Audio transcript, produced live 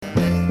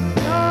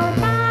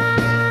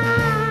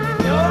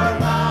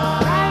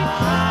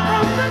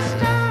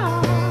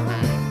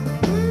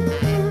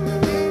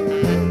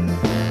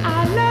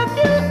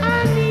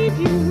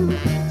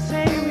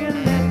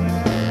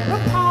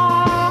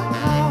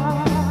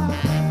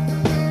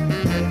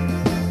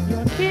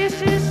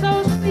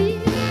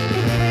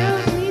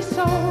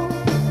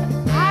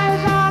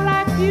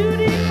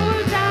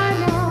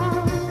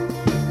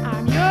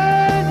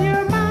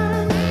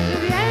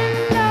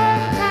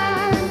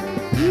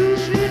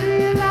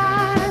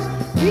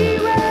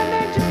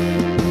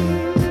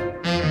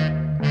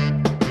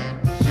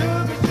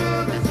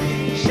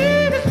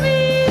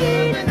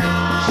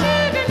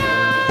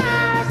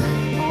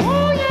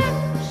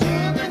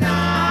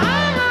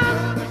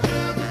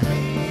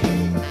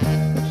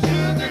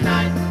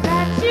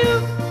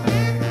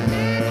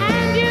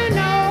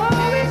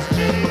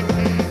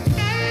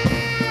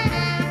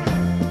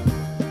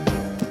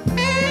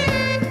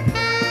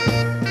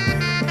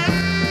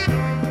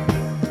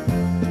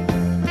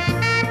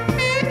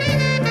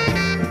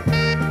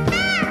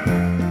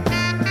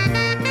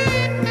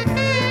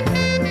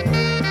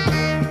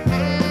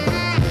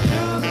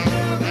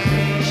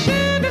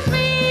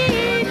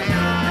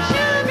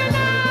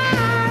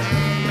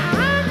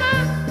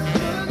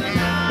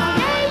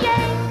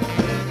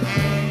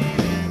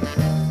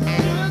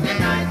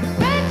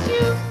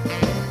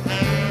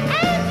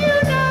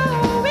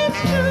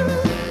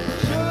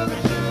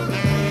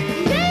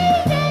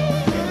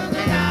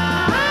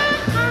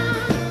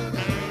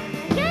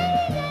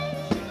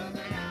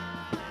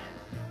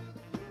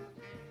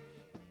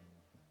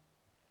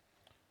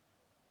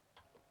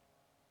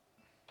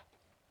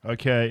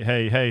Okay,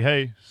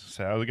 hey.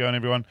 So how's it going,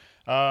 everyone?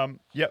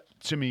 Yep,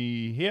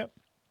 Jimmy here.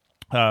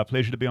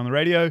 Pleasure to be on the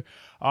radio.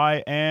 I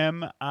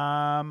am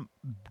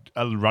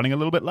running a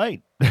little bit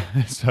late,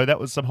 so that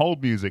was some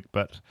hold music,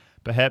 but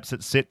perhaps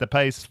it set the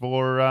pace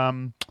for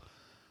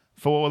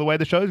the way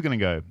the show's going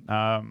to go.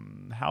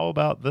 How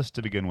about this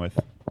to begin with?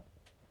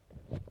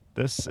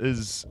 This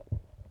is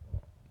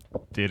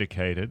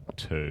dedicated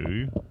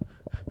to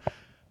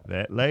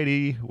that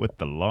lady with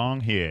the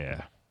long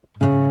hair.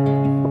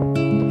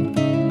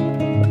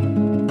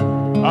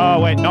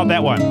 Oh, wait, not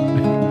that one.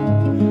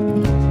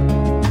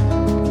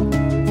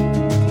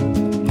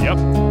 Yep.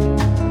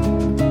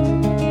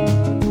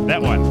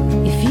 That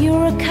one. If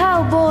you're a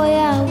cowboy,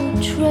 I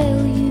will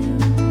trail you.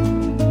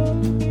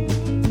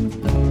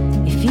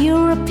 If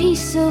you're a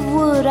piece of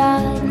wood,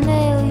 I'd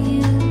nail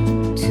you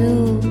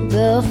to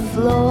the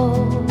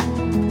floor.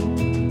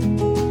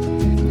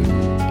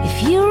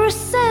 If you're a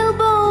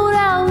sailboat,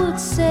 I would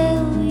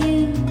sail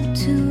you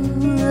to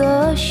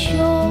the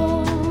shore.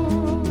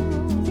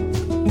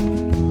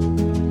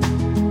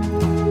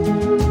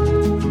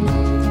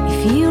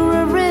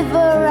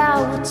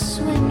 I would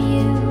swim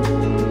you.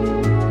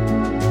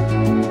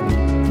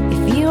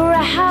 If you're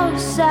a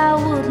house, I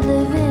would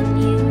live in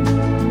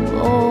you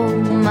all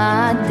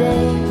my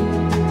days.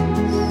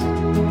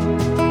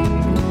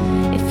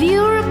 If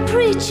you're a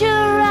preacher,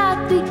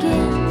 I'd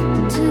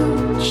begin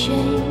to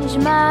change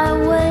my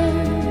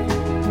ways.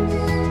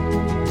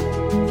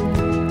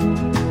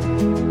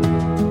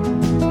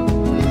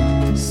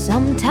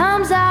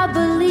 Sometimes I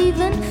believe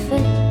in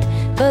fate,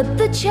 but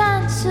the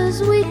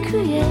chances we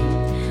create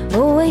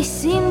always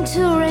seem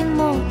to ring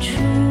more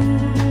true.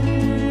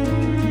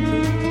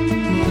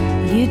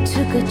 You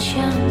took a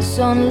chance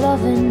on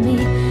loving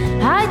me,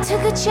 I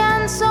took a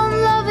chance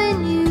on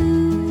loving you.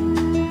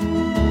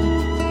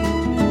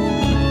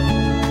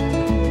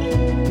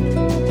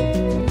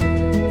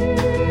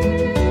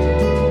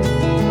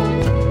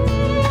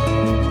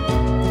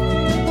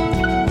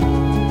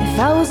 If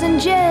I was in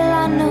jail,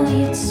 I know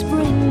you'd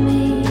spring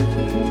me.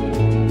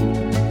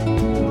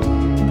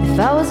 If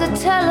I was a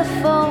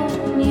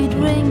telephone, you'd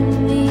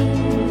ring me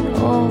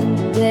all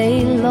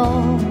day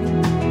long.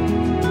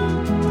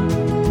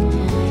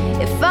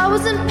 If I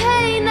was in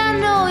pain, I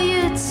know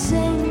you'd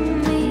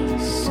sing me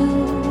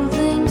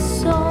soothing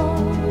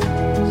songs.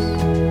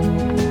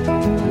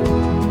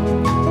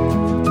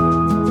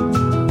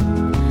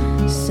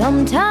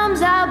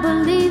 Sometimes I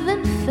believe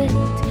in fate,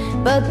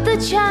 but the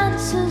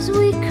chances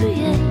we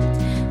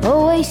create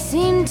always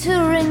seem to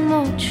ring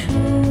more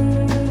true.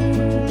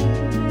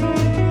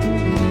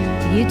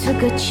 You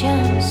took a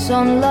chance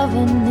on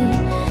loving me,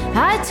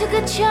 I took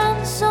a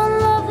chance on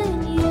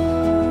loving you.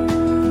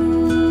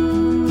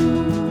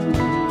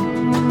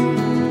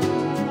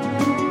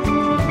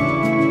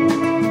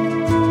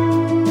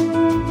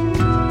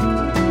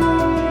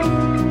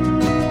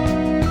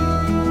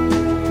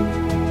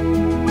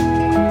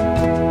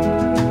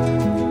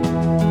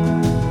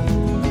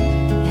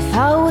 If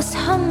I was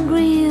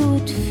hungry, you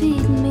would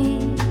feed me.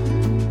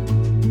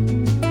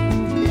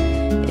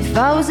 If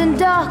I was in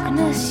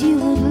darkness, you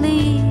would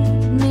lead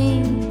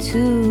me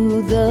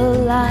to the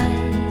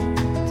light.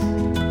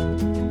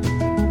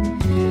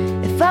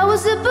 If I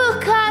was a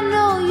book, I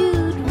know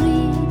you'd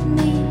read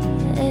me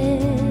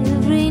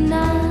every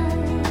night.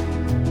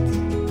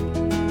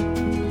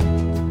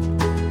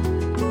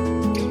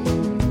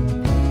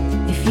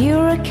 If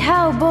you're a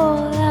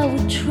cowboy, I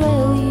would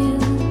trail you.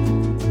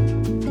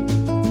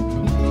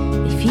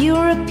 If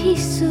you're a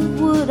piece of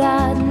wood,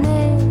 I'd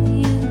nail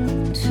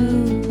you to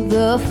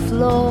the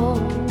floor.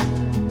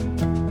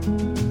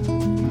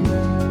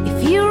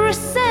 If you're a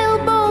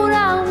sailboat,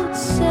 I would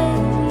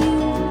sail you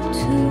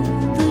to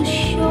the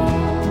shore.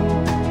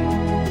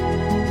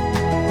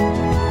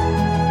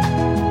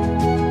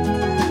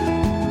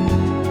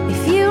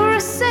 If you're a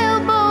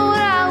sailboat,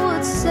 I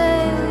would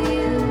sail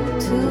you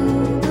to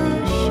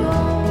the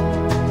shore.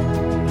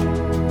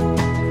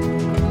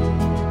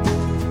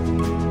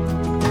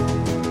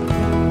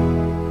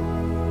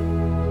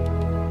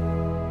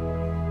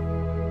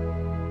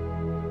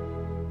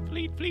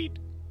 Fleet.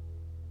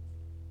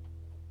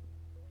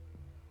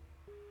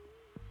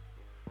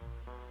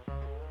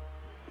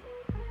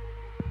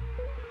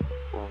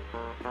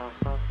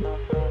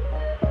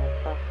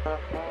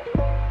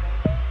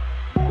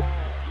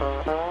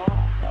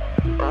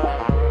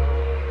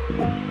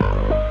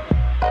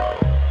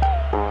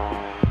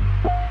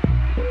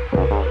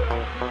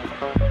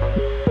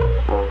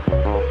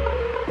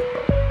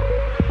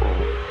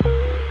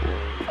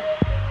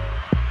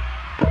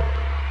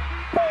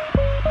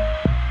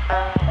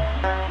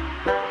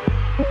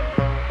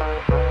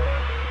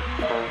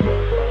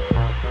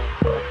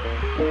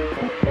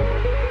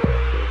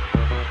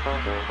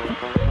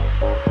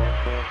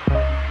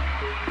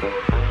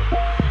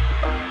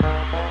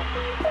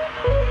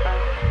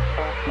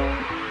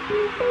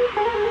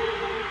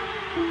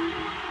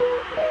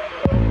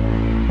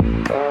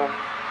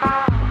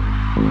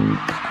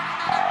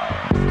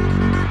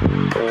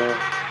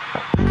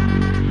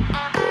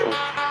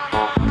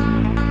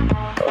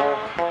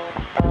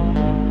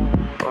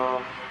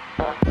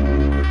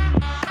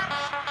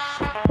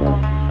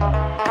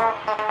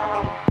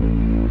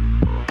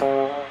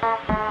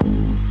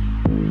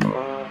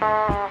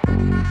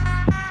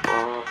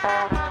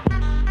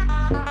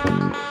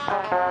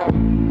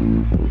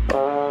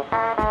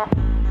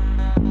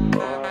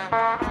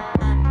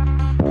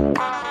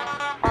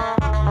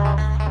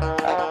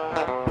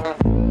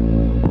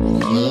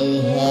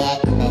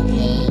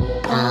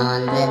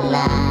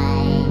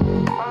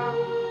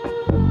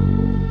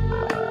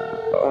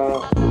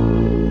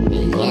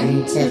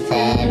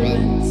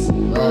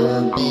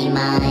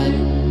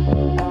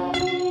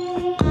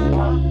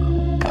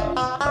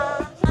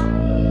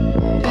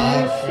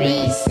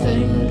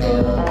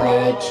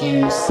 would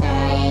you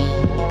say?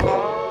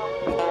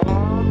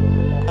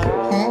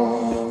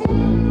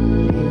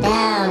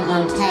 Down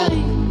on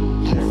tape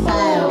and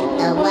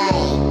filed away.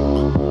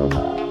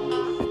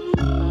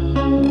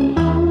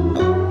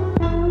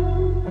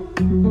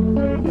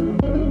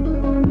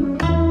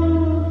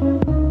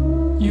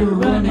 You're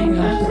running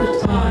out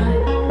of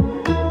time.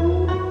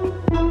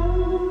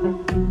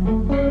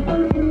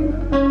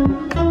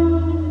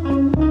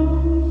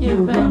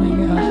 You're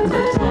running out of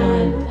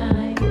time.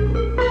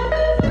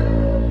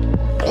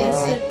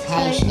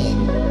 Visitation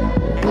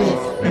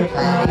with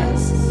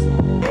replies.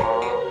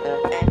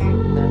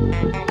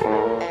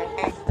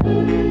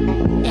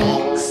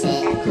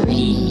 Exit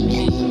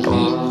gleaming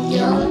in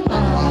your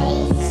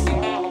eyes.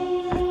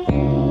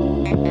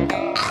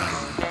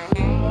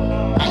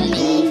 I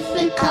leave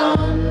the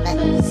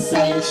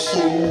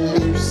conversation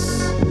loose.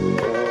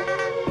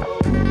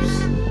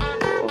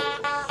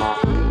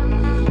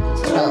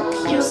 Talk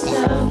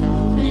yourself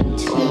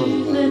into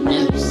the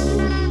noose.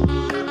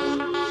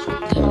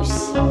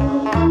 Goose.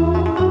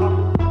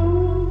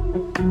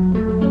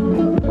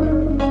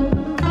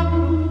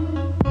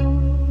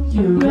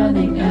 You're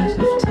running out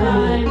of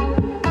time.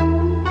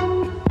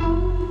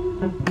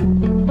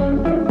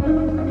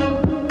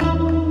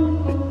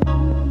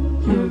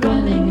 You're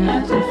running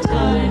out of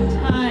time.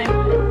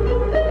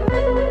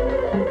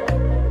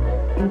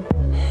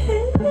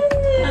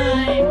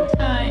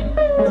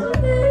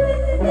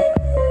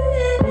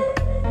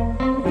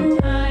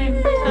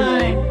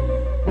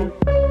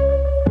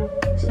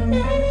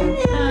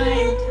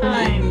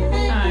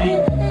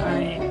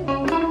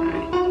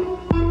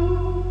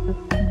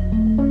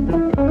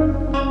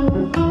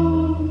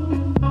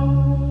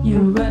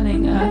 You're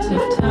running out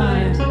of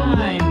time.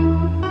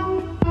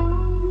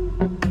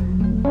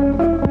 You're running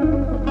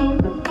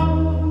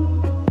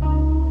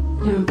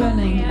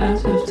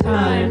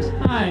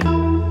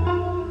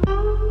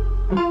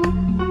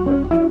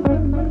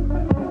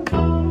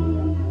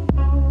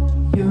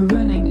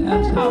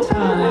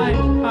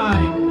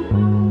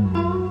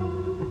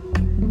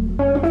out of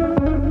time.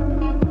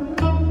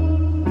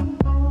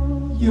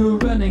 You're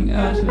running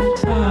out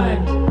of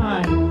time.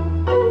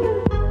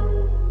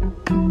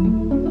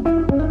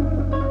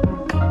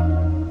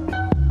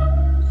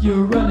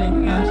 You're running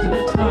out of time. You're running out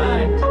of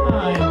time.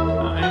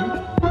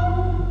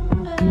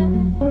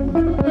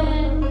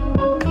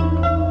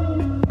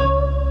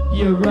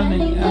 You're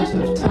running out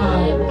of time.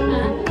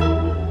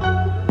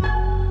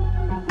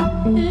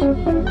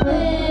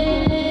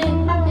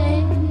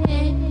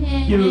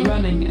 You're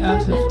running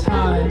out of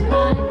time.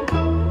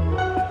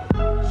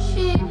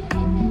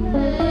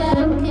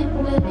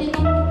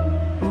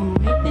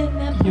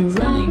 You're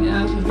running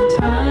out of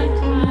time.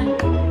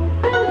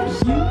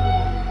 You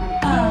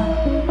are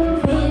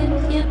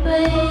with your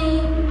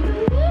babe.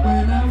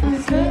 When I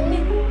was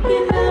looking, you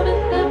never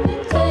let me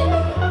take.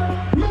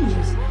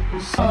 Music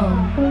all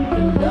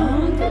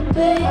along the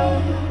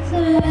days.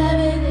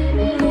 Having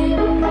it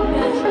in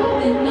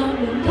nothing on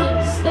the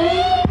next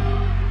day.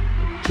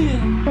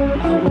 Jim, I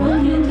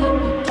want you to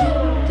be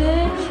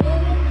tempted.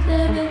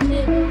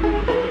 17.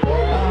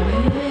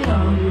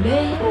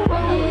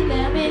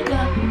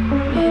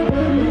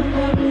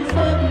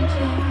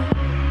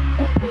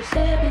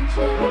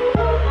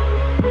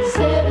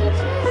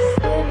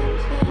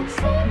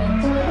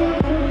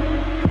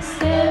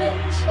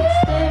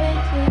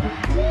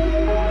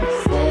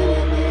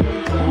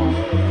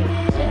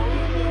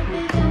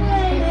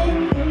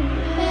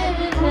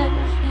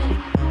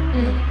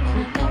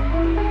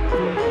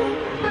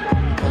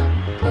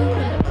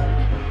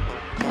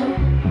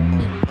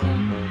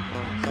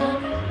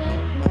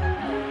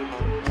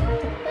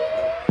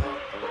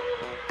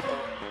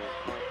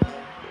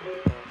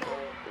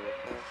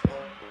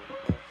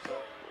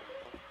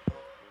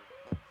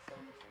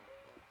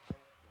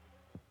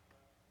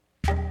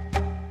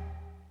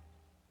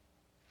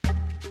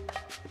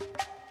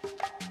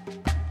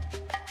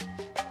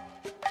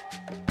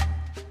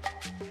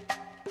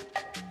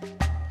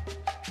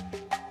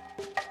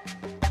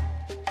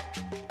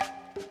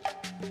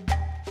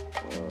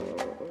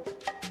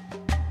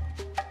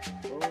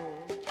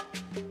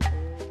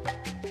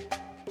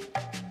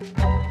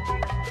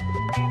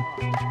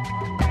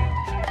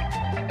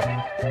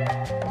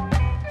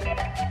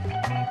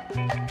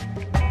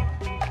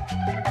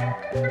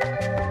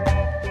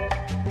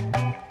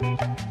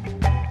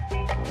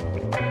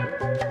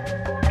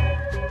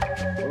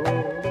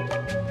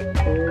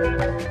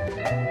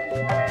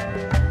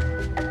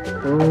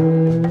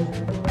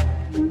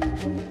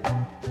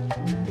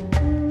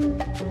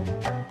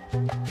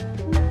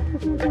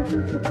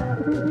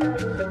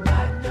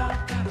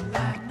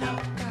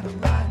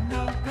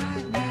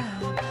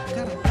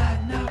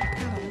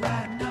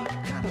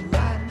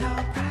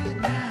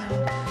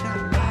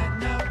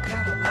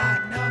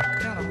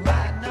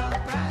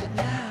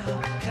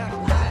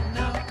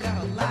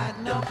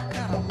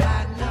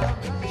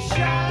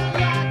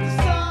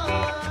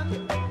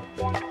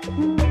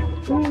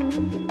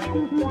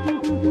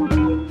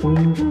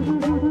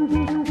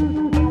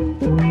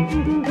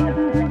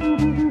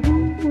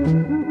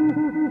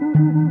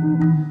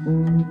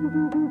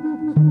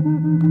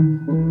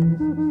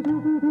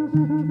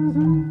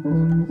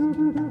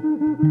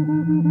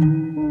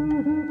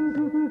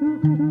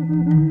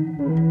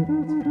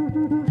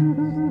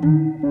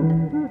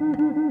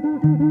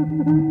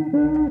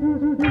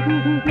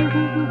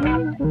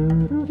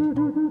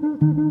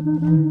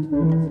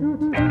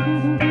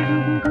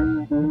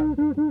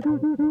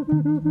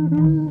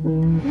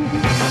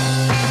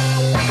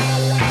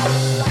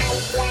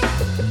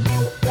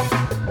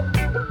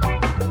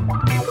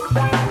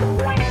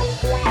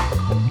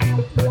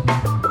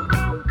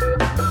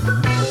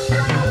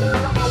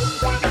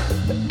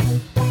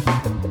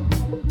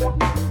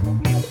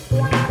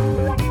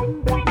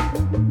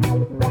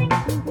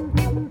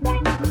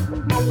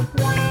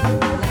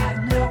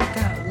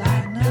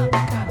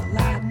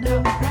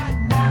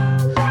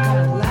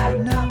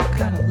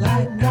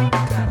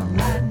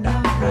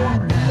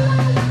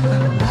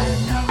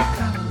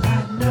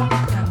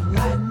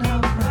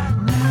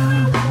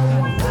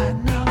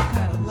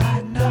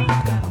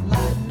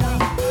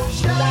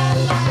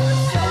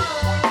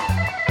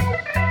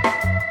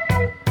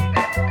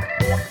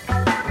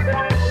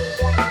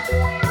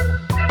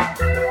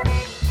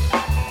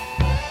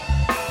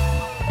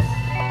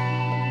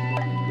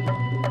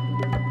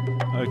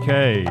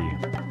 Okay,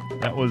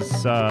 that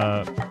was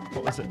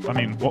what was it? I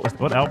mean,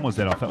 what album was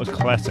that off? That was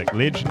classic,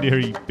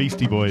 legendary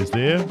Beastie Boys.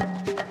 There,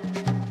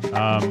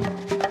 got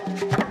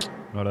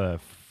a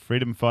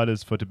Freedom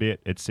Fighters for Tibet,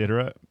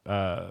 etc.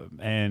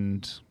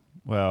 And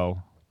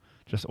well,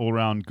 just all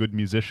round good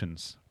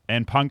musicians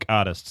and punk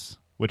artists,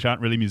 which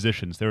aren't really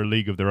musicians; they're a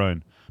league of their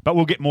own. But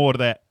we'll get more to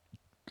that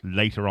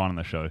later on in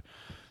the show.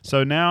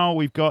 So now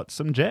we've got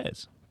some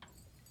jazz.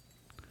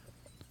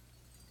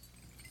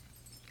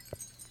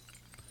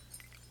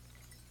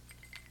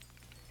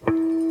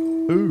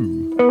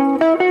 Ooh.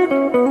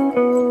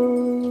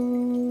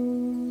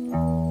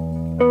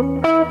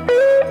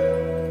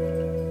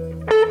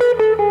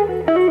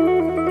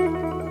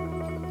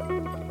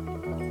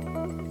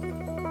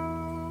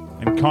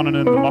 And Conan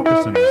and the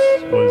Moccasins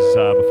was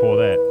before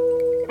that.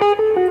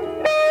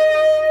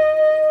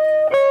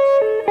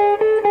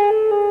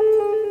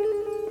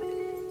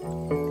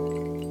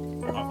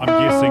 I'm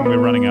guessing We're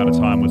Running Out of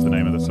Time was the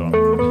name of the song.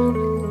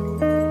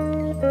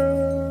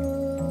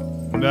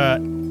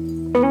 But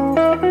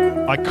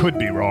I could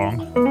be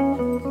wrong.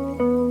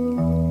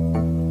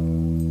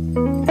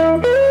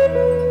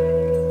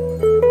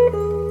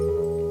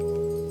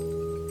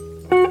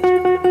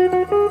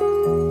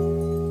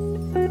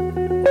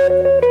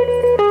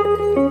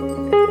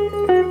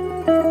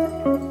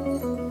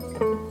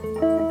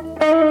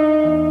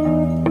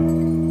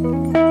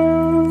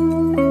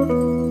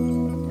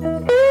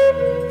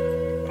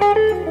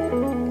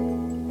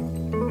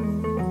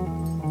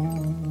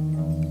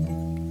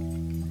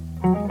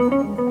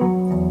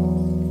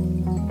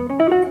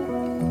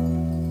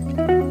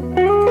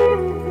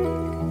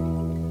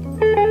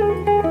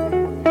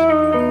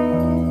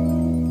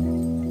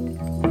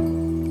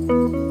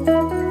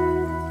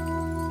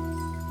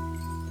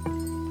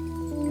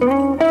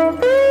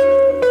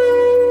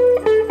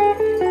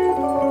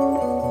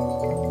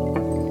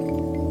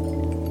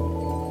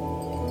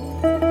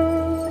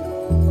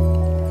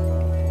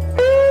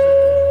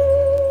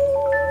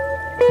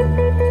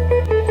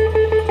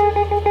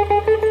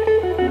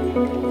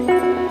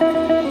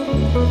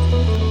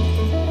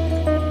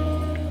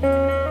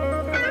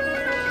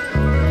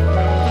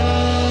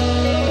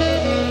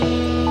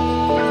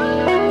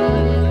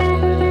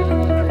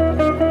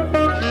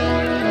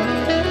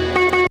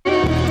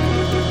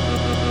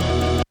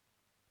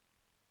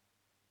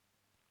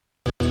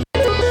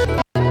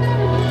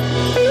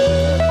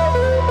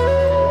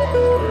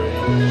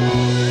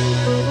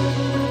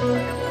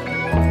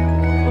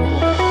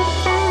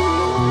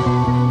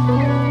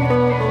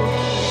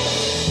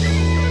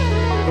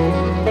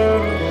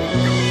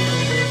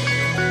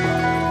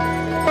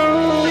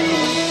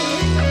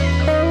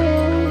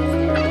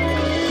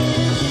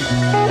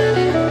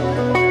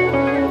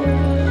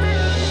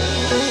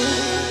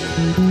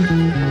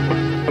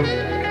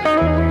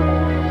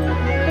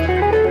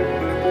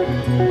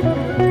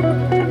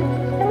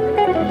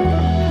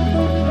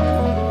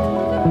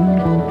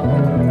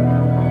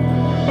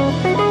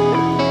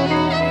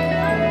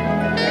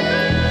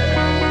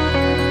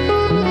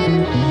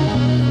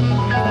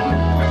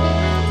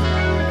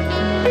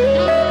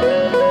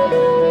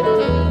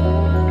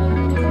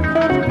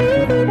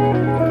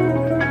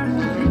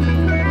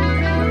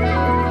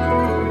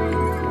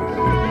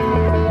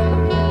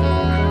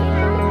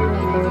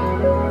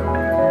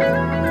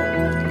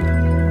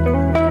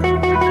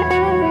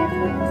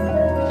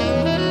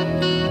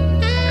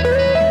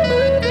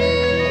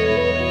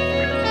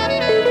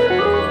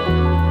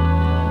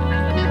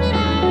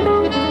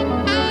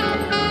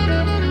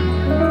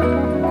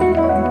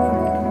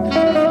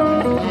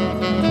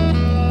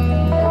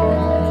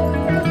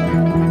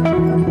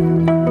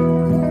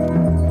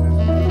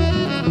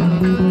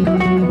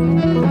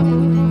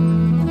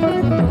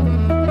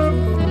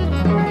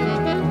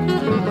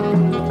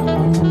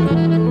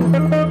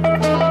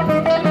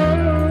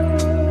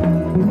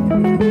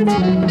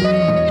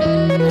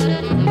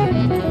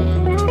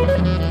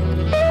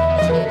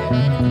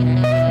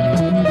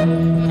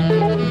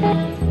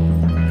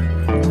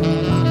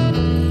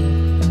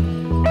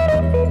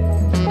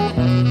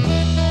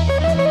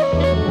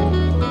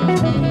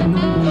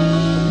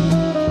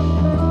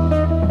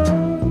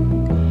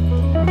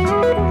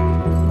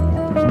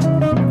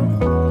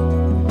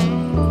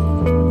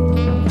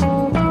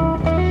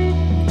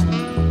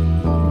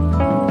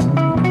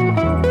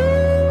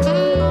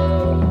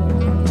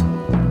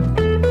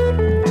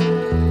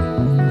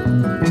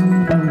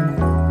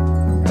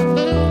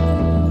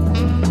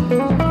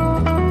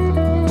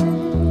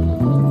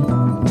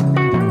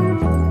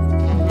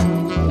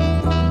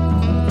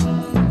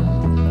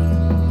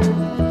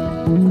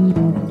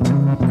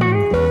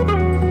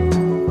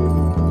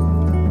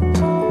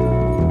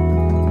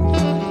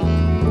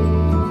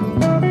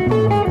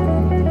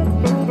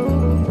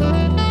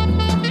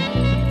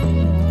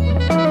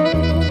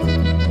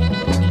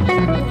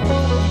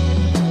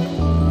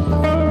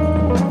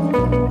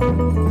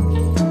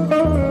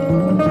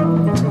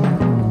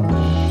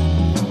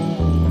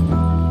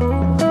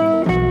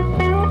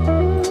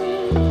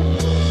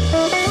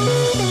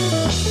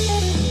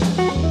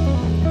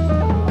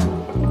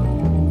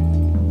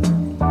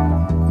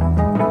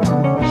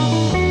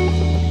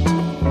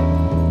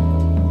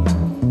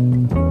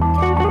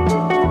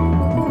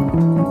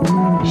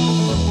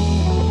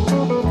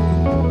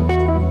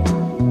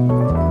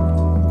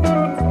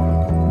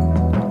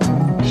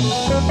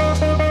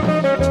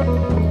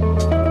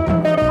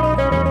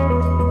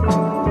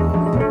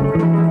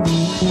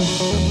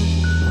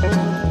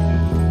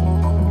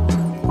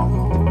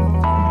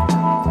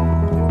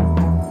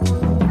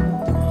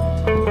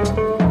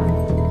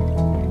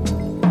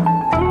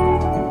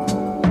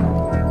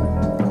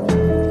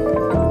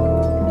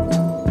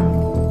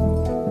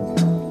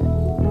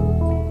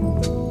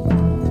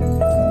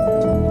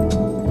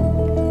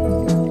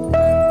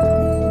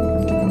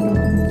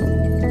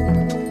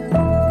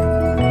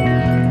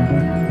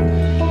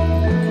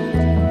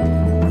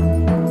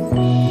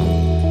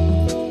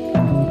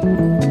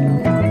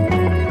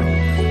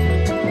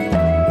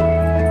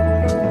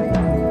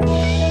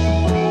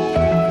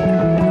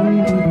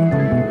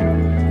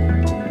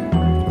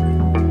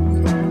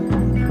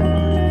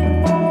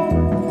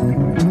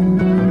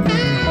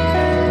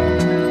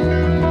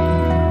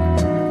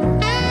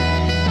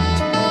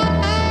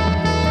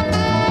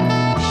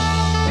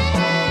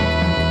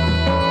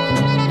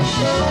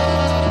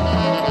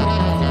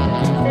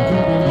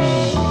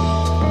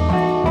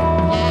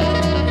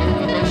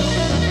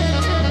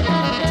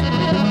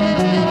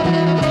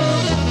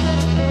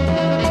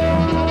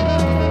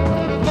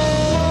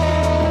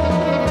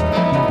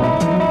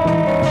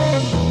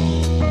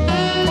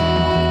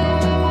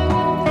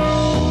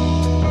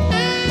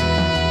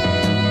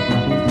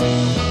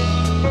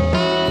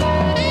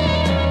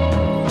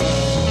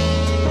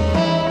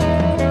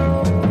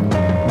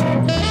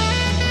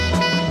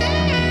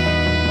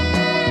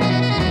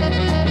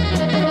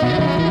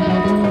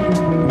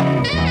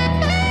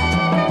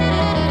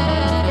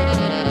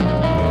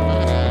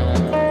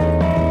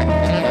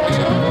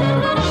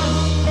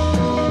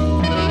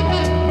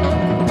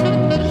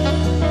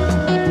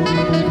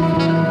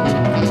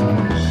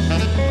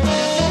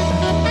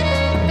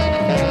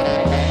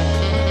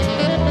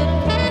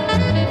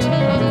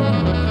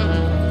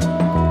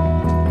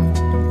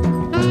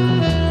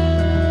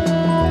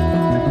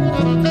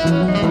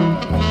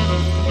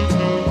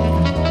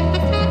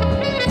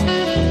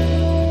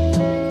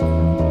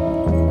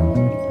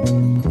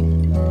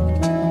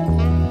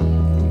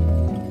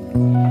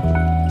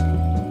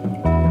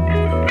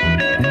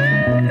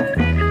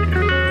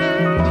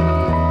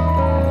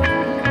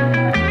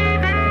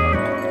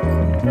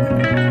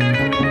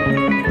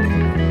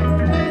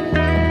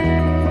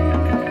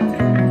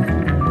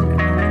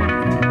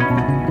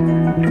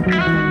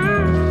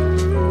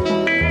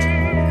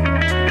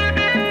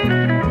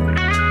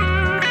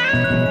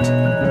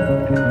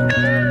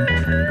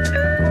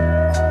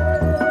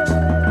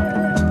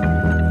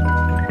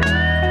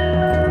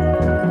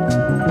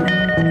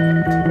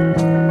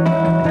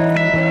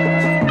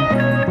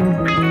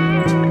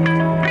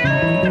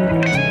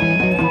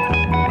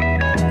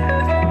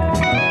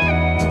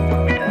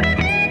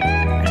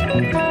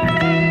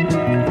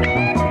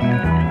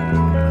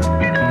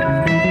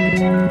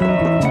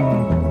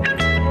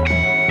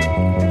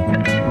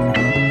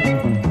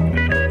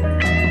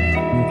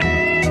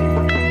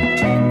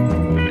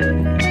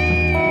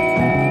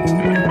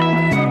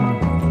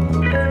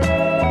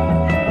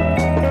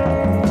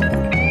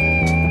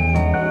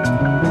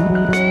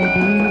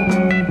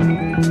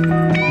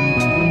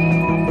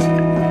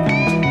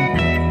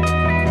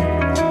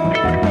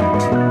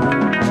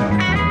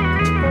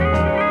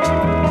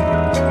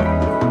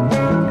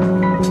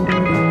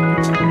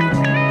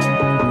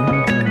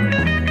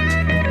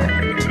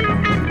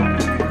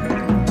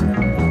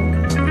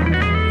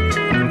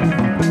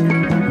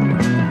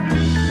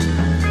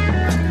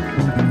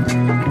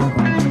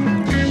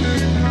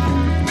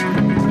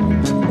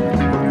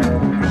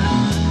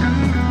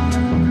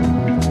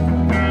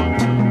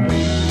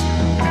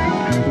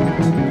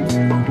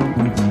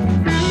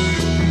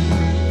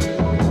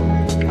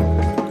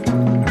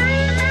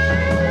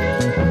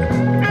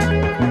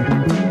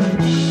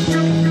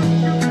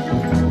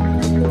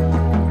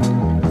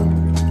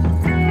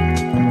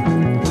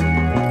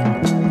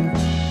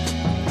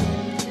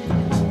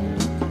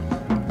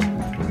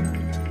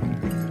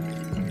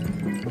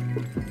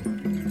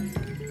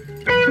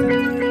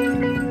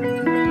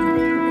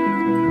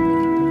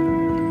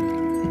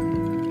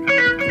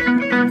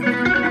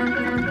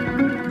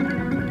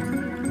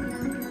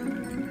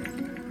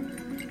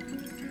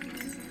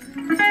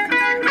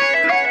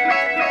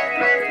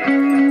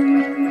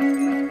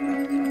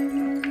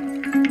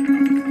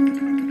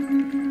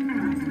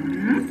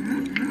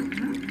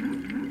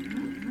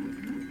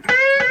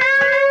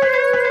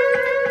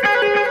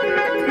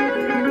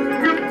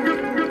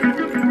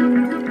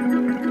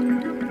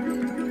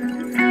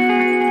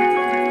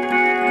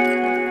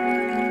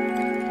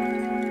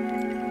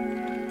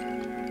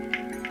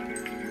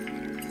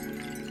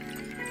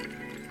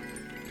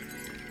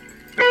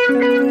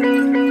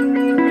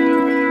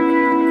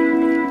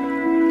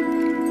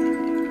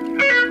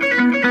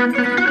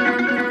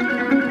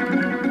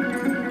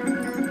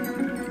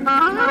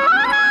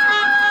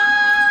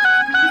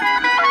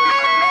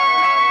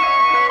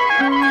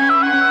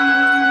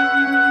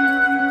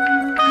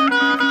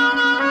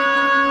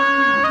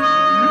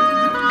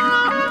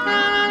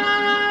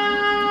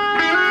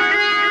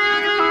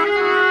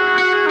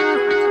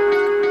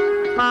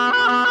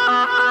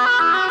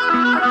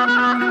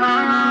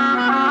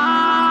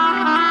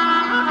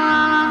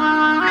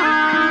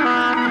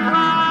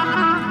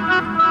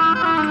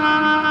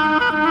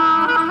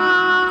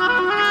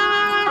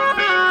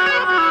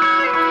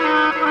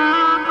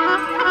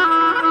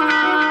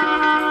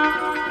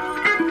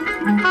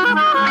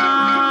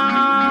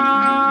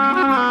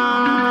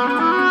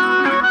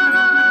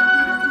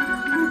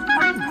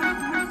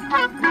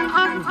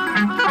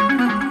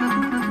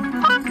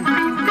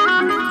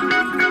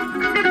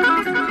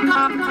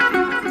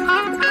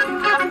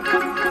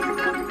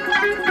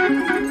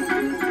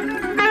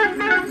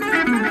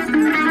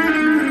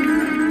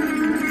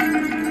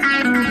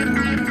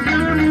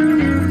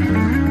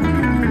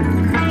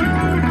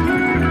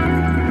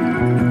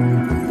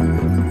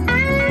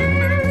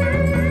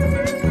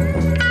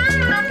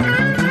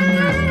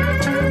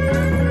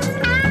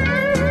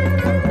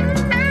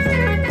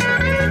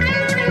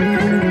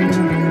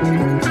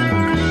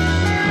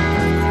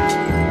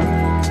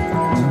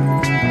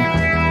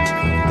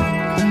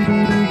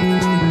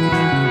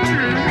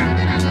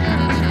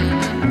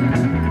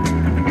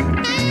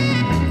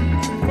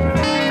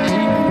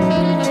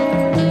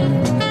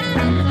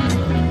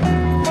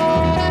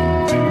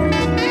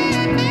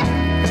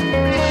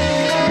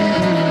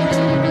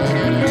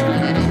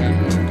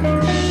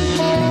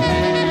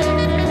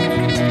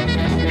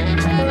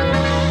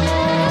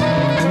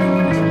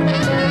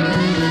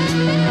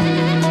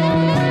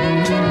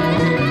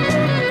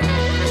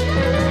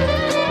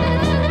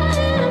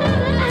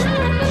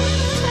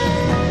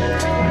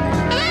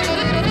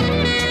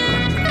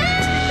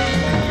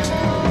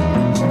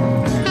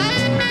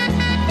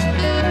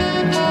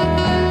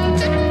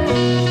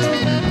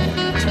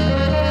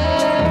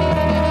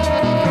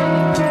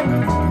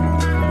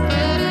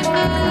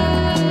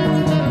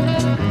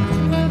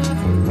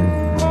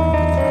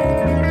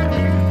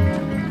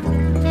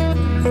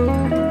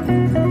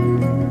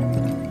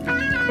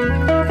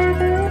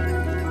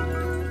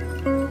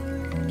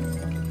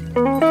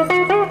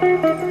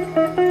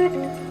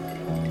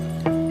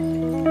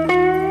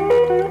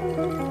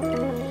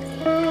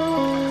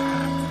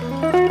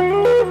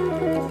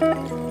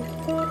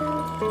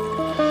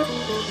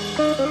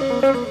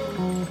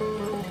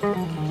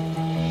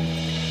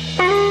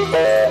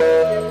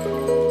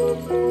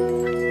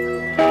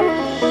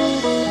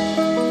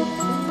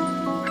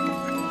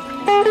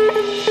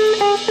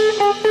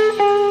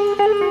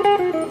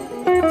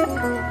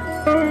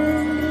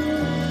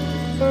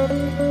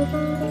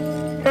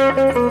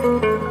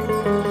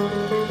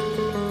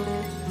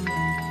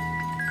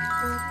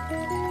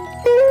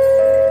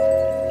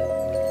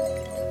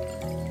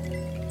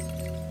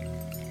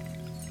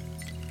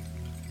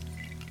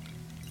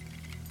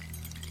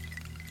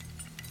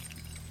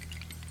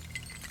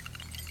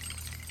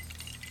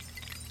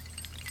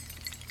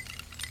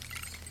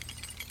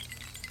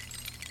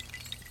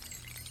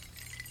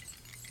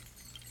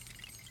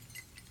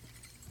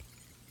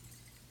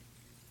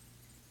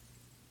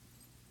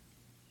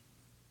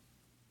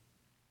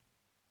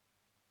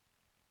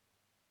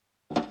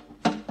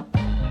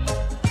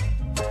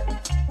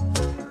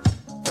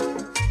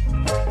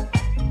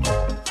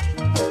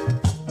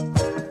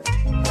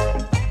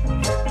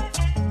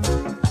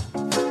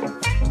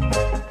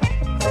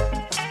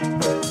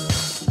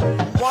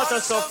 What a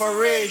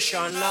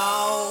sufferation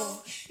now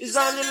is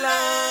on the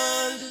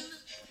land,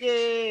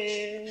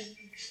 yeah.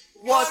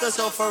 What a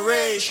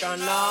sufferation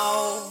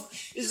now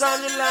is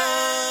on the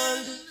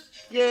land,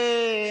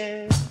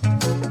 yeah.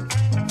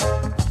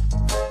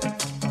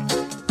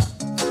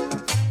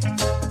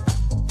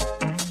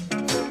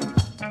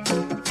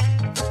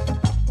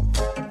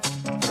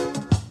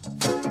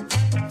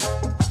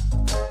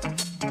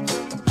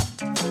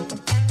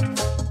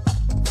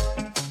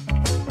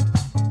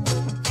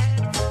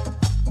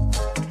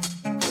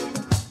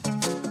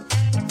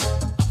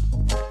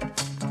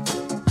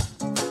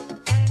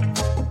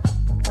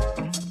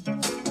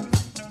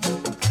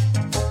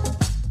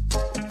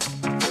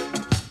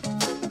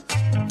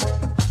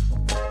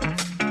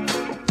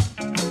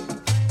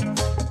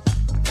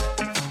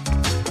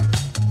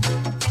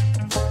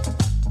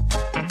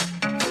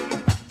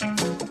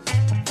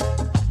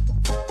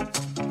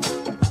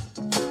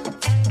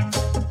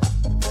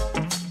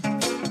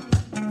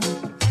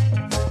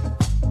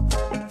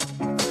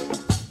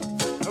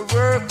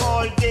 Work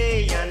all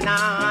day and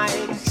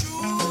night.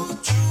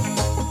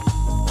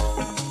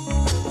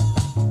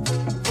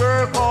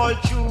 Work all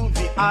through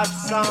the hot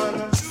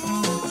sun.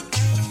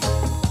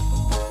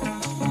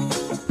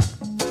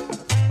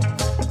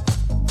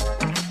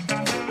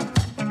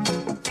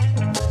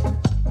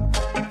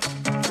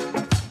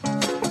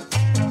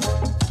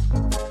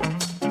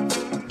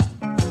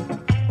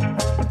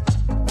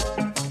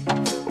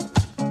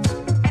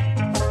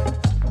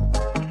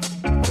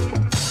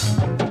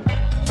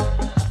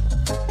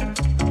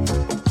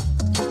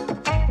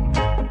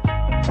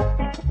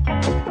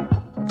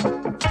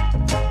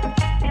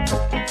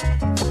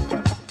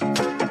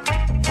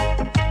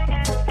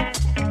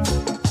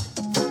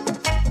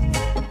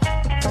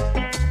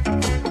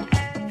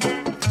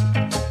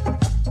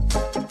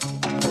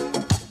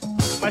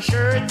 My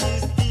shirt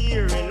is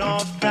tearing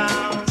off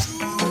down.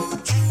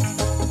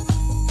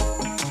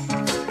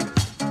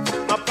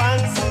 My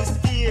pants is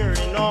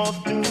tearing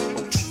off too.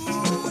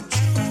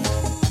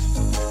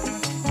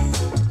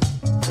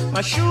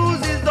 My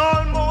shoes is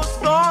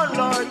almost gone,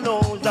 Lord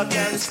knows I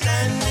can't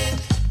stand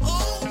it.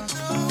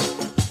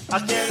 I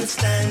can't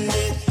stand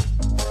it.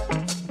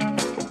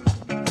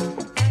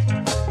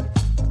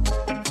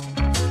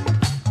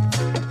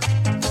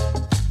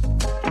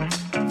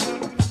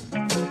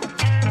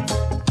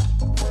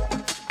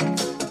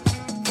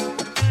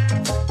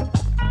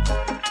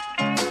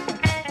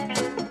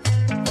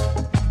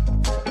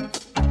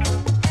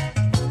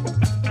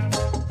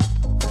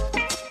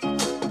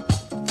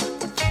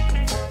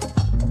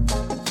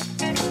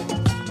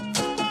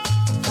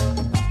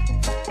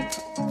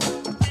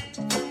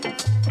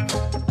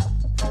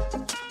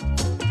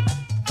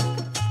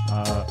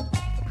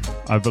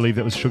 I believe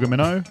that was Sugar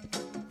Minnow.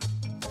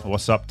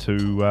 What's up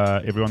to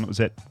everyone that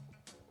was at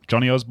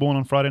Johnny Osborne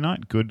on Friday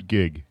night? Good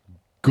gig.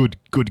 Good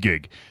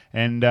gig.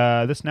 And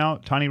this now,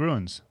 Tiny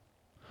Ruins.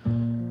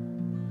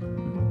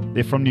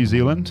 They're from New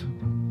Zealand.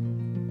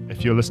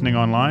 If you're listening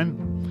online,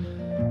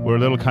 we're a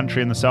little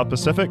country in the South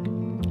Pacific.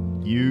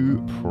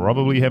 You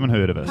probably haven't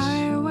heard of us.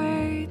 I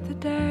await the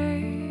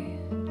day.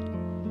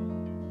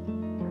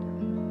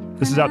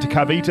 This is out to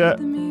Kavita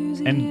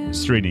and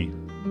Srini.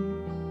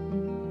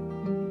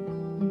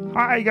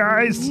 Hi,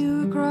 guys.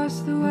 You across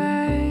the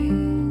way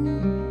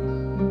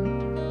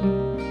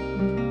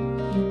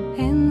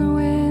in the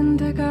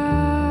winter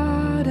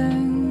gardens,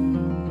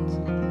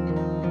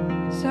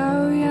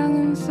 so young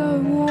and so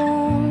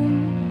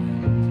warm.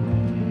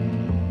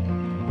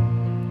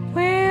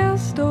 We'll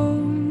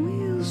storm,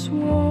 we'll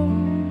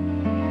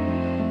swarm.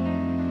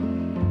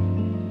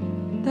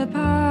 The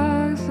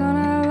parks on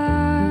our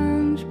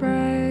lunch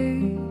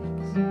breaks.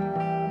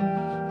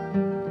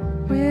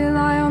 We'll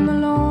lie on the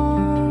lawn.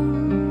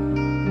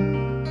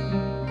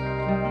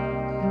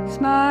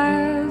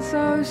 Smile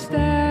so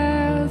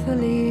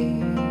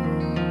stealthily,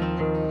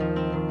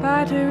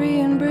 battery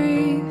and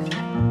brief.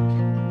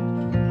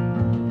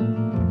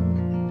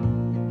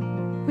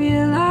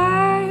 We'll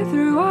lie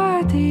through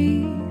our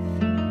teeth.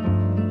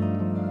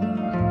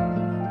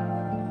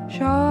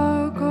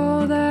 Shock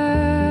all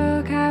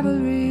the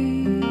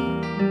cavalry,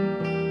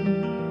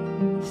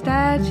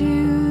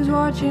 statues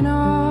watching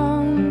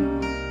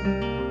on.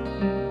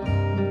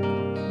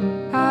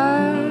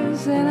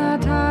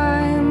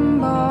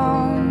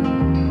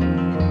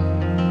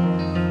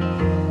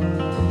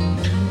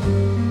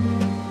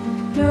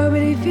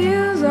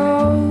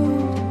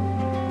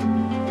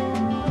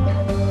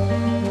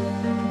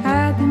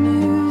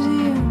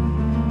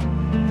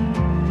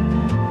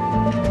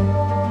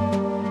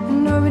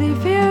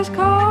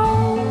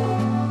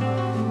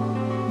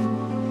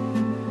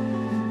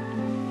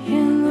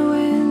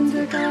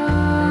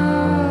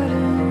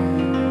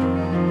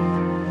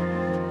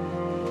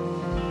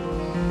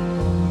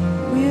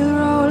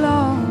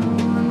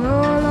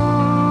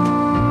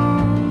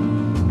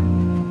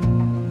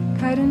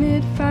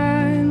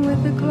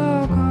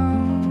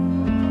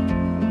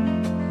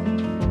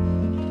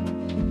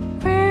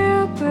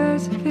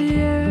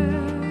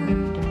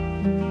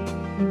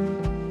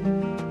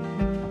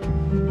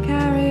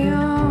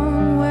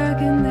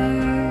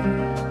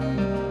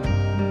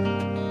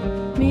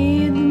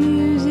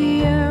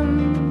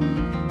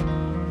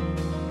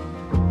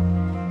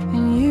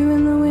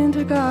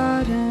 winter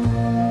gardens.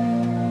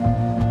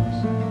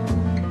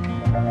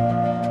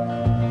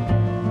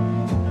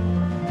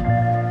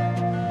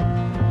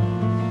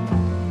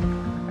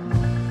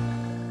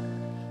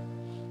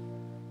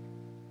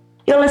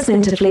 You're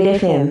listening to Fleet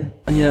FM.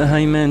 Yeah,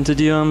 hey man, did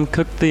you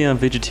cook the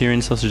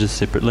vegetarian sausages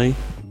separately?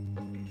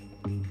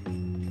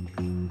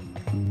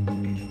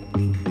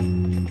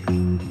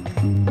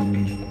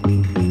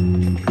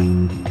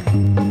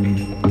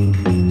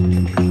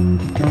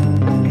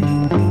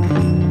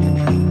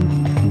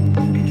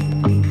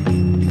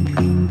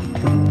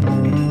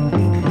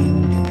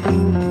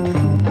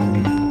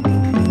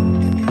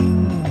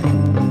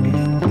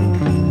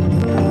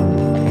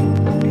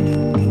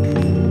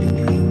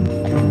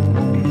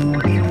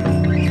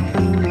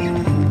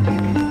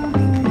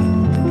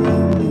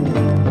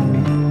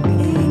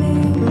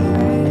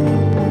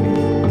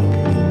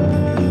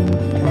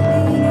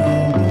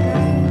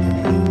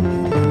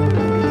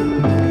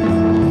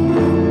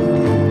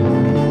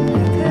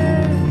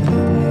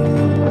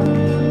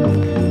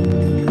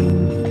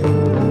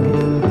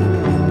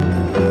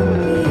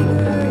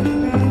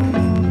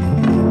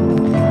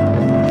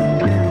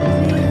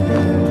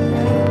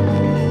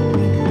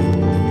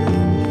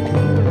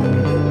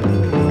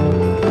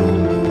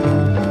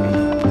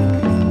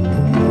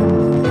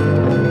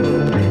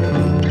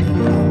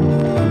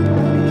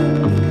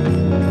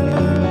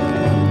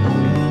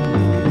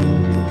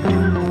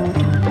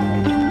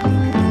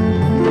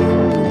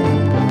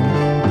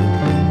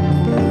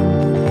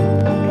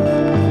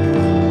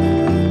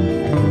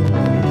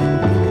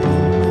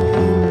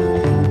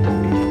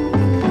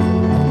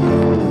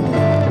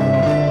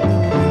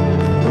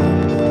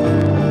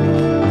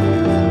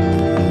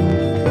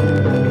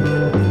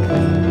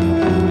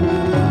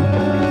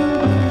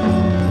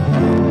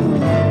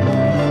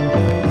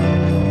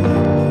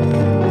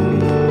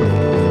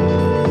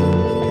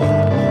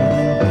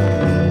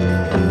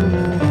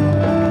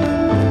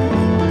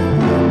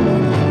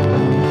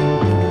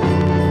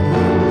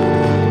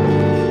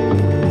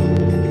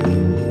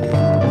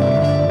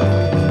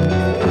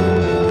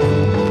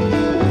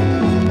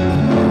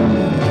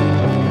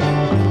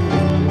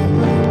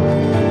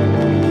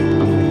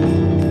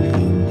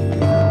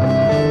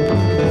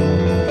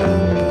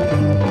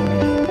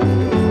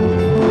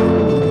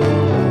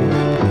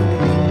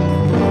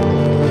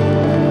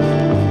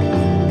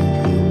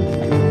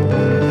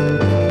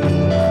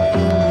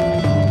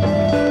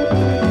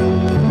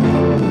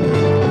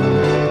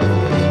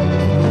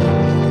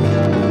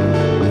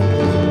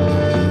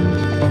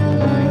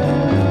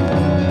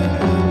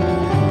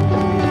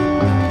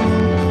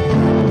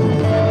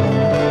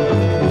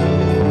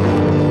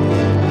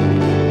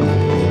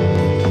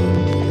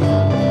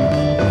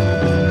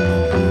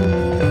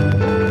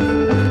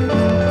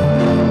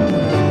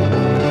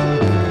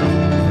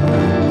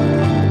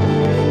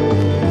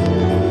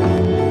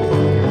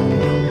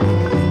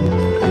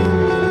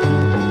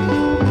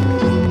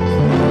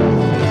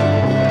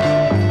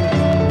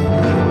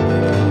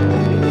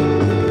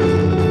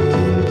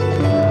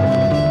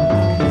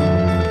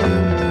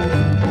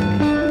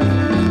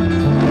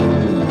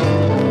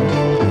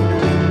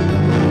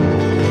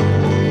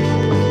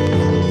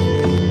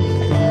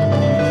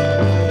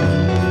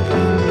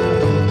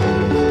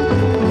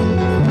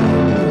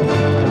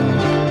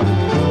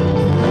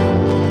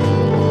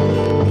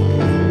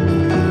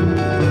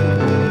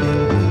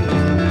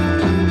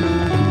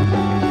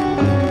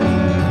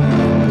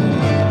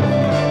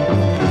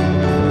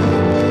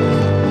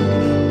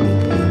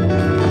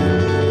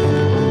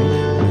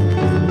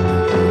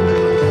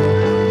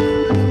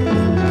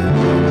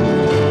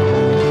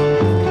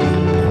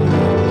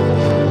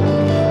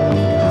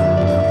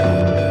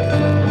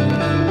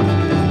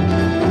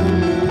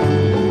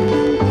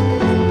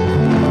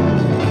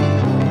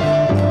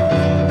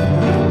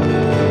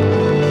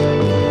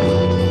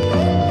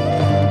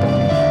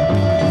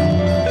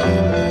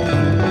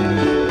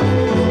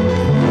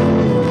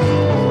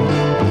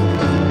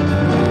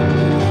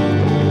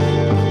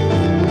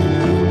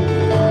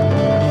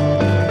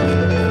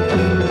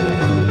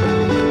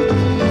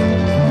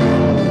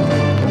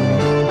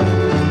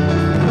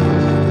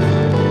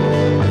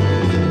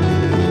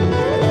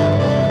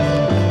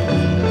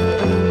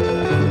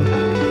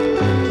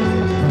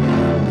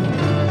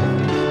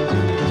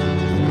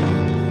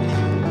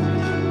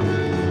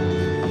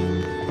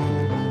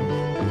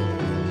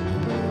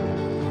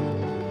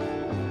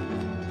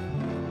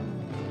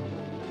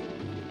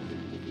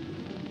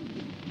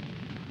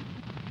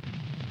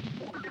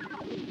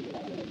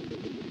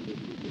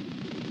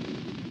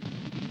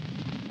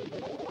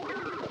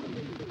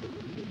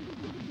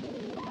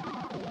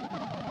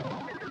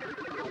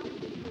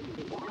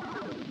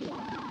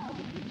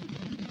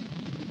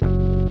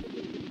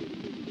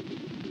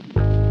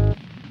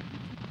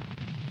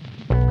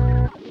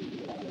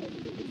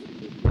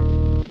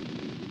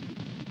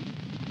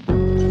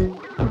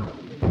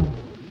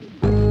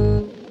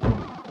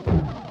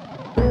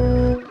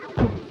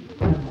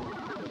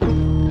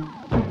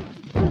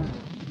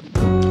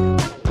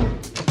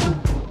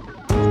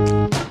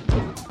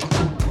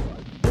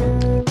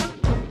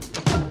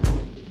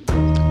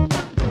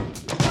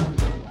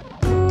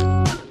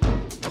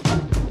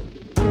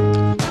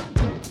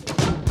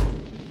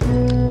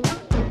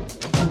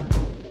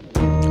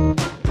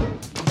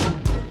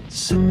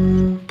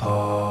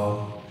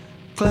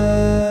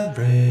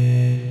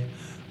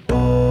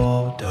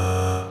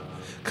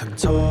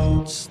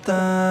 holds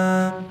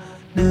them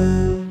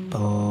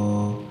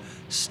nimble,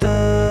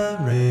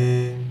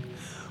 stirring,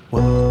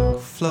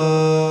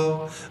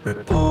 workflow,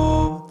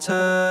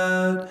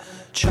 reported,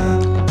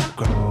 chat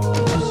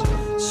grows,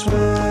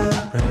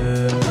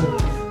 swearing,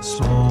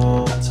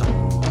 small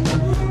talk,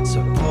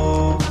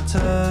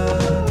 supported,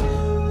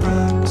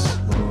 ranks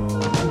low,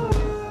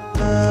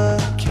 the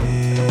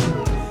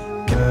king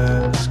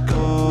gets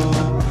go,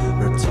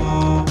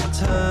 retorted.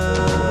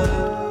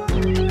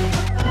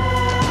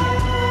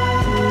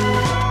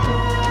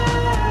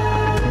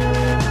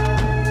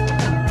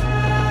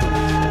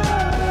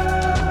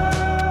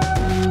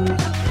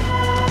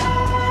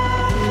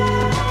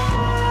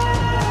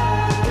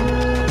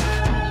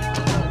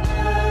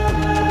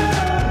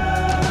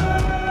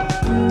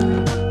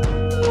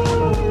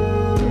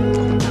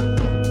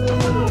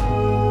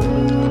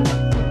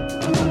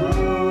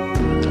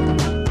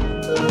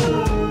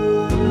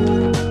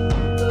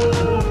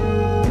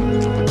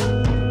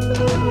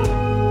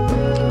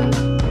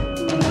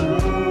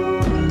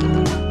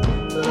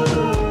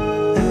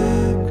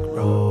 Egg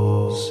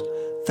rolls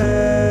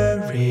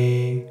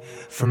vary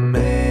from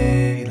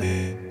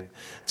ailing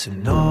to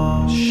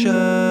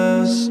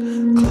nauseous,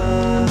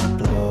 clam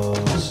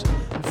blows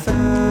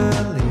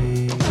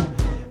fairly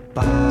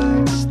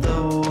bites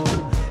though,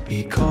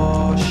 be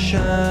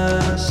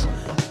cautious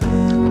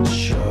and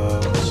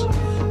shows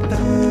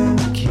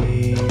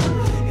Becky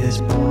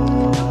his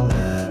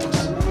bollocks,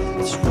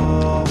 it's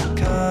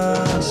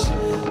raucous,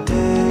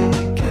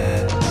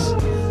 dickens,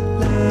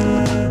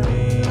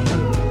 Larry,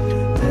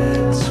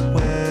 let's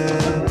wear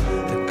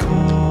the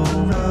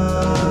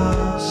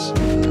chorus.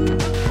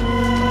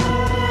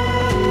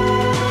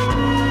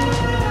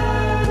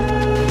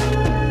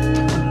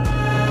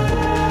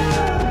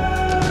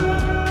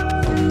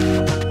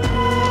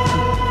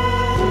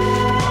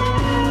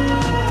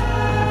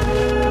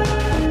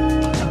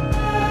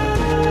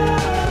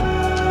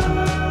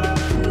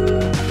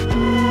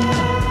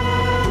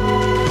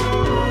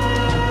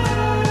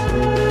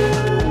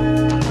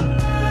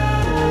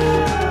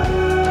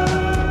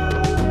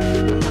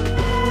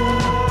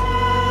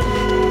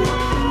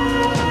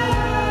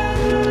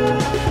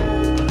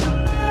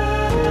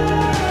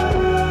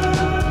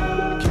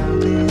 Count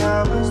the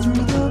hours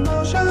through the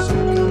motions.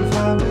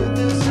 Confounded,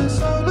 this is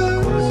so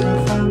low.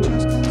 Profound,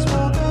 just in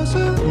small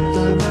doses.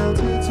 The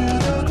melted to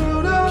the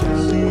grown-up.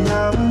 Count the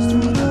hours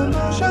through the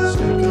motions.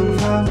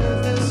 Confounded,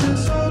 this is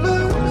so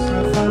low.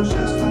 Profound,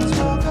 just in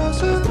small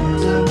doses.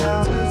 The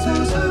melted to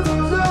the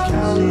grown-up.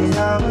 Count the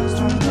hours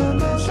through the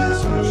motions.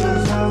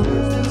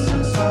 Confounded, this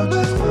is so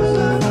low.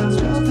 Profound,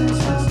 just in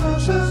small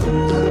doses. The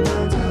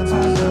melted to the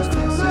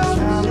grown-up.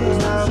 Count the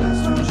hours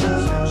through the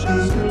motions.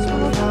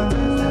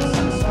 Confounded, this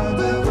is so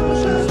low.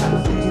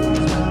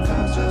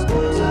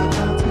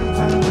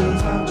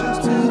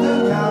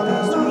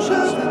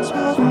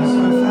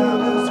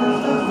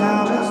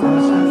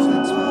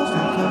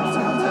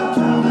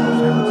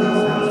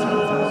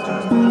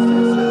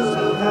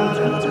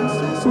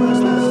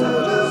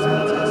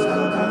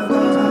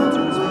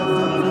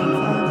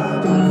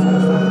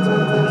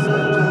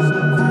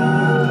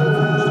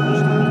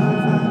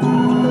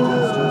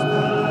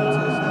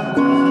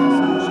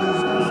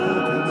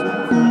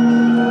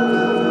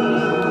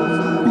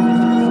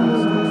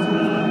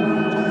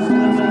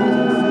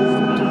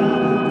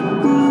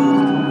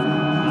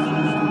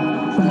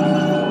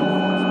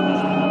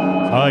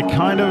 I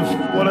kind of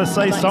want to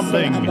say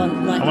something.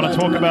 I want to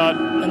talk about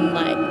and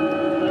like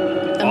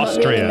I'm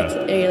Austria. not really a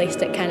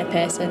materialistic kind of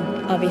person.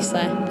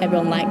 Obviously,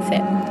 everyone likes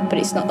it, but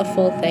it's not the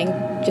full thing.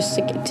 Just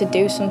to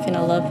do something I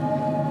love.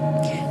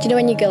 Do you know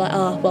when you go like,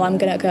 oh, well, I'm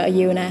gonna go to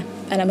uni and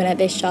I'm gonna get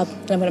this job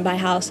and I'm gonna buy a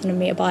house and I'm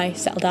gonna meet a boy,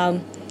 settle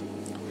down.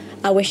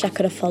 I wish I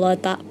could have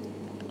followed that,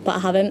 but I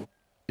haven't.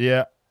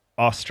 Yeah,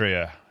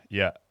 Austria.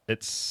 Yeah,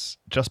 it's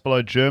just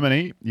below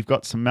Germany. You've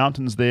got some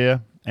mountains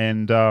there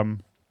and a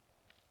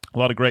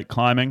lot of great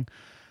climbing.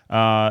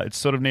 It's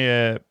sort of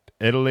near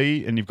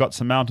Italy, and you've got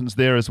some mountains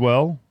there as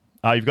well.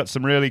 You've got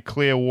some really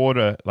clear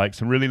water, like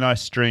some really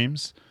nice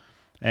streams,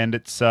 and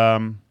it's I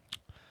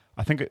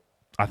think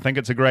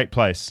it's a great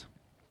place.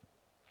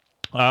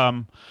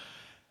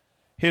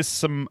 Here's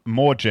some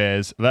more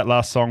jazz. That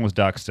last song was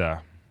Dark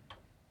Star.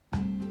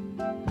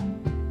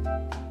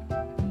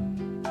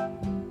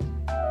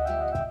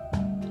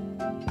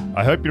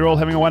 I hope you're all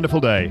having a wonderful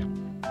day.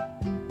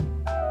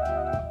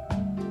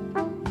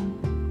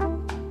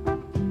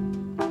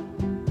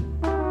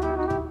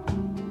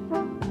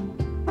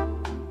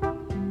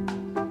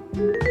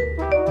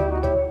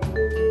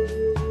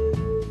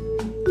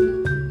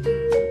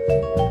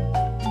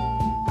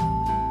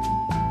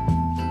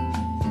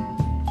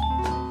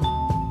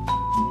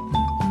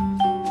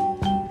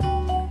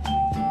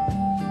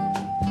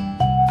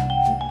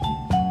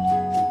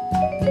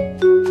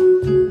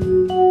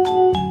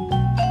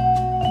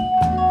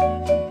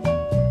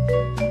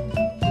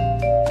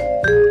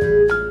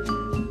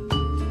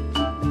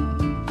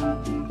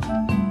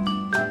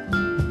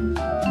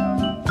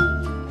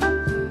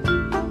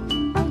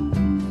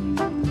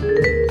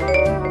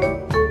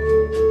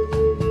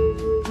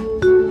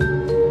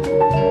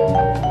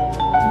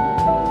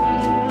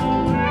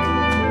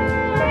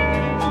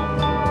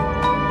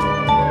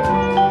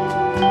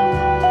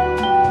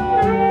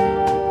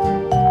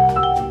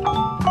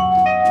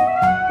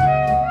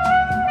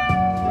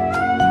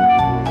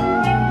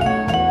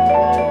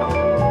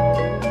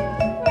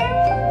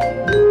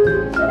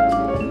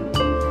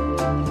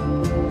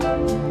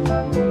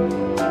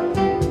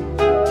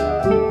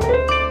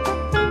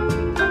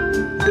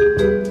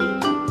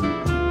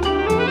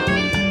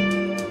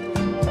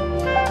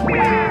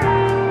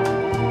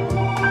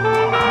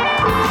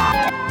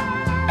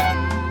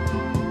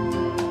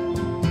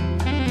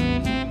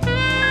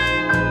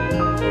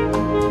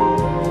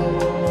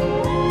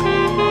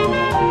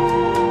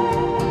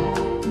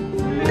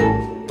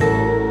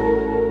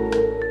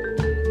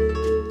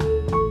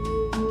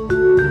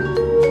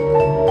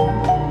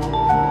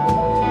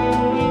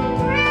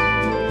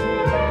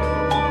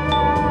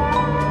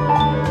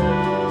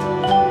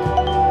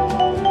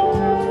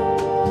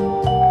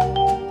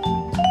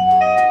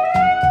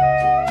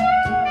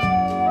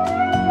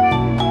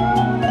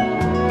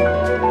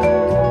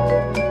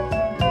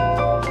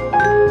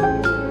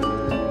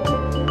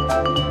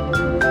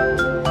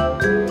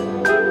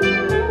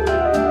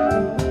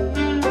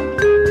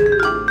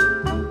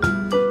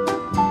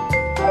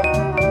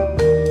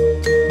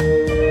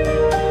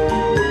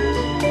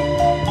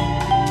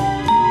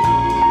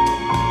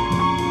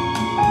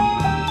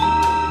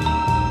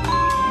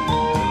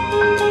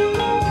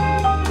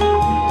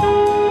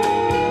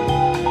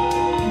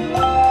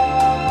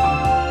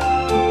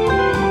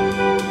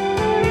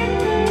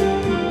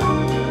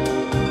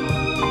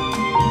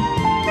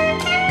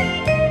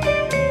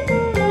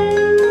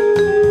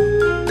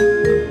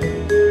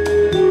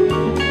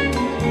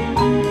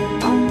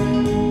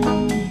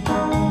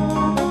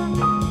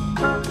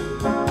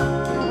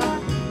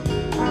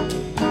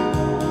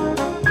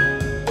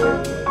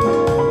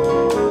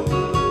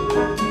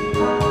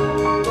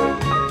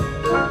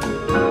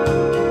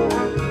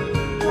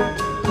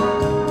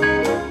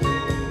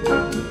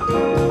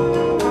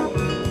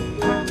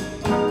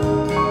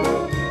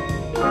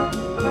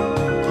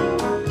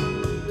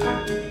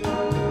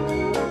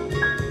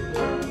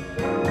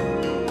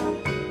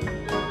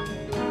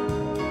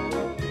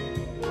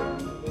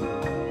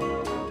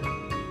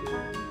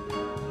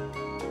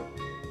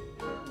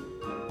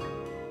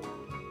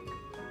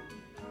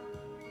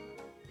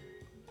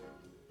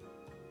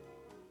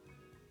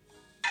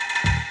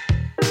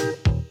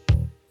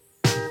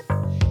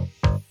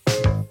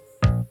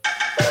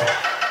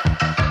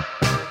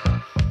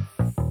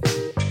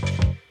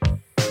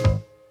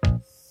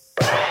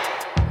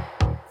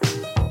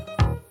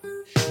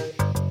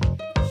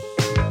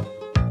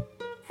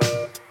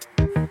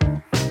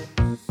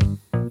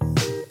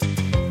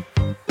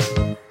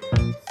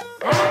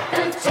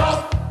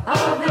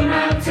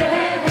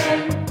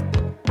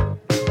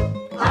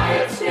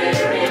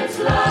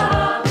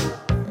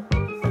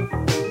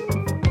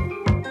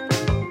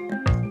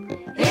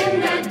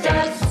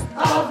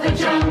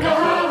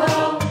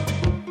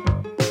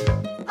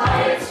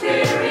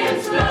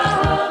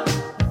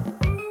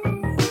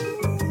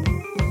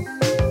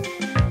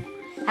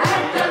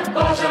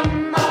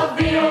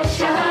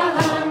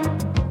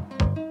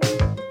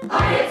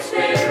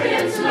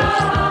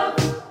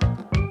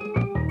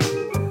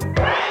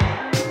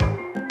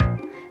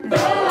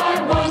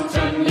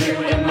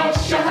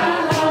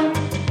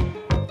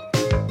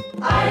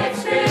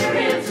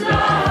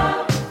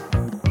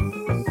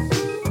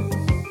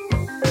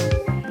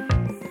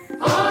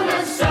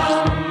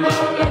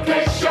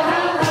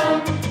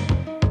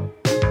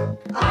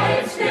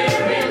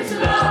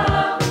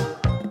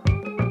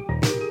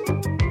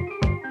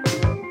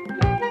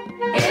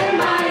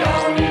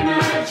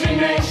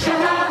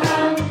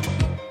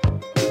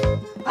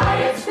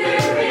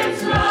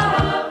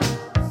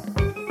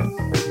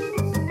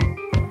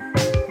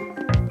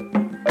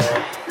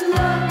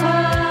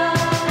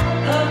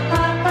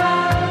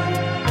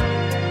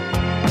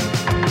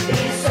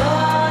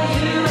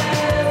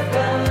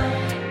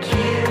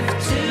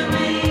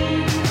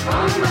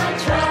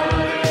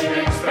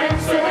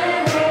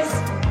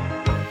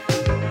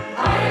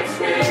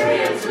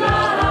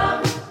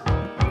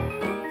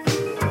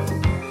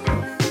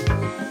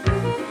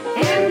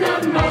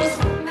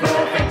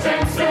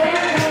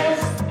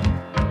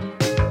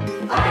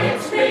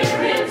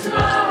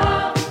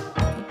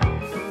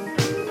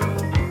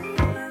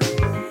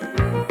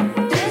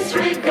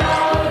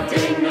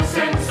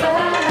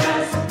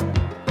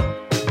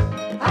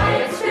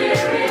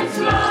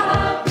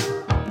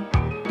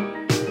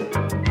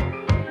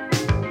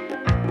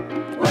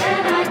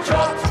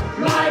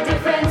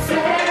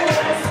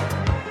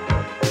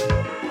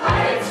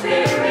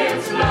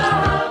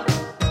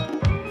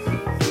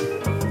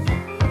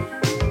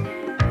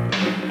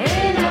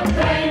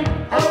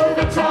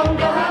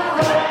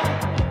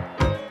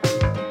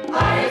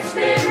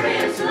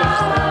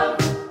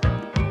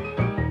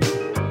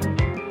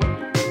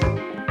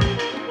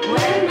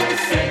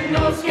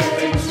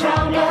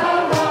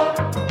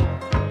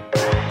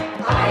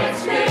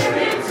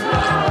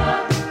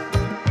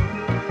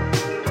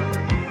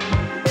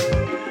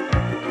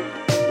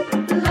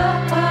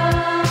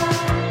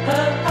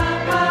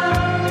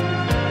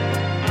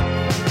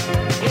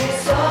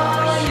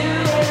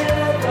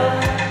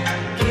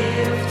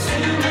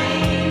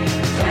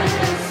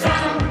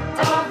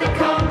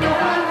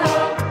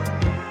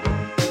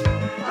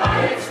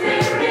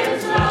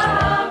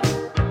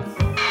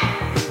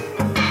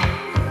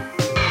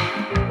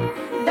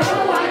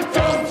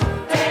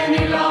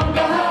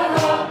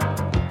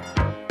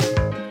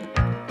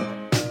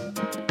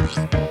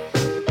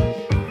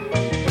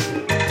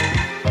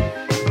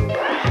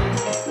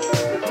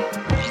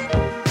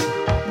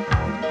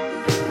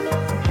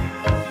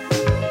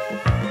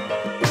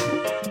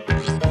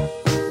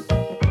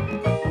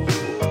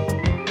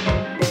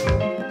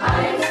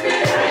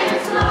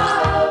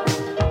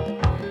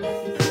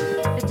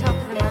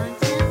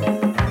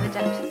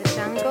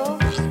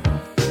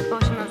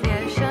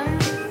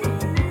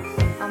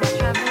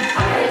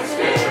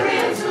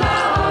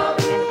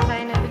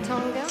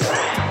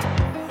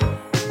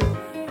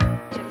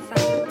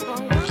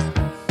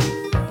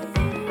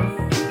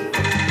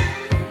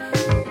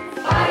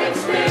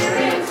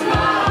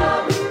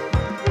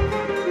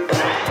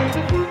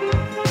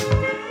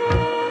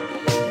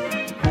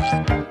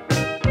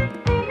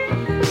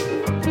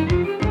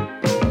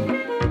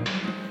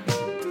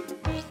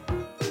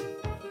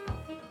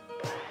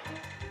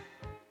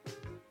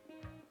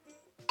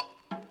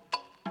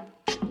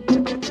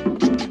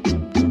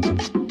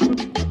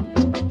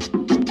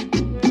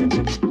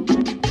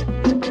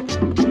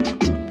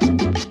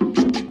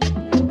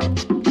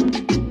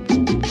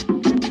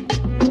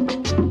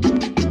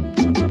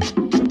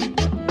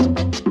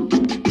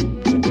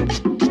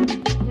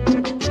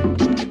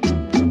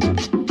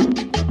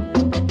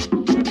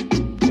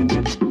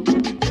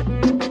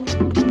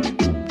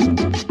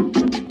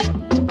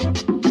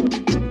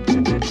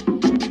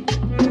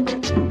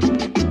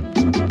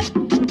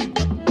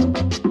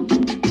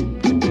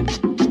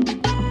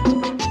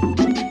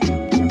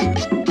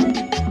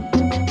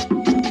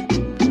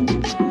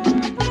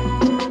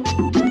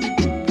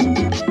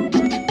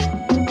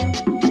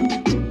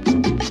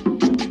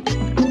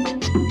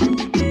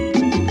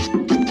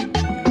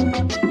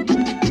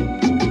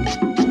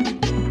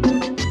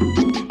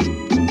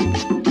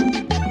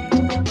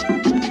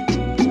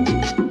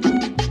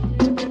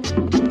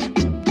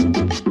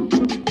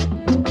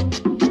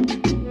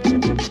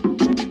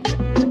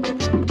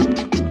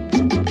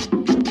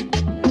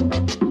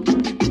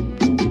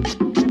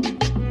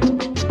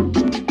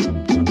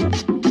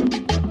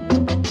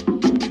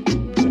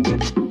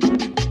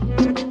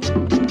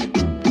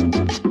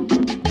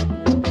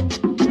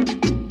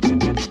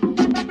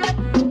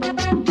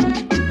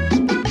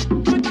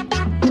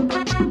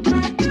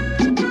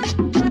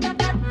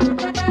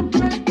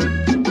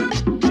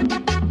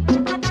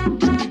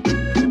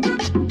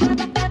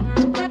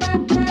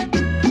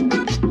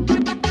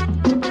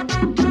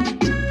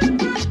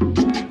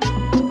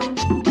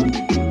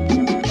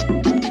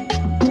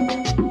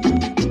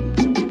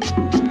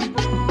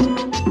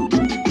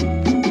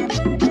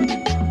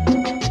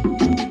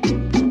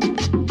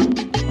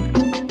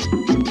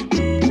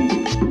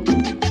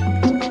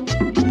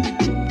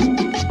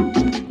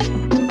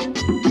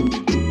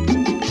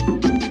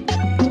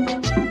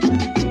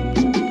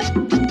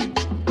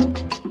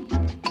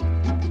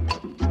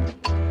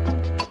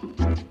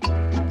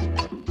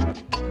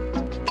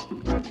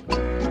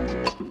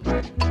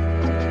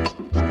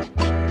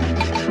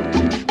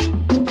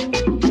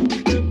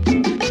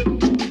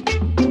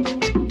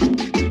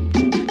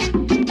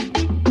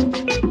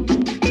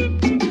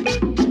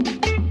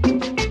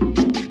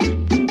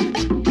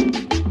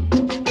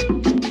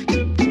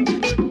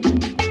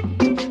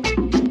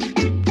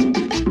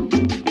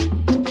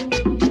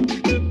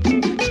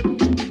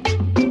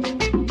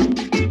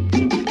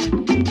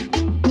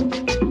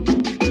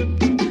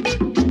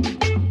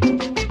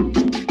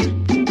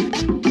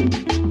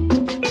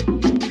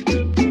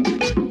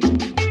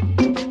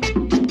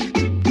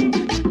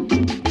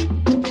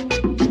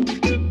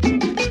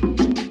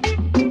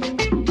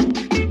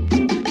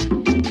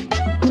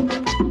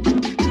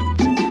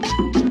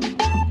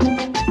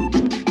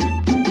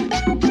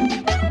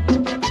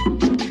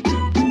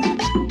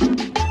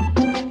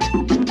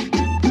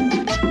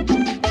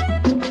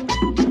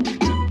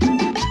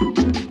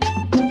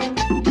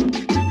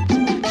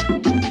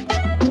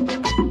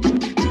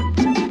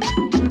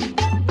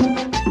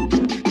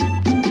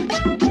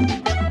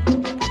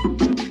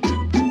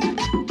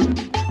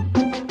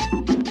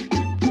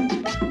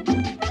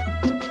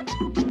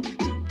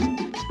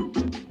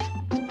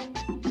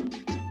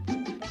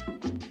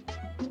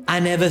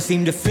 never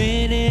seem to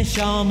finish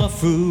all my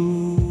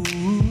food.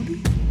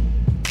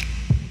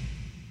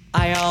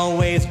 I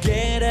always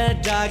get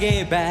a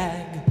doggy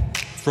bag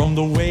from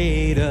the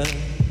waiter,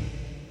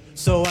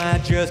 so I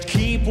just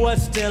keep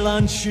what's still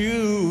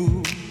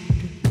unchewed.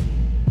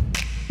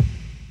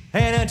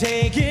 And I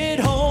take it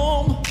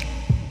home,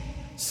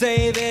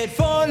 save it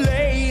for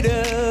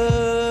later.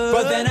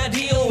 But then I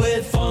deal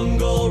with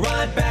fungal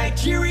rot,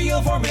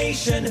 bacterial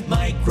formation,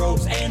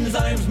 microbes,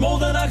 enzymes,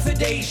 mold and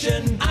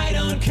oxidation. I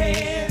don't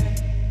care.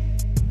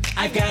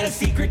 I've got a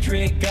secret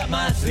trick up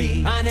my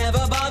sleeve. I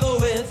never bother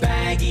with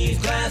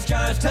baggies, glass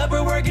jars,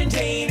 Tupperware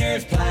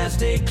containers,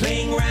 plastic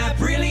cling wrap,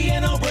 really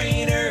a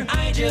no-brainer.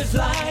 I just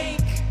like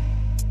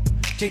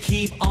to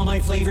keep all my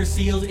flavors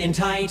sealed in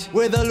tight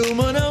with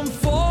aluminum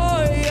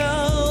foil.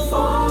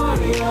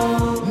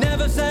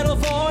 Never settle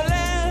for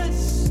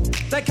less.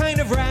 That kind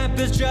of wrap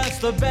is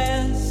just the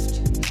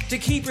best to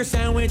keep your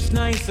sandwich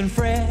nice and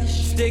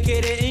fresh. Stick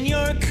it in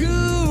your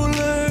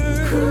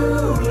cooler.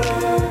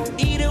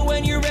 Eat it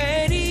when you're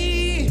ready.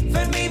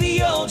 Then maybe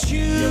you'll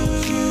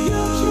choose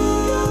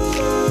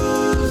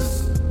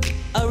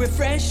a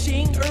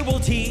refreshing herbal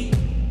tea.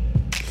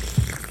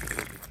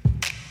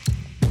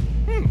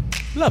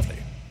 Lovely.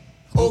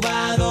 Oh,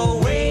 by the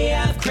way,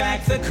 I've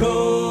cracked the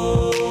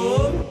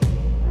code.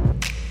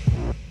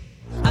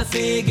 I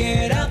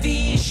figured out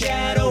the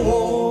shadow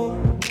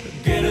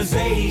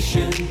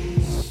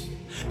organizations,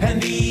 and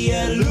the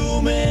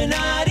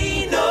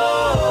Illuminati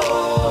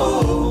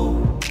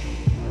know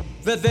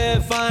that they're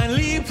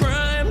finally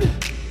primed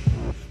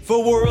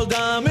for world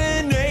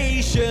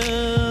domination.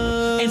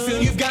 And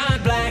soon you've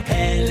got black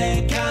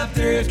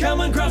helicopters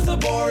coming across the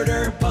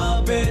border,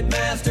 puppet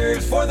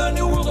masters for the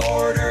New World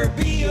Order.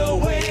 Be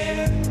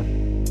aware,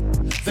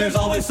 there's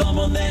always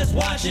someone that's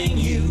watching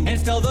you, and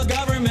still the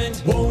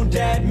government won't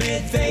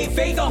admit they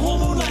faked a whole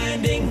moon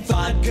landing.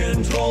 Thought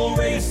control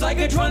race,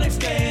 psychotronic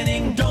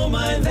scanning, don't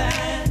mind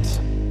that.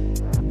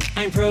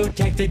 I'm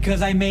protected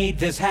cause I made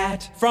this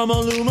hat from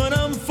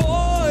aluminum foil.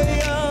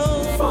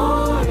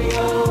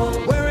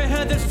 Where it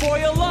had this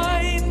foil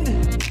lined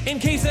in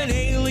case an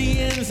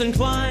alien's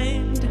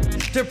inclined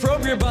to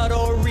probe your butt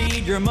or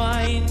read your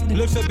mind.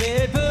 Looks a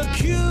bit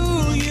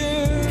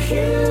peculiar.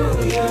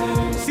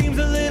 Seems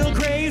a little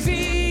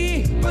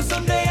crazy, but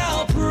someday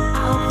I'll prove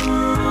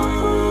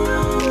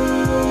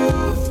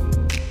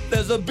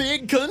there's a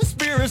big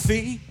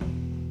conspiracy.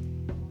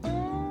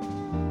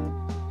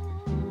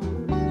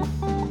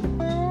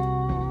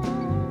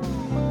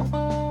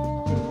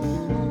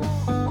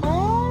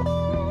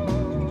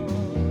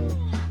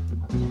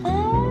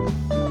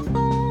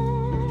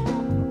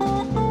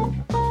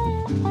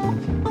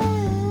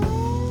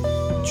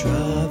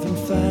 Driving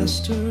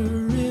faster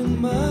in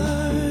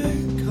my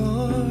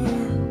car,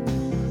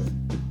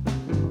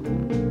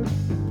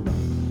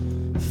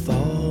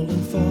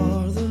 falling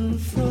farther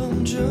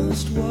from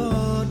just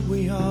what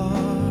we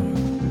are.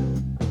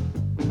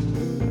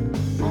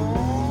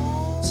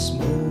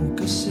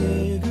 Smoke a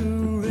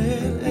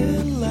cigarette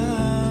and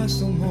lie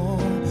some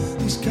more.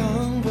 These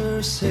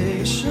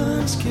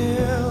conversations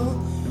kill.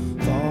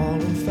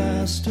 Falling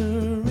faster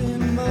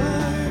in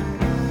my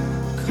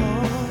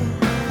car.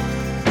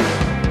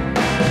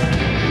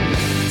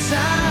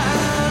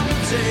 Time to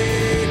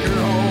take her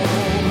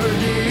home. Her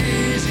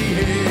dizzy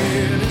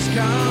head is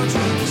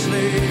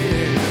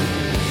contemplated.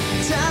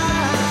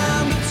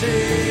 Time to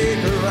take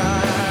her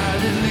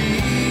ride. It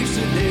leaves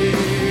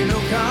today, no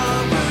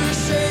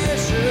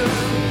conversation.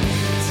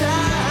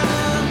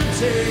 Time to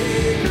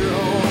take her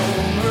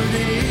home. Her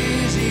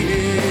dizzy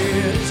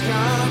head is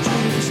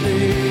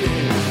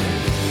contemplated.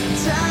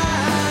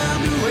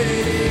 Time to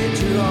wait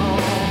too long,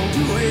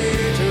 to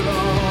wait too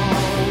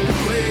long, to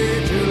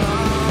wait too long.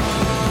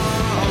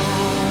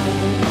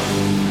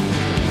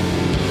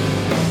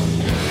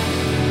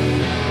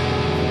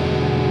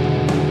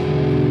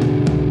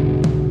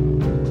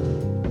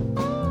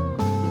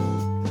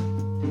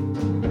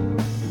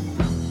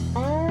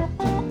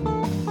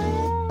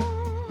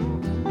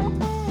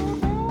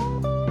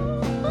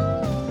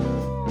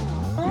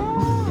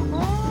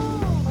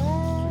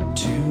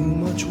 Too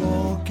much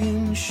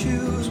walking,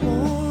 shoes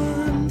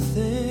worn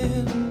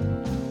thin.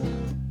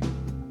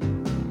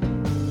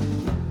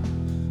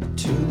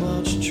 Too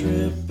much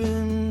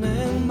tripping,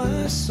 and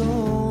my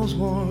soul's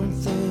worn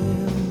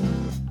thin.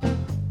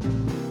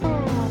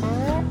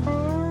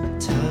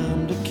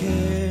 Time to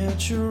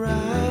catch a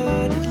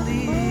ride, it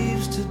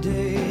leaves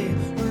today.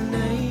 Her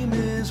name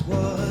is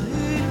what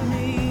it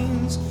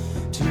means.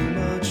 Too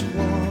much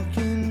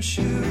walking,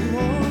 shoe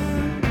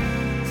worn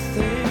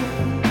thin.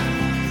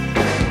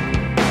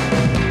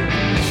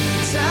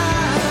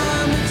 Time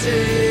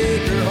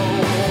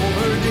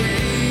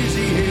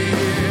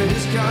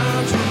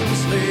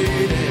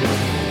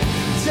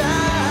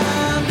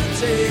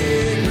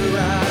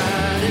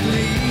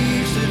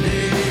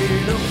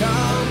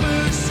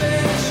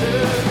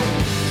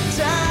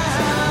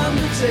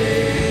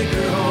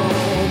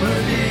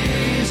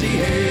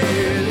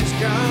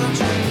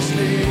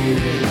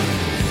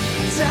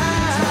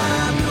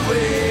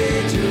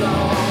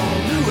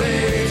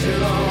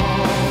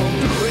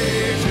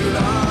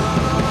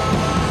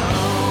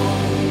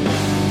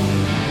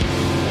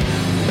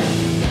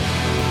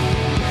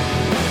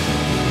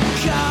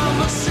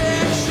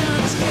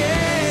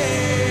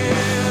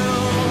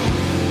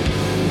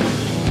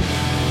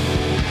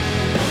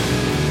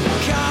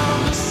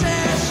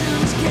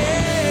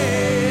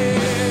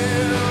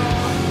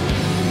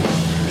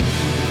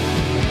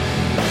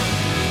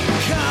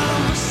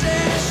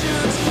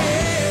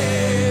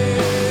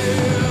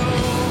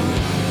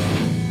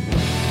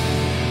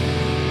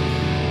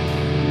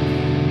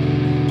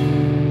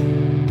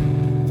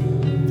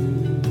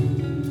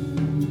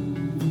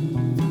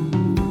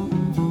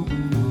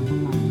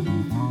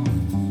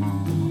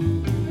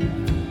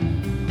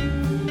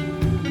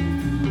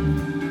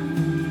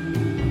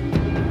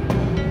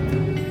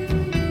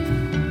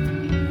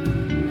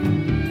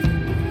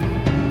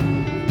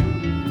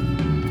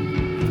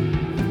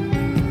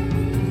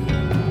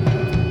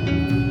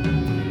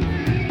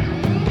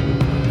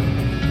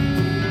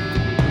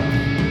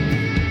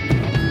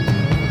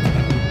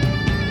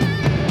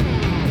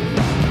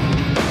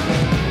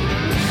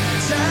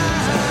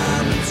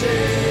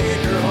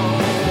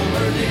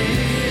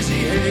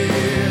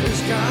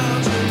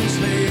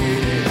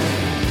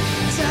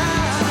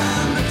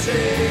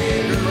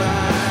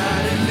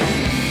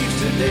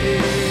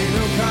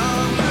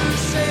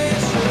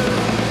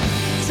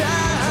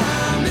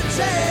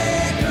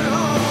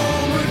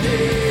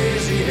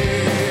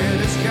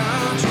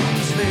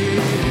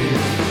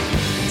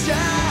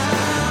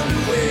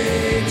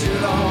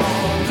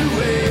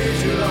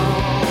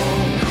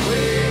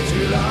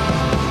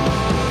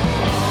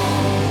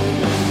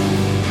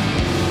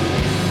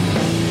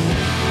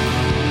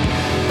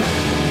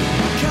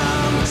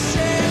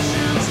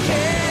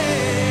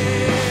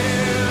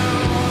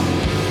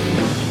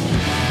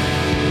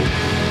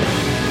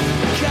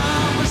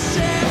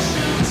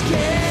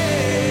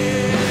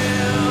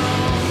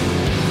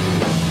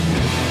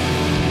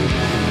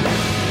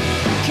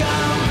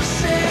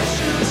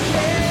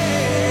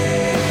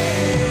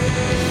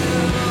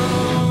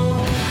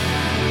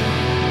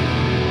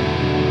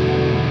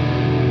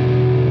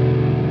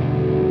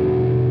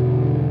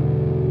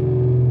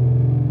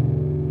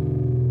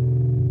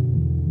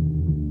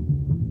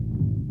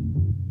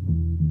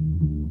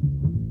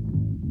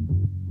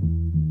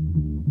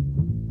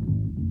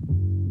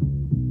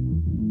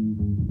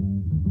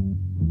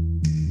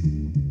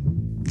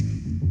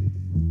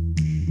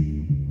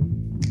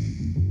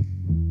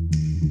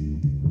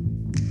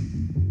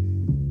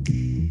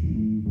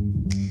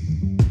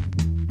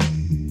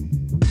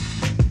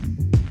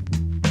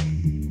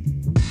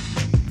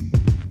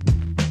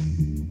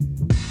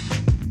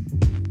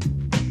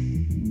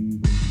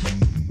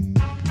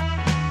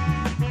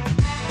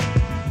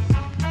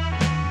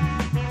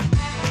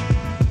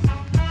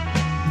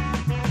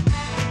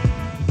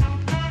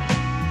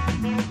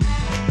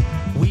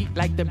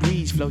like the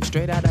breeze, float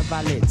straight out of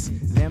our lids.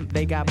 Them,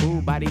 they got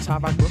booed by these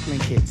hard rock Brooklyn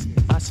kids.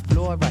 Us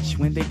floor rush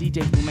when they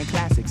DJ booming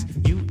classics.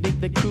 You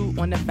dig the crew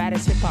on the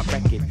fattest hip-hop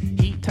record.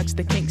 He tucks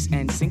the kinks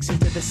and sinks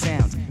into the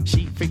sounds.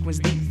 She frequents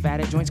deep,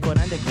 fatter joints called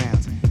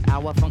undergrounds.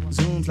 Our funk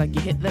zooms like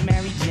you hit the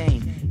Mary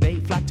Jane. They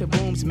flock to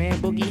booms, man,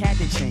 Boogie had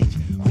to change.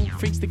 Who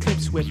freaks the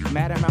clips with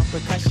mad amount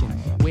percussion?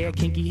 Where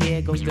kinky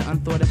hair goes to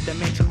unthought of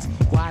dimensions.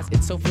 Why's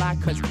it so fly?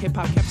 Cause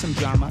hip-hop kept some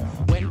drama.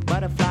 When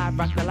Butterfly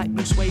rocked the light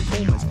blue suede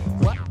Pumas.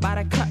 What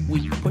by the cut?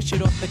 We push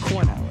it off the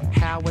corner.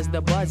 How was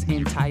the buzz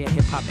entire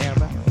hip-hop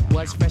era?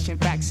 Was fresh in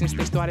fact since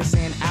they started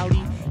saying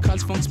Audi.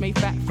 Cause funk's made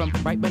fat from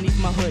right beneath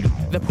my hood.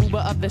 The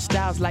pooba of the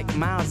styles like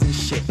miles and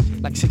shit.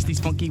 Like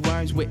 60s funky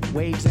worms with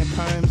waves and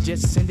perms.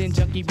 Just sending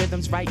junky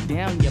rhythms right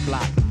down your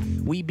block.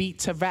 We beat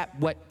to rap,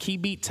 what key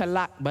beat to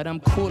lock. But I'm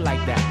cool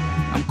like that.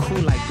 I'm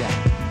cool like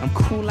that. I'm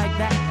cool like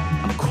that.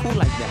 I'm cool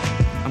like that.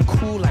 I'm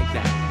cool like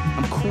that.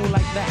 I'm cool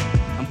like that.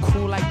 I'm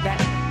cool like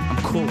that.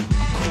 I'm cool.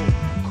 I'm cool.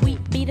 We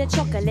beat the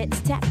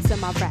chocolates, taps on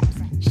my raps.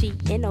 She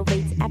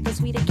innovates after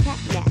sweeter cat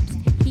naps.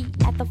 He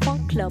at the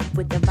funk club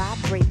with the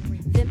vibrate.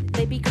 Them,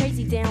 they be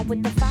crazy down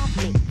with the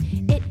 5-link.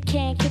 It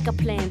can kick a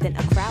plan, then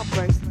a crowd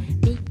burst.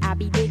 Me, I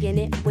be digging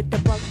it with the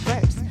bug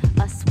verse.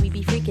 Us, we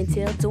be freaking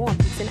till dawn,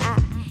 peace and I.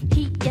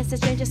 He, yes, a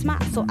stranger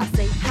smile, so I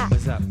say hi.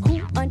 What's up?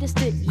 Who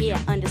understood? Yeah,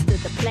 understood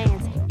the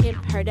plans. Him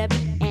heard of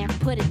it and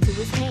put it to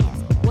his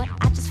hands. What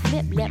I just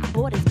flip, let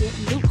borders get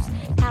loose.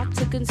 How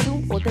to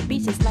consume all the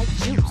beaches like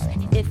juice.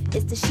 If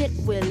it's the shit,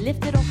 we'll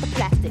lift it off the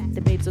plastic.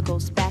 The babes will go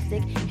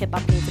spastic. Hip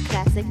hop game's a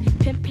classic.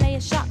 Pimp play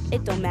a shot,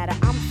 it don't matter.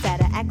 I'm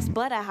fatter, axe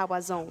butter, how I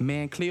zone.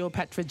 Man,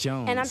 Cleopatra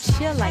Jones. And I'm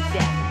chill like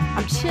that.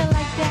 I'm chill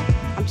like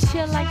that. I'm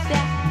chill like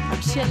that.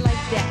 I'm chill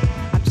like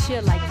that. I'm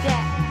chill like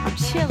that. I'm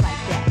chill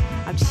like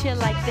that. I'm chill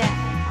like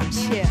that. I'm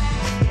chill.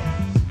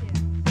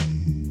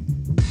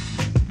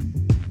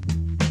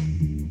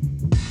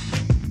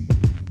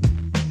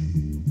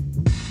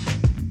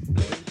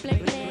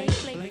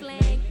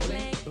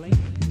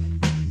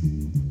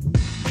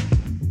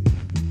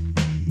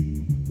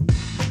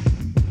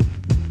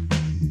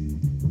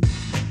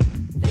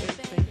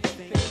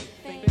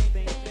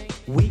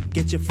 We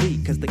get you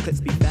free, cause the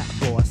clips be fat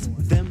boss.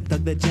 Them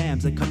dug the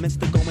jams and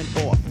commenced to going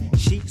off.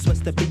 She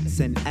sweats the beats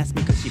and asked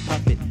me cause she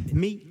puff it.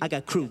 Me, I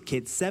got crew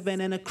kids,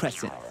 7 and a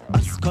crescent.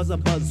 Us cause a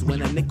buzz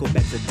when a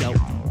nickelback's a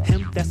dope.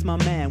 Him, that's my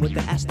man with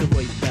the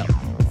asteroid belt.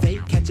 They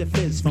catch a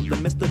fizz from the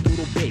Mr.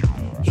 Doodle Big.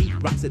 He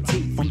rocks a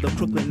tee from the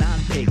Crooklyn 9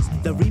 Pigs.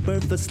 The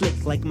rebirth is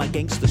slick like my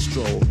gangster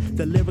stroll.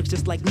 The lyrics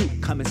just like Luke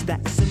come in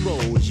stacks and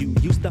rolls. You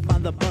used to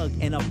find the bug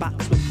in a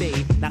box with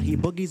Dave. Now he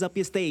boogies up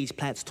your stage,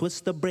 plats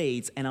twist the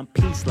braids. And I'm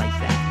peace like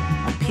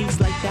that. I'm peace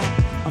like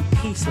that. I'm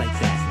peace like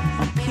that.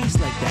 I'm peace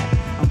like that.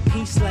 I'm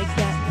peace like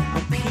that.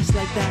 I'm peace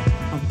like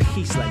that. I'm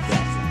peace like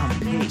that. I'm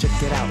peace.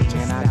 Check it out,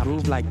 man. I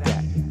groove like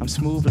that. I'm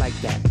smooth like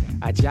that.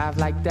 I jive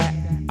like that.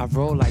 I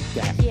roll like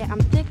that. Yeah, I'm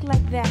thick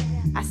like that.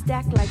 I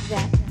stack like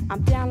that.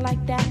 I'm down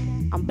like that.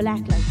 I'm black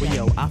like that.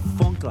 Well, yo, I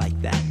funk like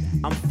that.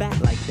 I'm fat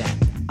like that.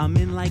 I'm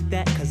in like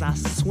that cause I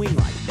swing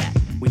like that.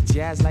 We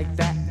jazz like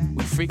that.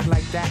 We freak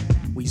like that.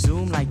 We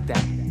zoom like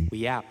that.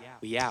 We out.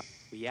 We out.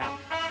 We out.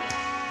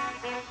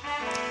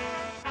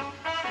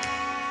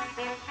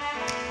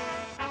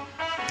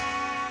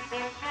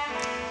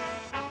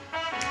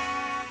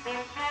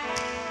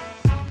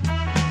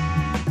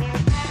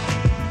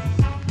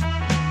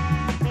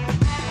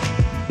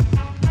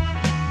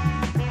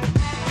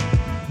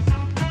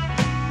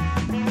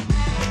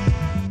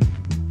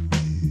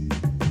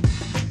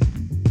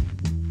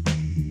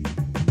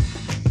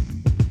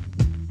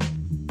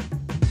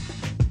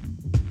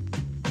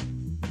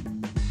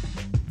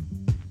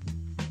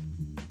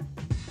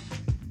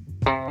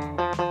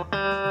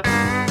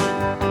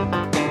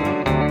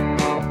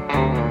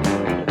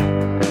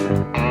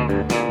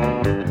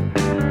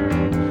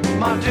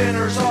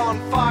 Dinner's on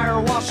fire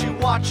while she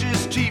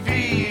watches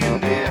TV.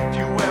 And if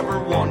you ever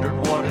wondered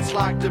what it's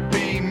like to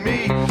be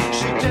me,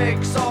 she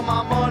takes all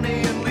my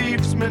money and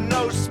leaves me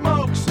no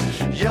smokes.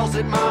 Yells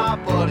at my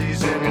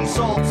buddies and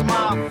insults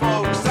my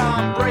folks.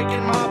 I'm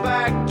breaking my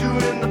back,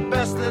 doing the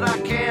best that I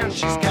can.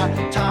 She's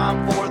got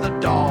time for the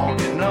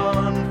dog and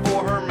none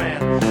for her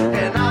man.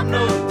 And I'm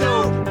no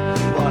dope,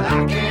 but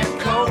I can't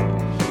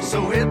cope.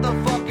 So hit the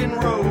fucking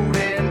road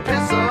and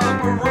piss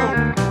up a rope.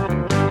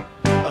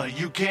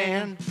 You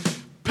can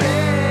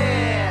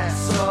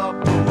pass up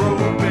a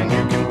rope and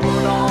you can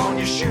put on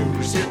your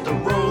shoes, hit the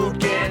road,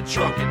 get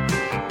trucking,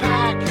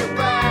 pack your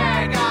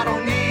bag. I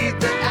don't need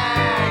the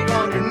ag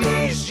on your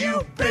knees,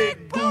 you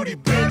big booty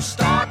bitch.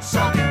 Start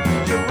sucking.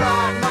 You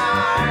ride my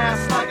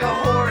ass like a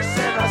horse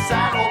in a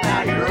saddle.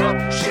 Now you're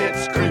up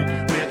Shit's Creek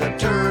with a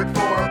turd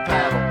for a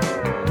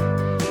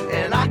paddle,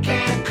 and I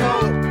can't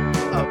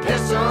cope.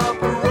 Piss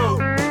up a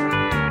rope.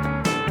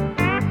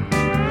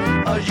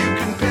 You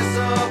can piss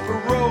up a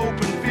rope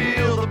and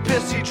feel the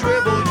pissy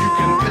dribble. You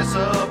can piss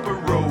up a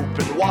rope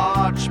and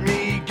watch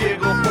me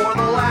giggle. For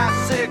the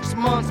last 6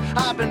 months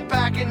I've been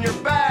packing your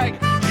bag.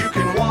 You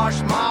can wash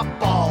my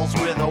balls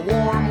with a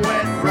warm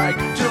wet rag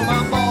till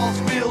my balls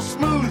feel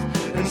smooth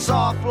and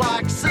soft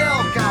like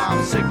silk. I'm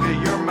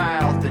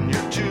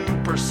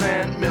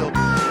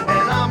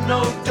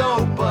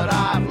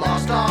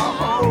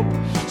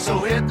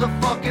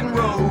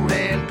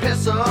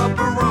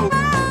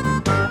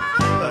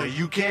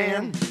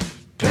can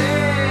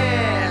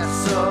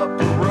pass up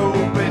a rope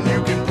and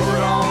you can put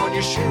on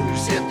your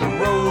shoes, hit the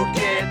road,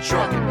 get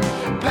trucking,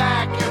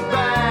 pack your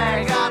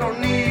bag. I don't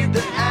need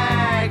the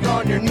ag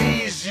on your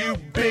knees, you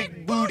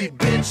big booty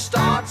bitch,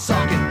 start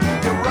sucking.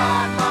 You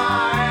ride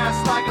my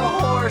ass like a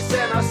horse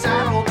in a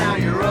saddle. Now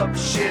you're up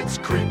Shit's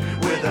Creek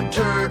with a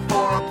turd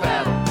for a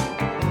paddle,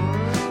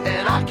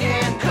 and I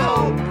can't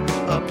cope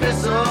a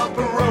piss up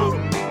a rope.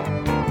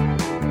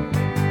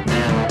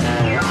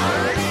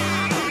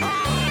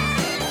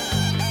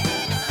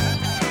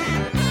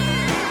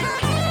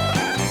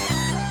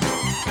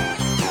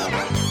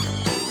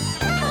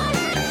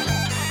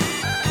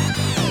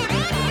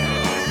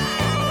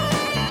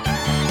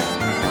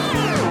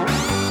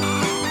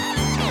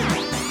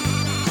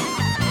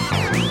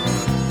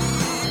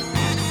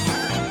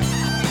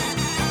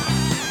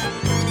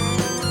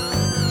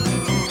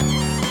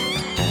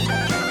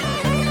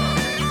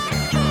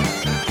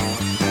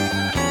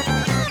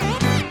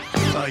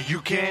 You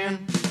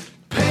can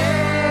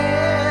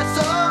pass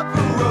up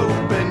a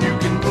rope and you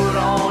can put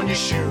on your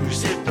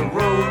shoes, hit the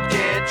road,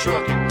 get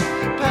trucking,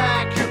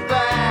 pack your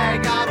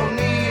bag. I don't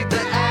need the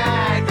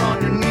ag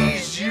on your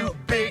knees, you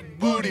big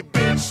booty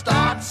bitch,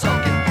 start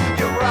sucking.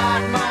 You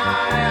ride my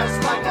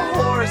ass like a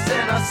horse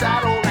in a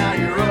saddle. Now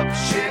you're up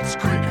Shit's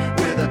Creek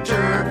with a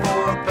turd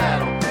for a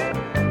paddle,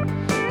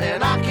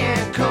 and I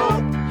can't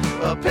cope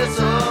a piss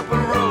up a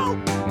rope.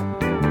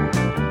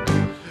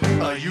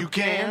 You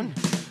can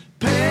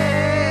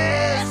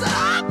pass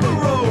up a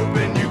rope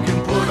and you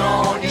can put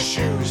on your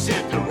shoes,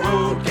 hit the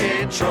road,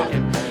 get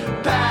trucking,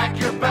 pack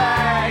your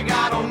bag.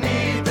 I don't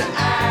need the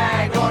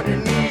ag on your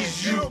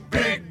knees, you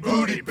big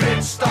booty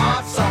bitch,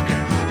 start sucking.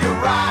 You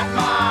ride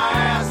my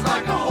ass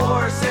like a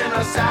horse in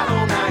a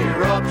saddle. Now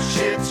you're up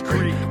Shit's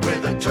Creek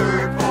with a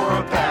turd for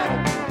a paddle,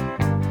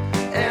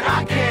 and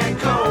I can't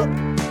cope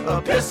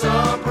a piss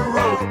up a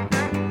rope.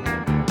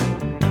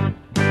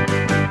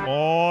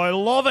 I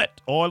love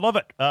it. Oh, I love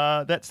it.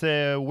 That's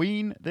their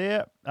Ween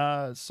there.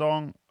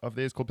 Song of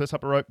theirs called Piss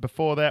Up a Rope.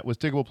 Before that was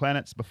Diggable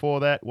Planets. Before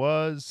that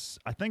was,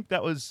 I think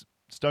that was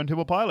Stone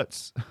Temple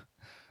Pilots.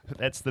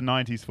 That's the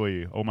 90s for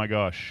you. Oh my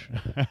gosh.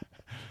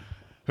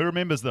 Who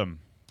remembers them?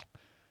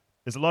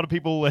 There's a lot of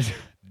people that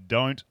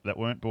that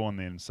weren't born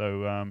then.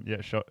 So,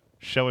 yeah,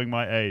 showing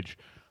my age.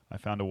 I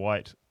found a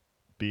white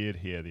beard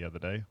here the other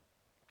day.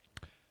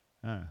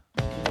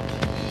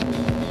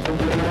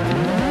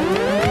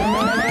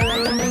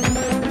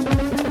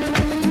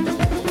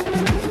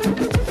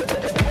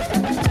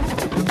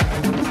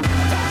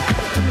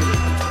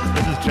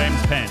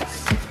 James Pence.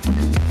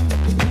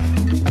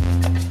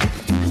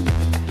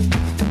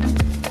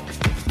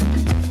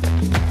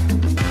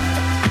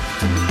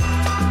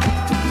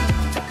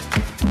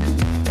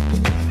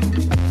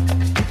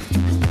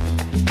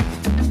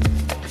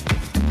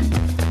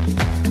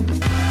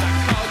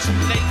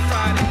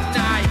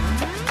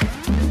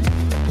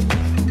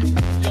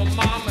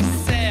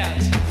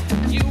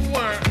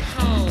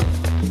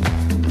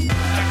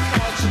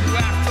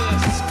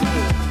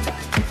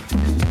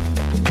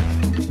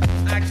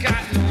 I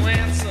got no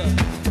answer.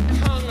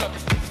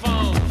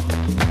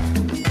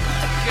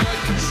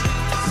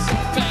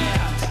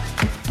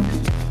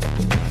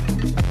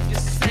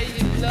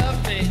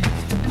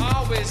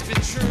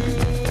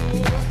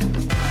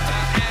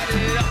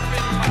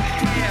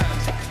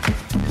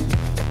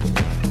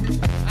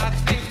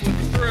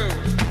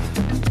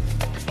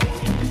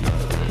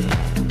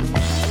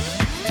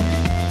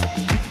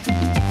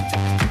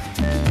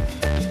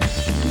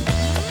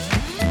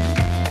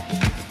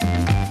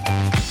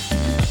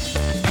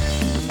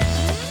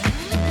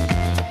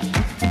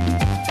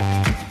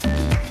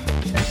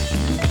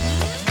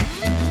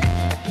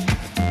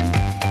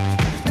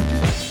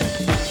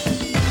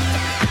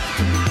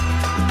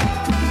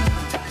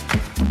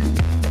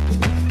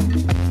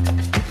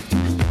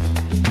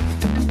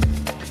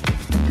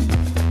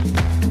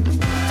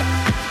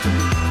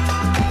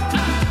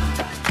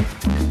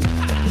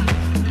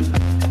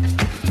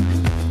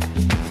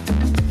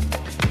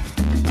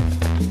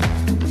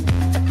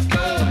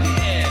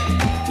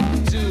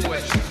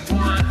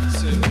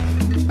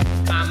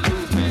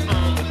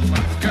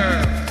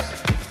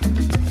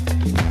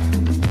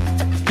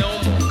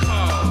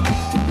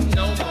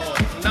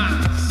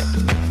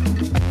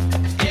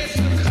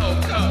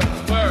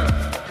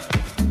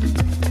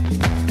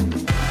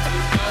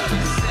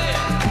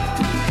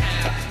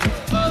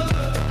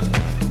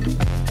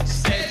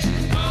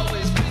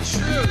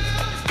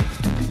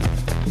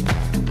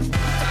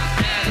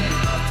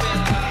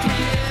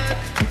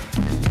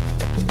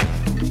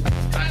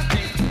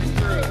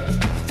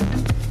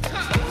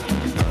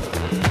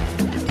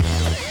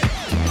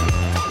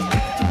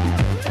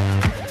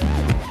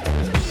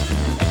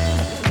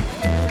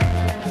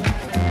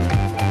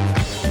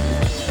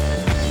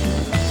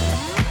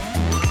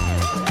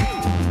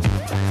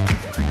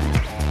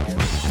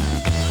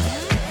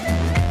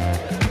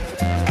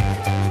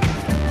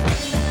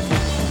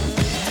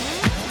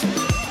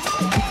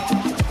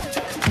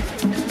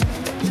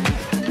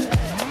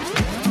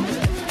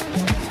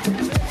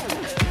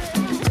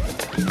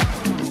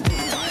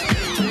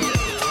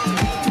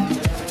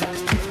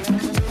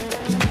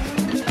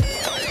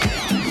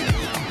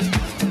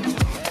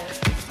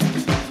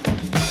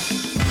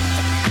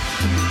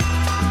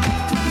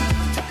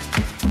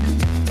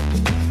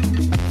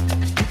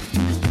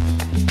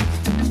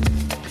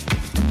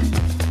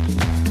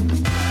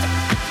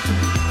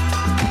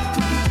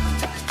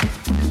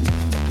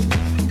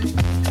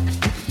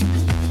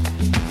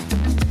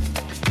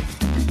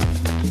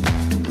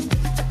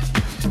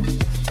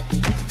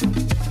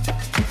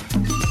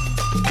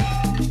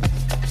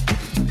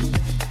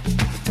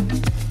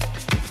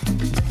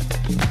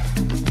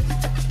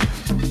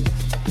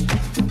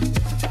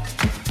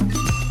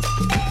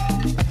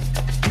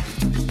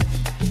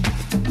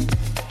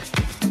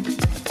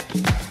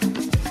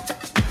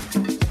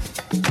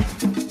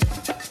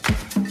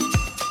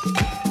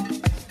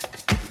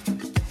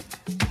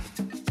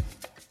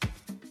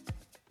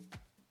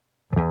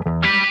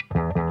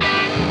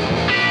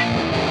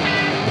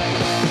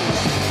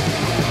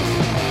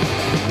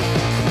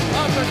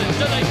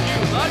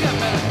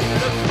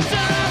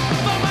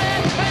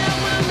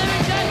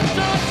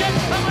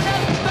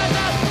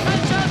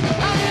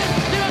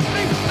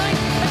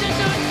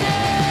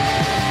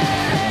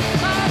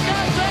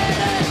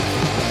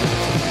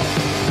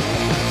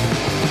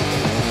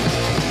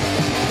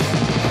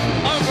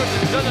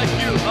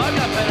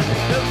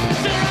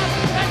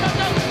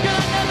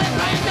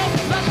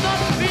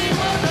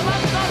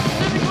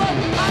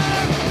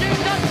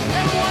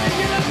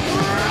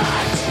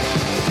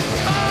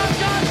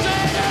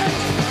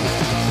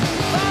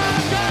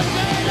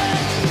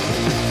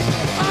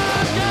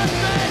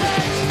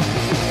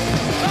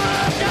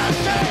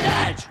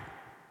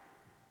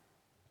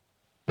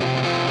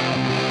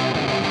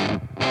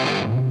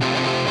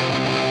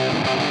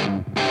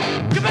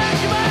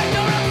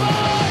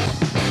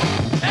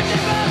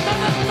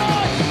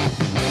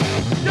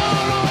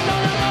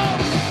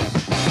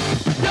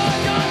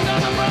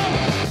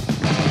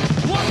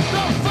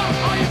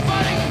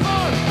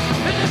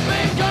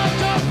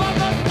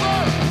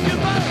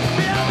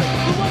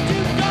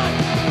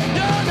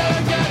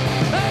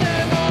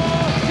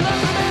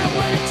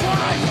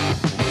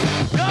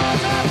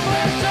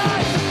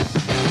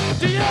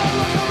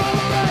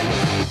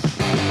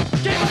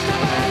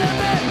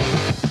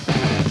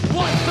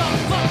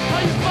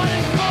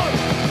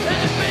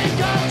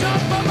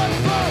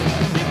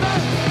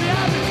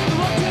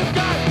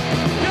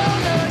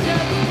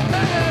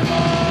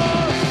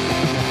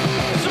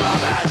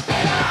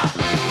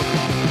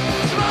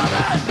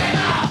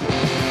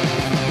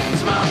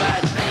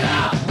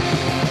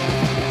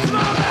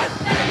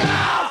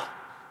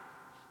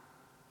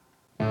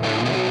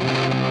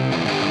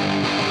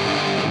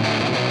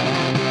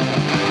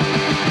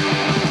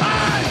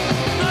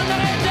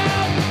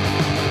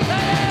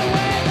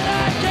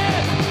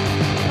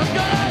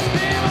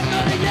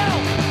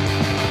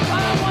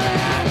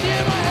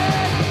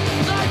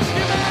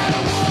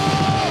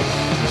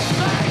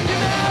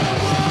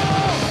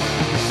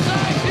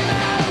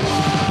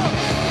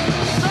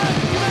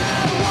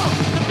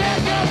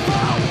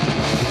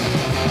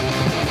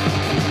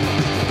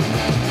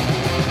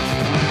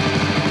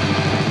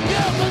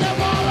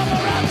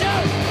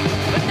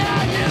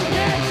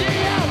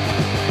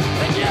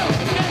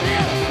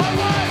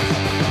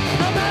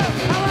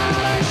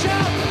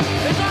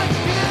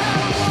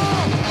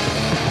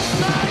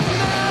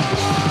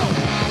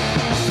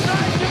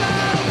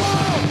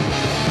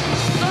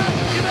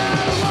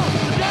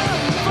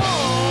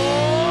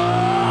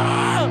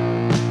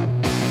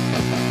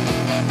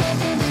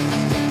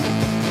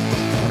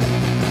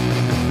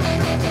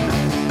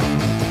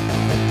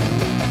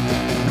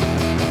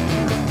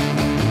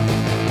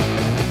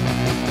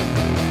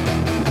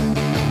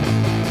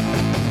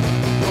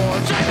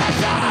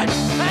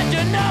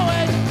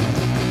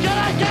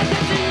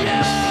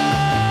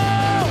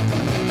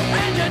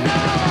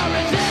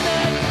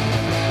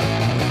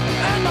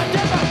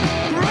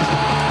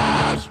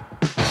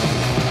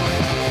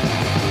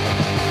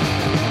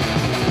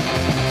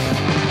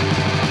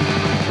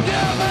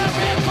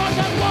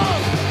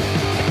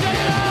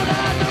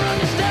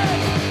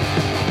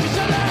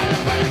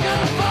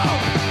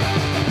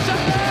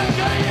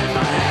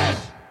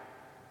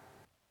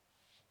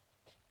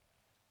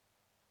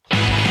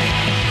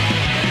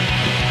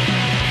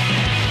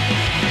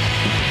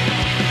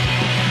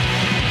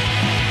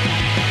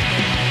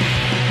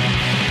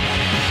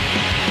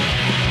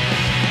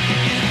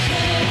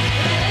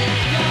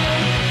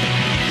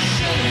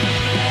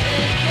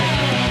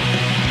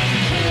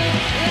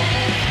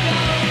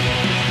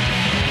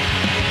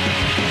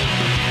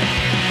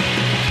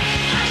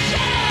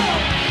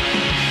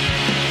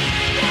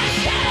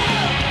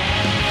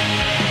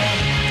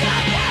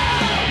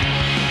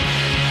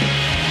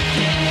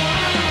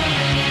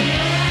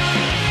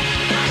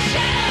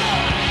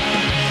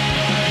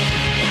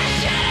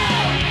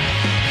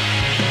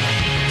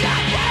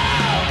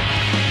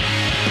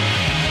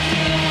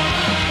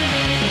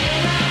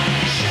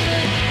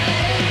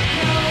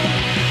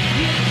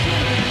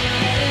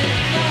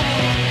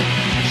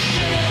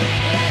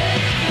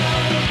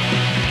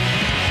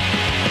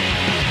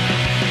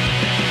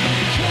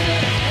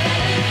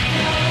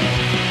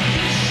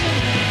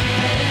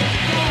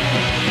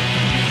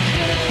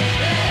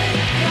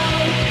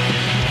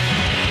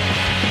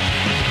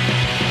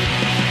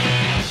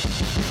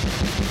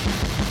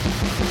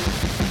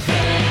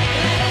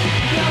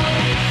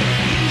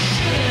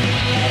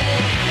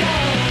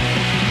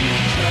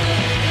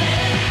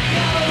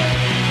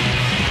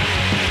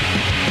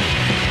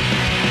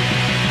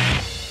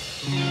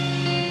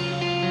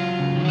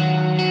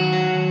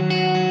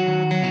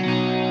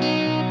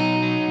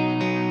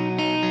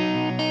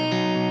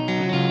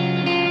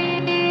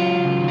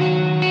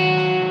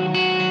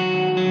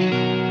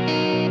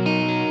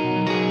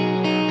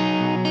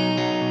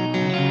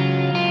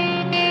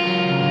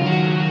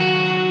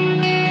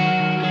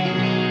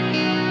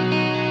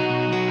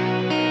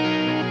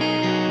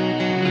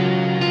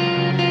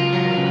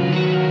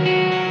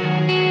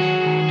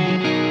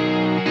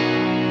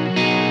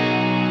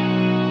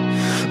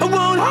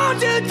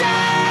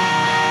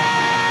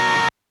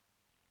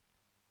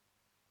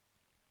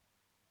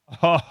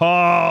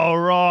 Oh,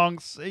 wrong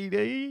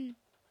CD.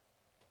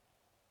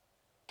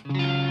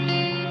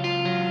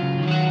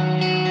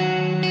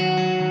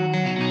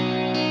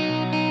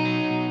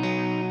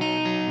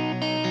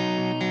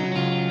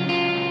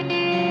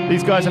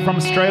 These guys are from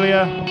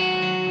Australia.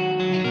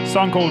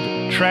 song called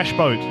Trash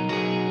Boat.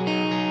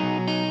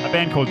 A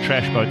band called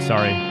Trash Boat,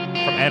 sorry,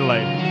 from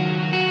Adelaide.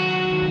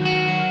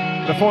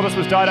 Before this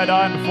was Die Die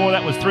Die, and before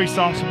that was 3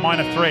 songs from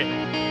Minor Threat.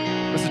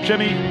 This is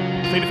Jimmy,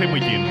 Fleet FM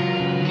Weekend.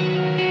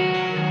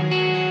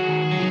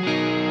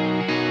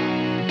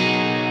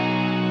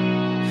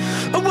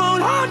 I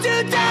won't hold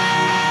you down.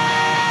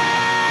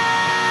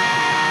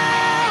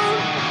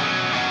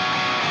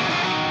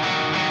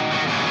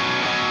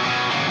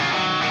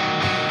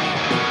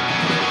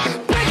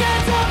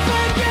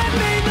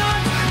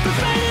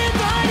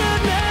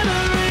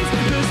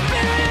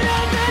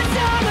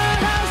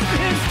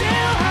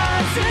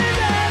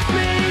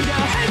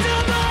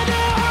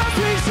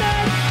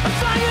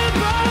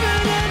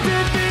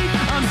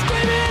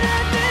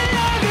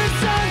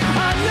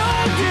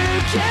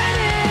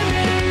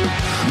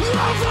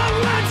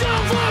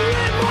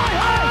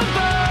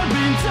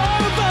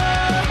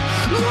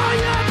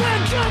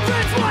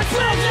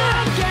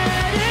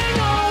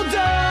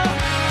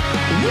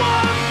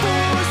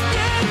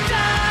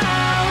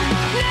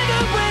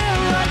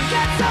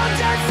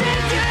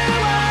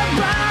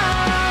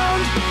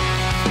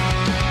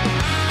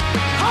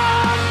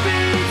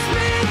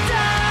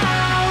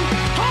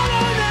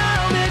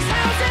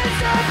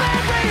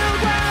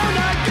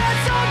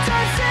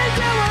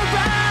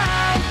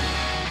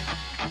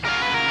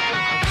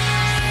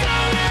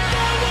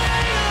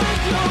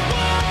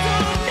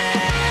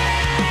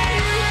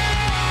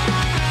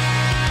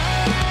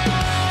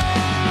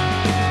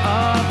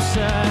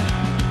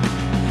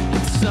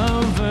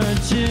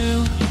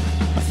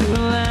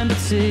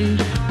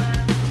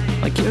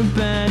 Like your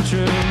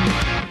bedroom.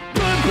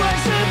 The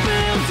pressure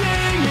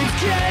building is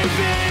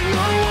caving.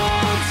 The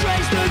walls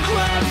trace the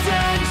clefts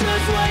and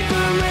just wait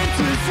for it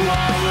to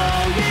swallow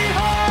me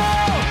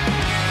whole.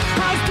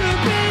 How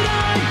stupid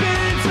I've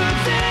been to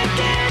think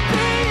it'd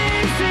be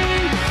easy.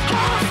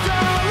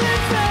 Hostile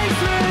and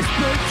faceless,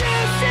 but you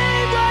see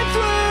right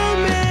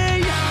through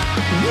me.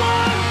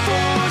 One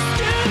forced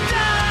you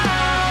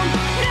down.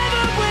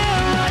 Never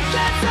will I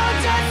get so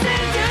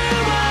tossing you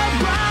around.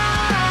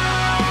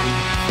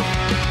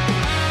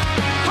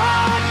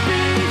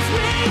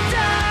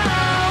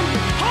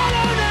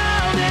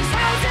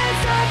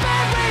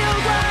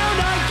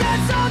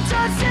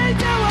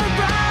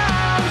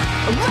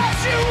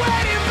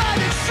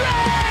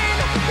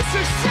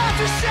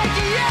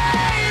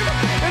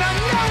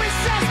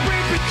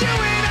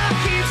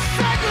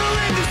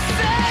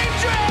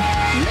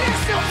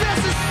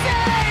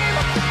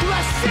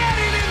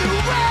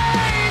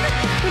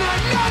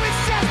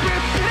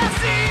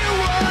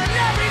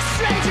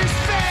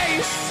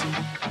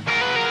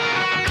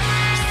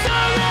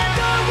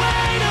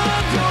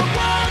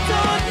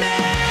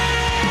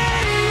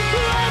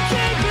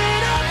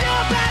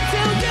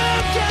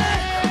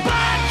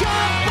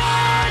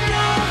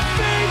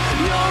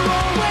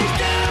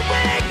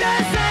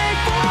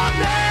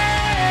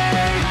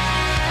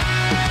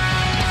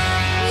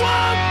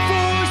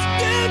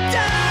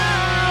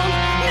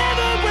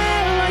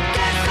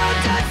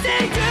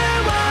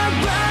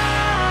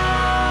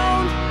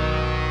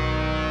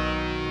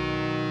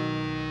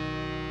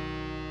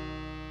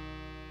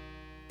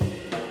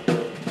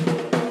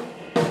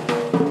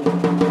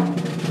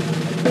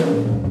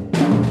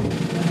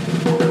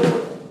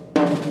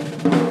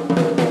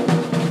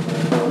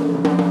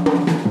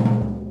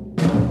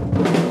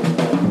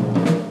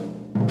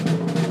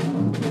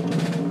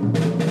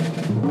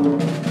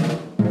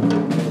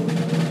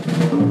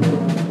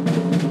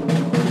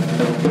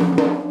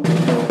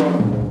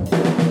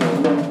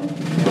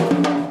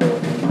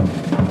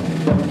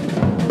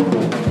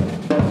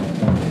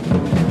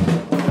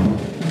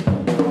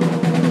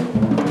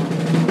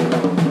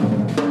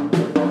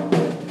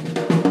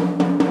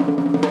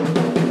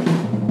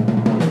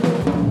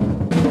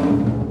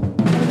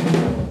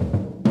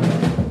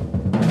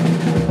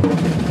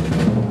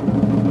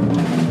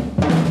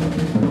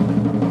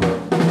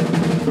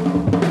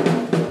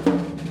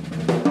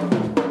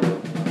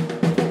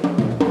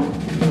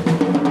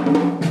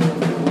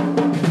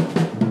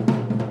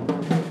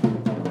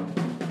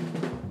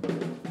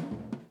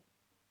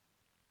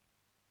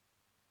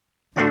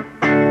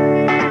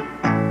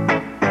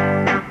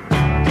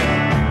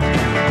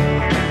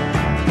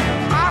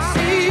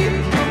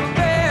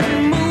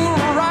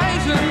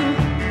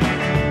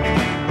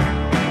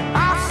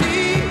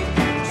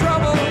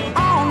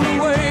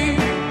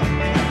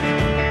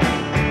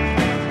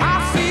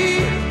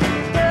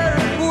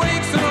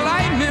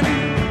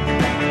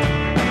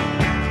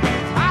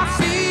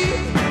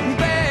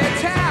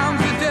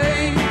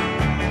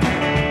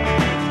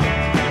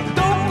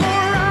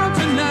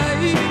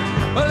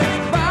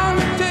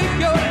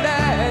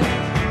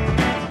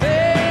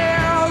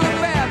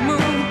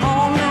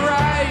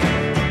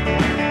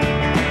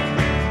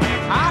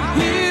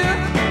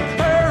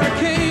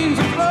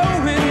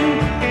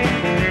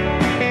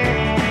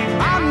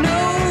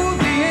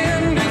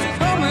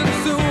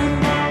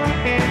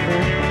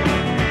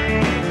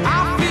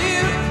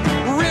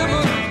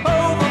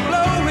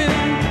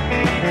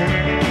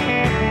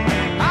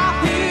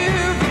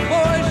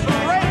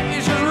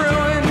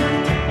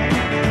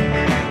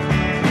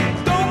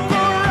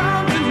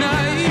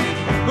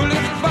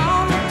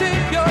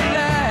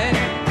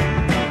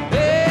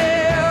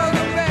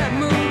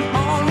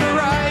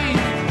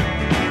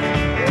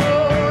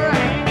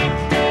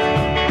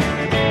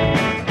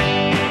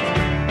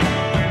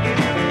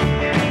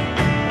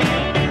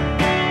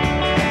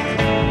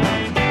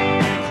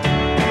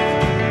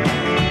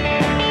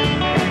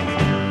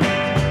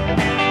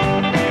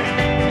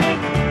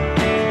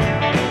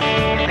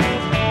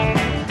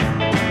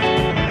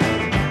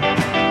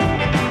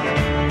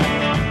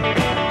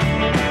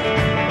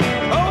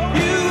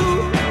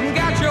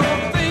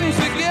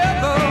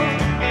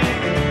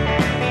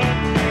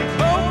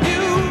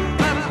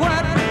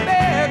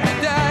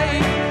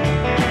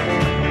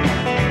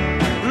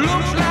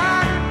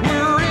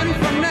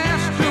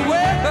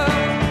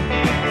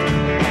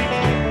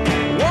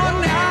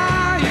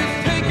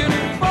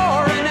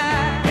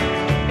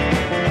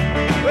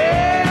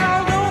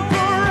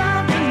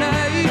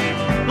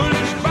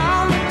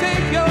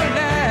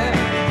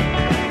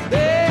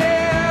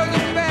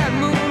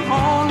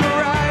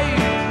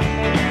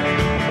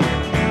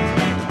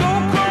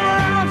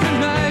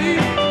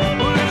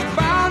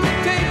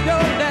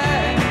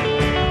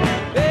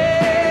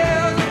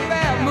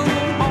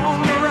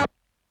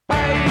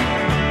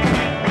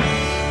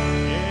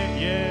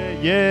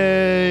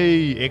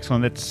 Yay!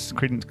 Excellent. That's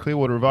Creedence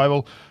Clearwater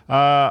Revival.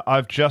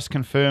 I've just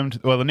confirmed,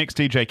 well, the next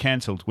DJ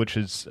cancelled, which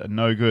is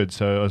no good.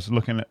 So I was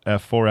looking at a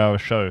 4-hour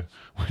show,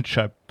 which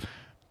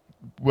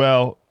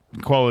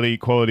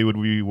quality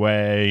would be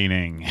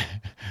waning.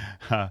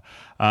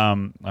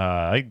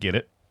 I get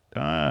it.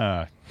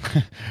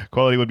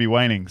 Quality would be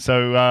waning.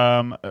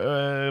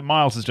 So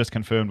Miles is just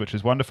confirmed, which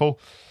is wonderful.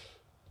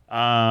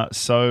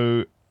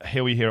 So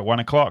here we here at 1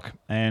 o'clock,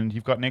 and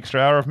you've got an extra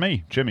hour of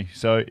me, Jimmy.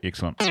 So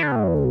excellent.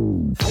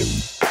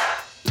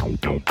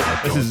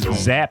 This is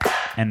Zap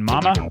and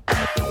Mama.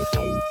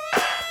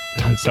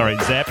 Sorry,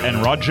 Zap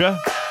and Roger.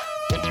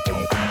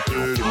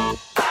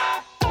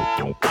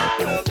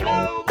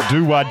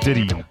 Do Wah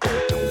Diddy.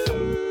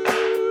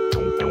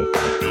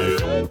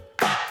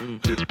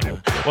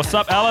 What's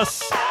up,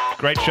 Alice?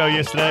 Great show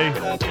yesterday.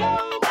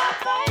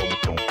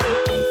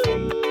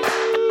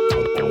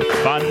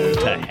 Fun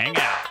to hang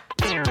out.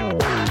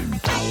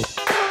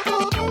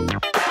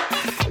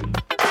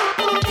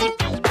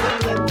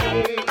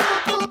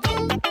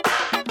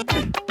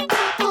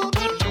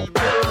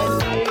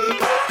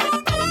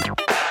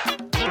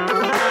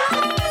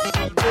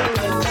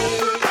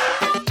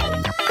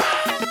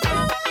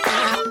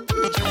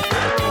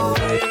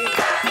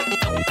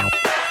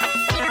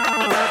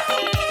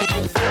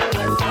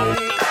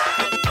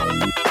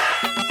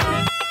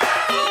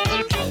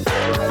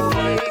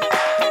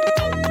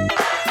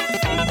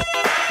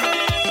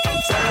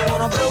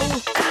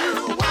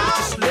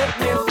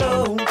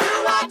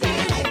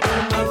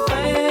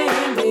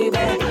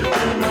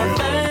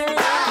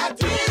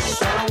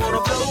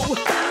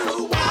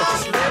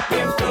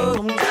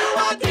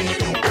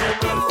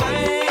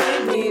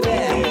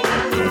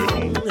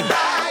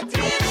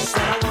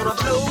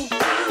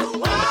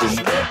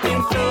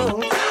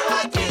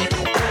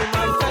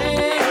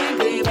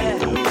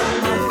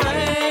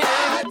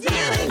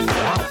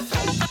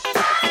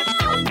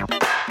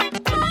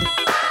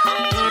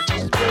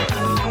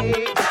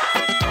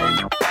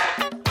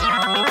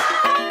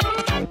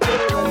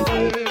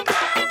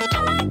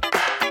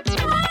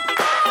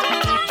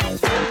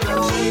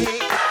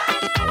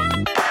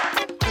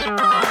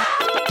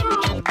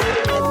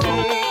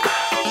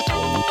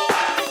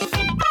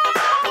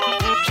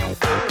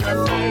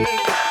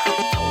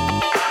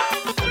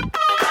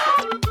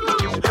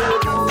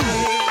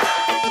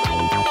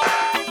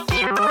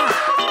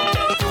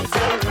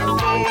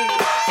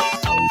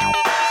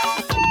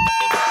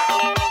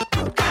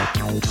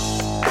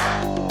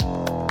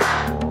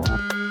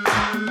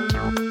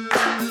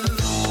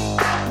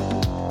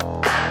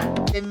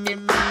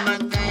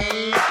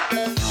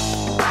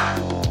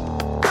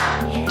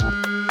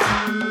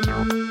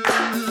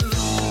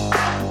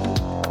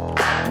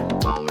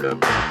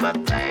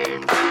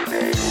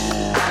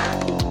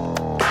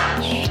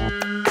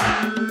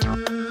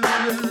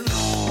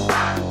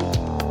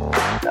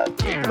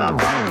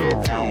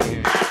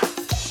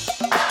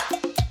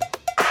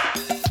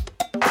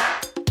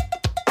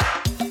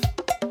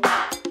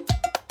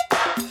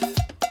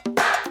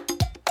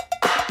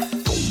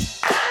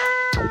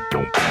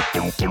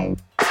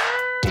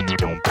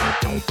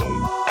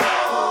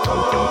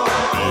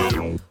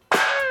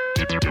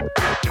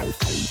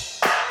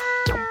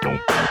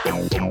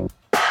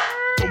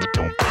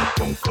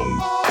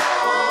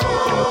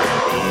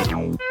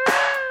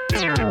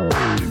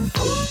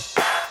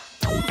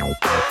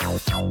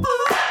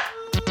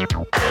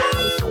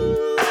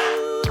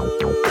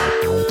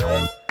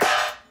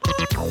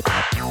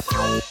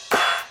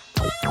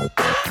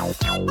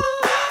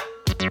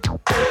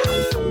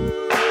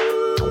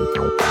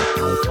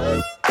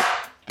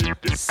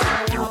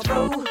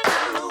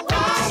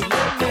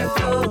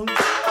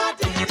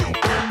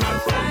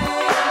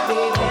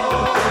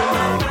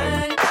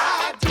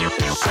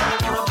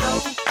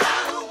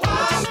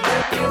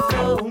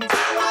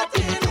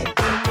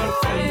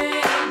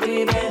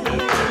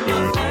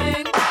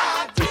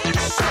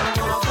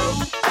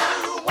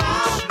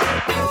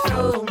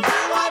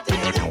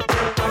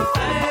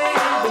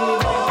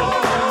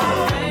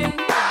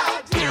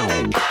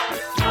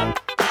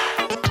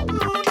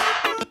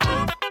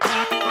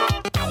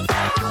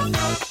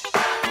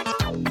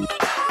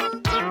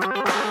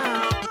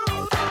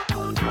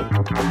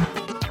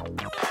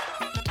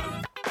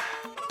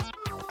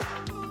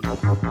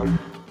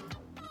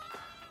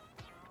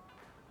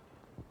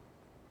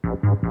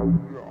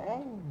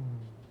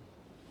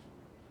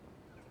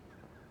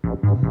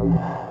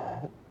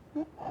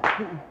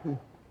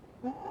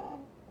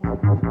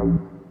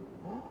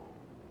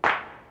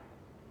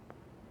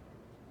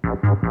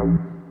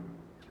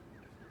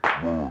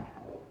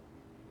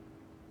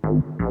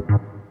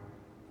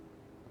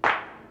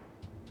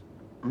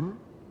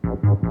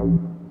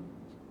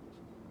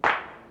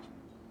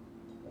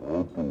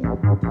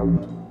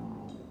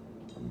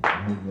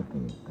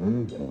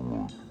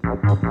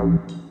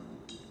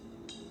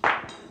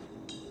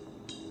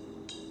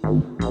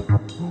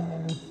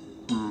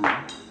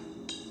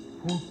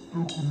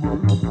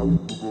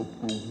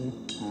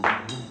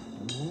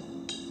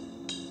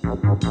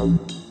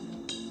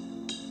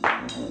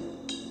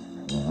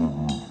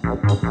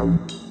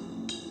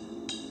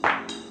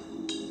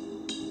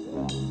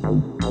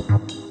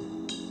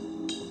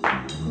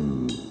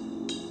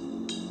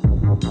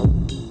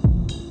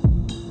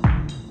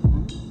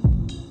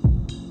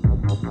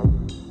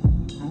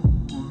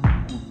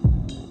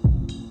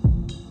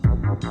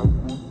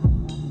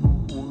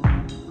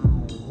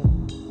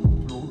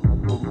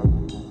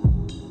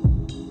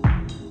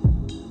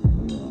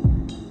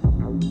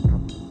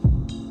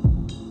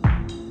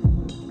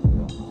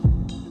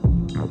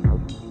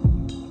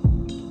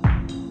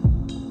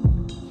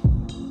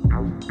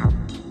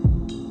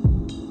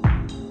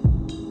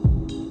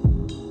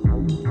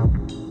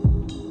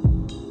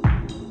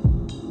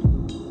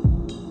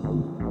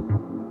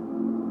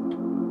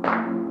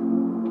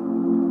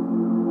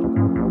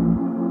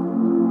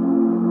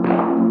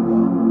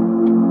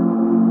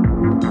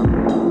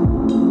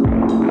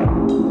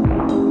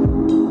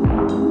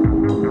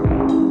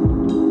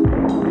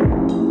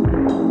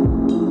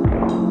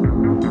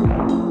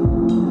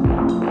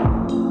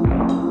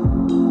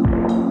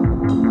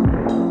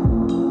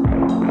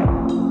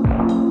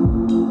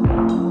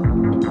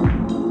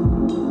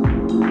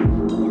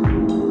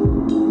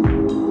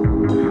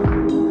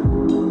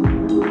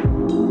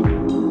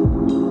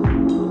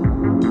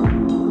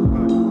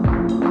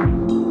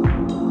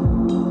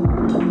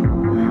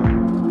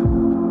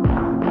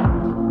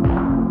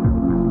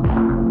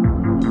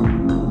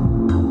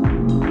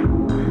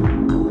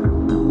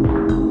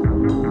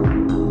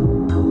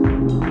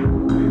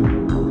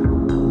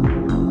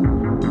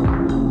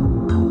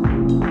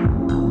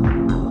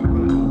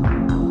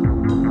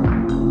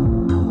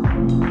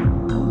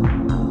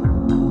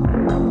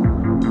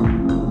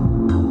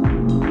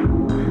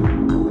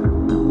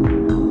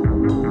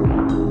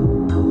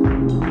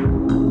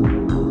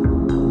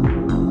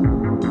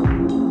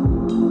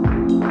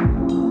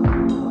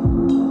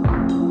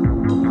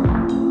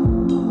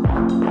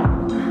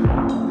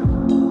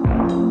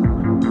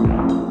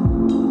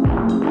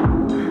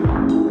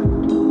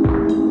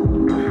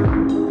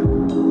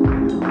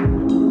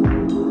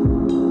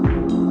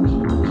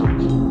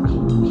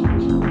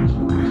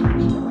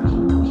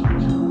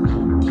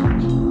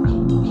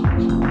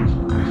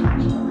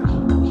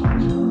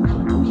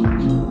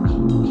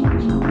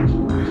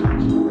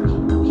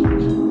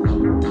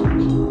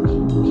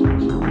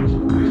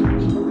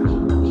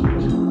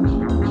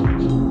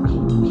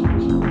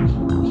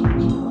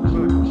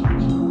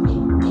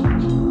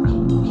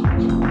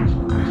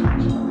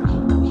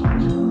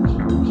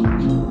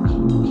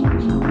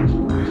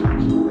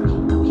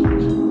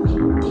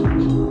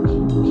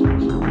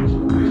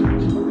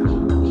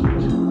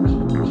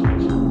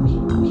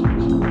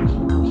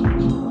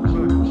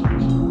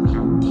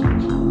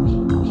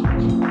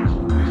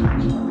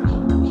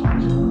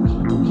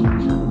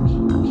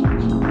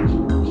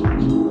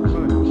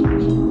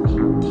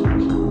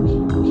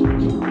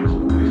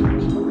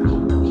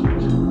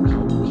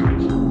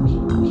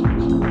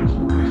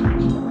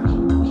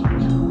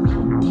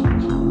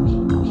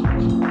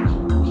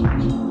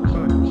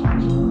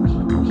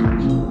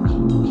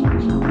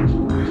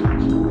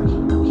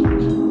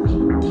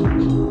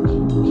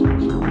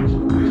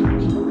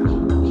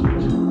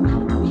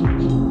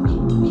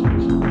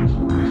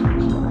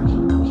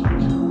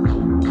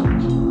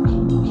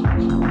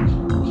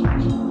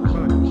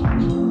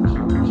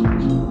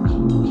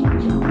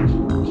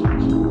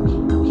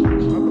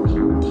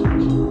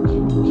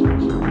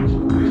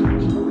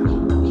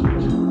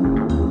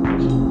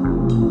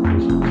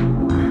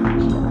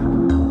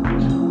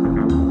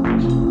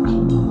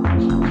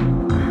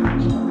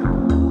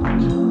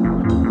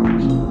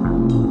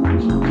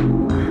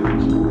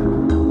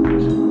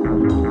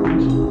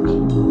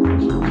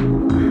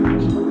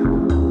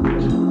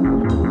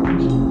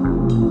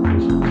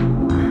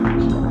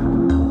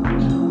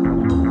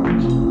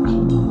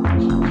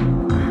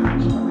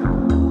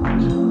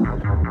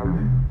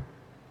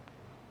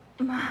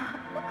 Fleet.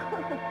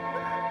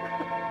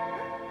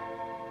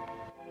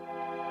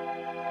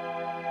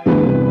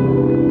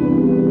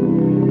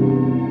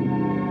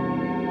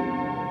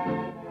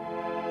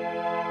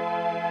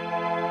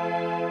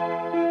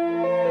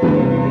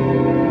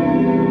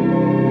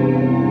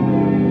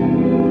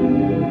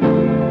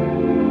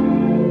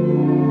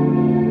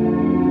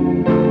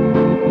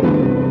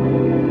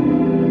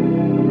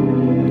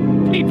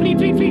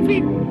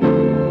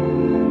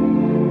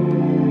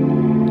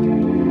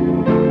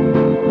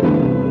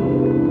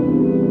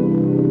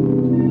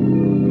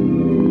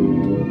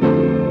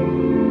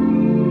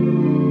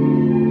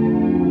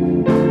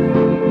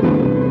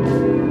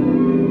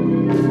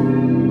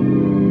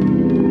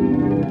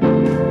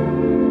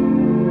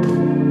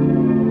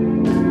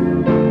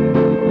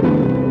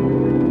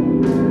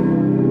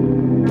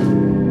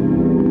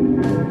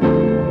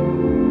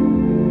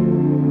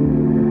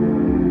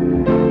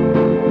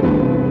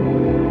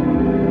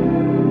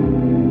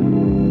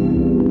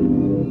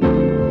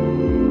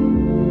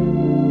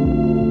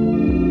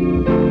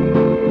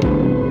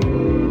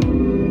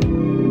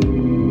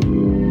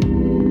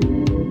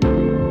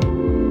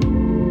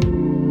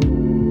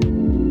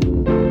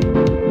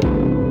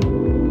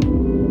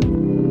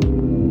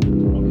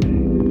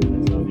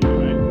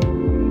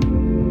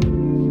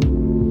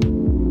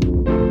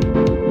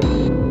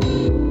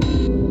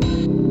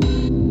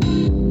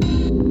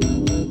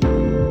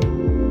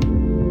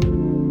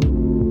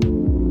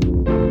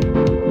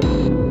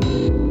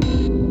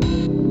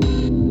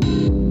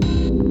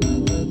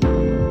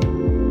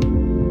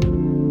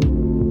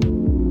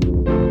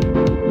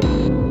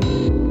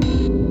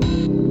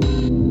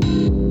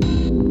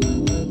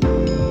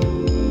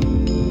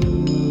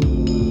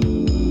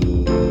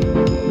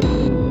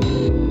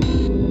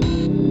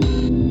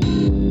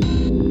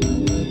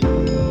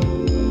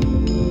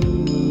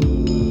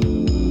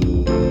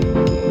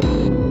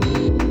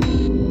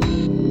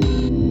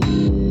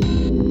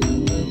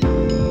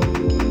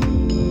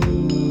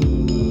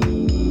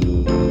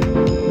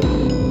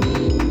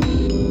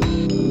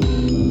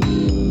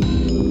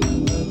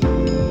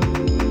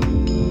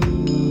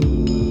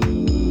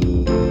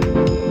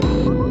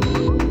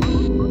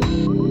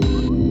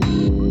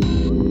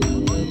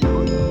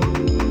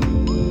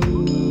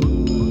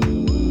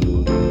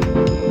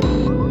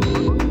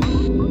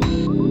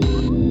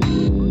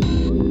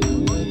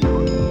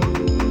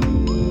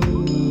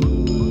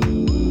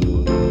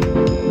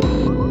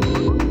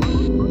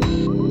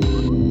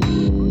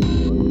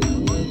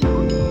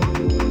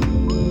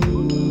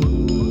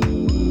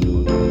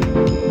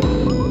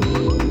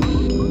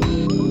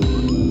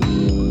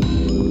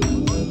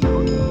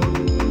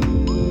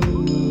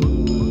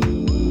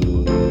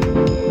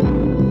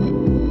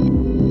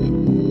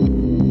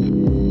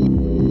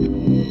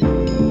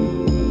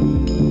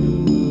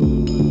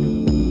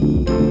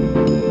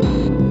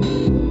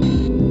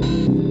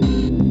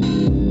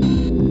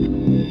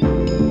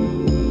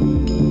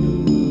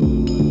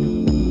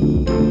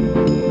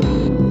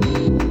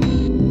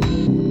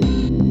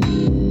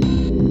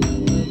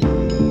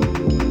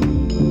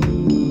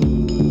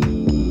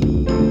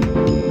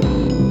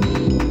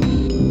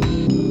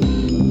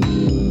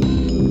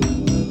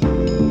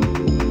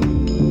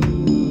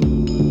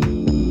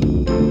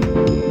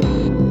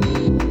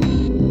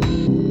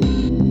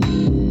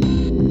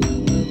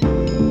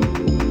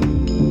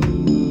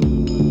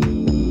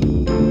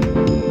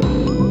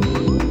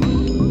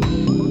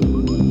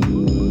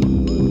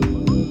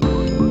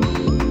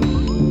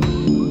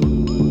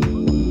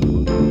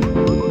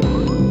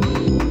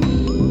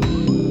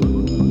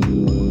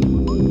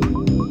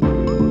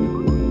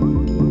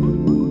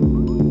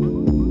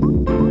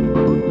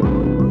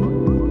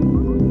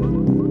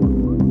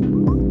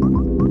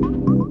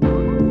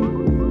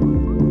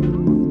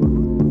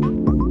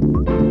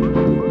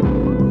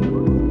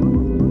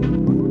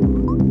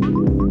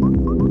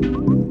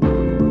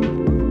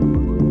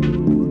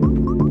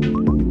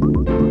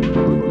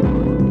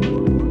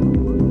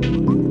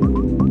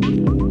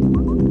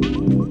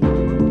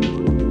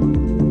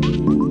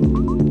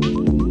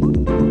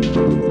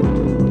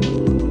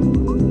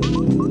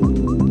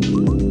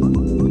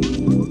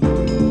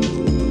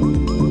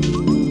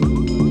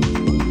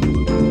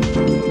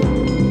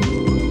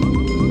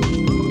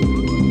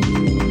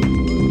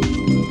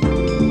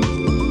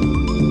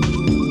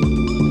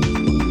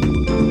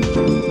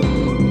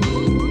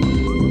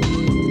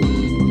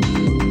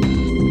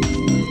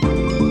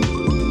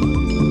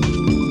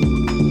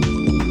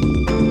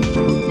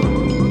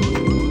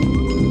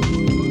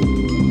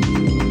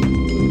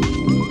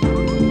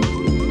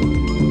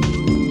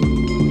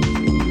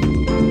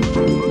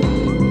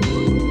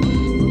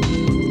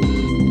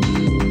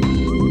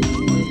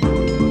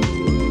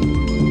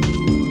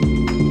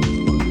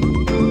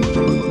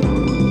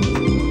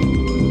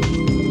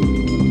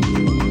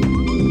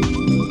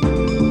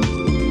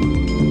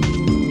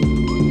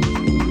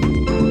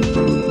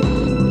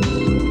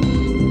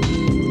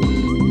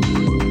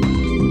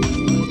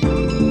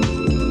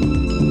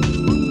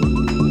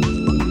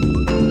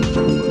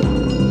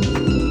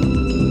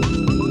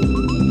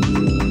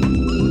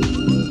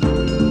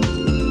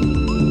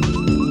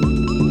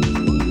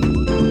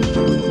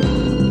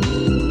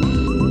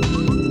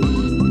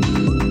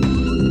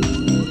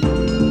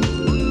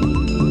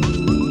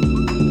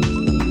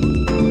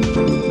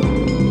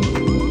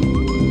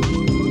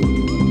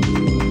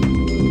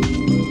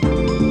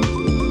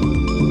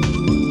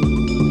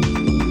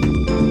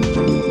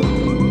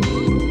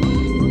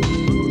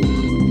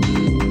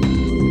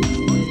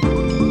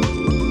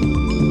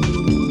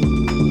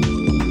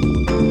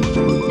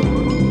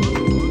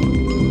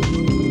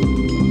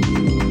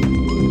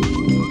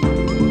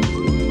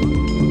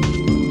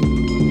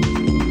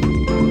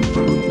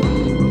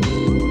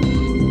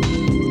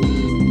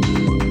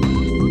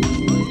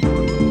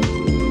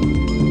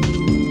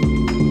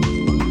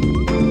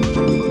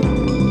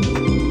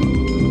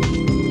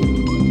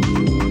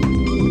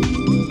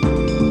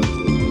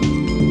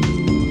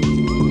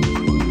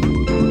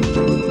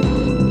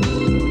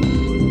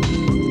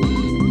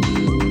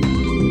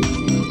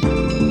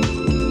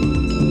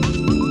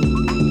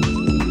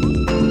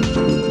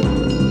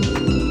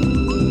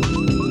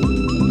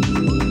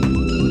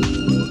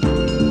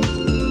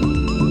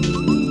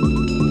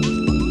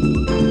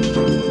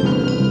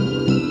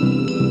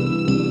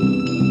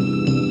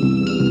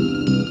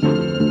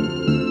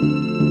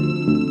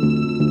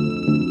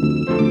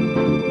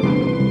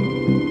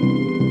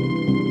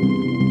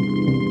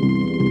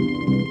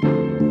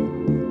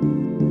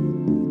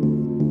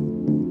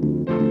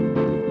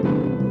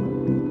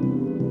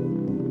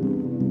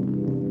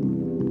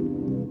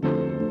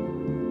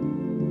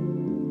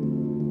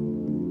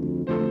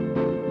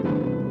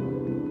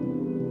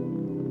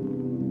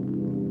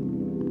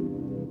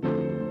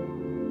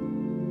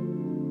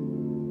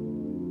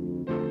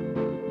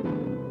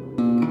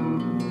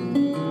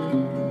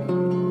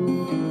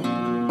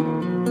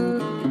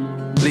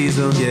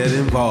 don't get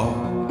involved,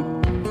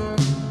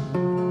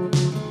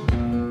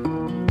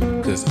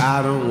 'cause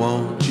I don't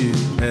want you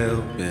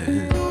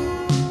helping.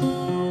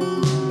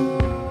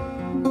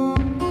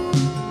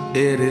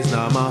 It is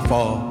not my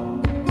fault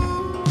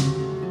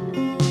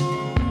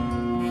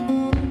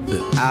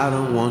that I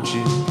don't want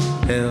you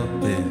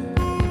helping.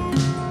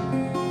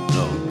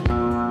 No.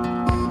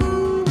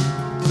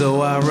 So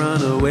I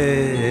run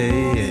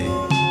away.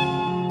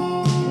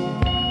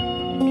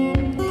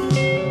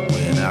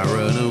 When I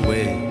run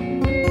away,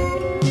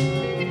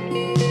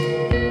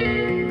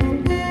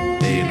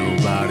 ain't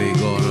nobody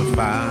gonna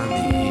find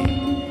me.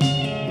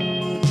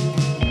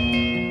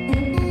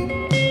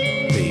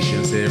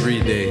 Patience every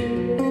day.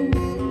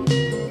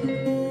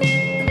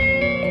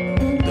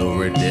 Though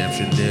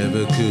redemption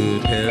never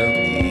could help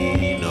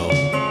me, no.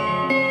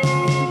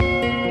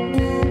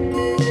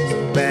 So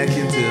back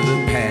into the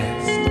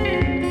past.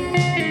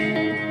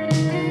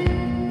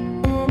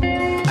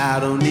 I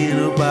don't need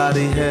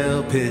nobody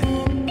helping.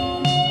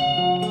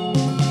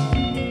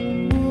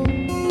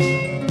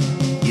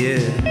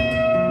 Yeah.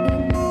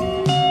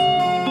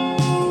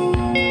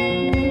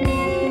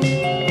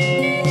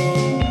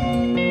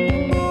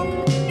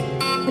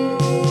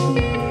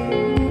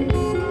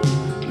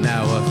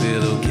 Now I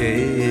feel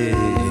okay.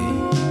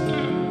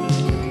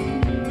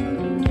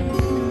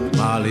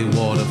 Molly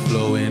water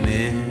flowing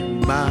in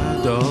my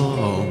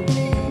dome.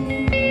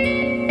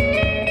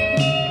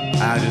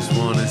 I just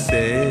wanna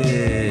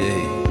say,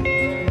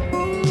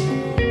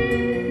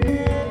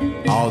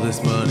 all this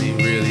money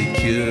really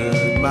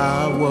cured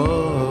my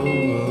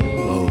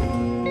woe.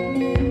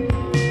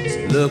 So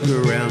look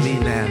around me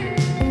now.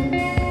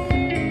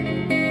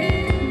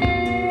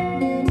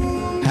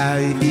 How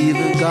you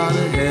even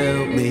gonna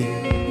help me?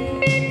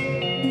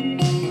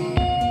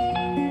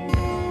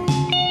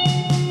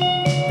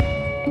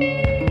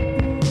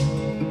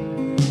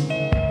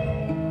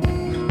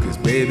 'Cause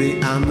baby,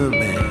 I'm the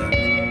man.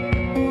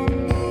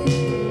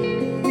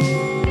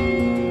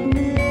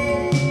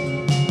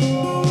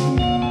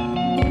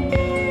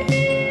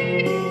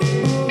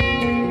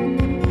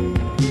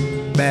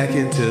 Back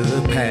into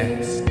the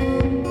past.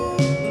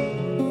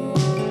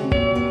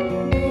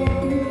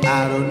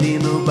 I don't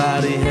need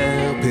nobody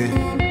helping.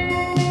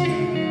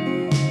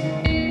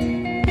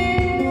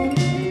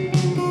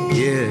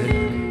 Yeah.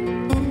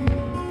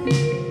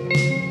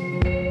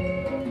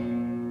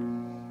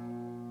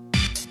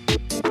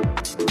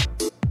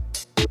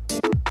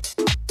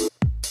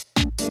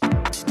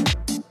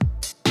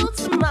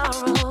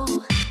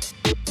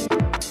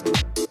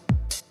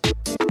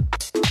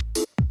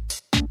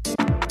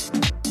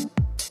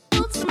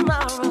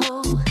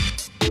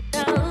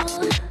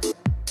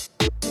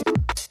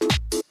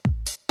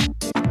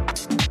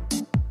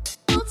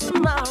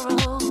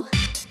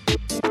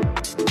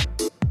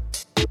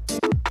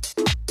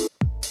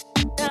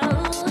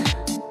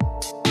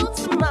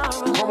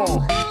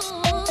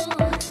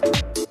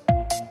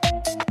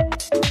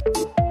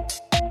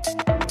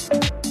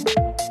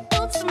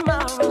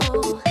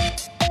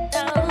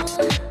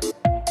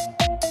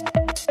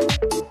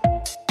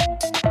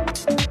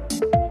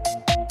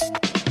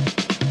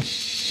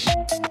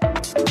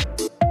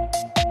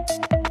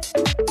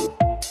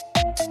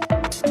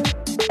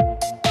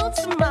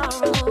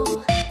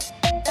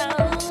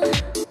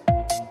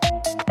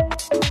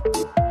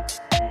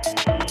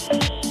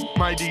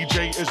 My DJ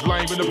is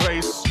live in the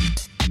place.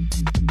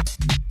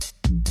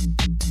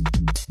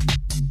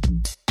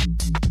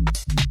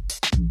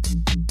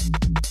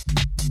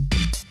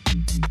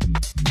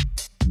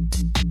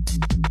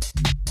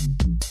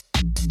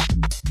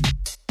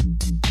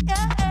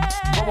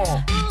 Come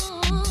on.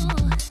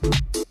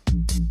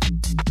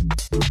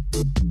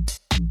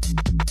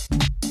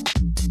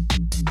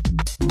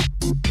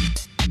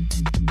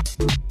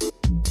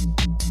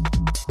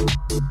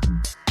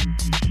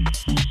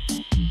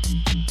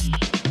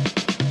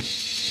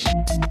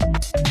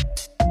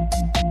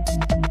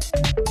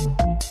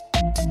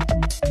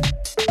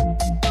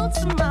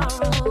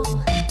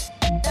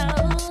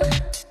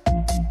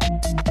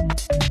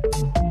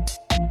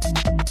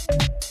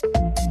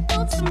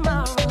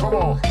 Come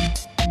on.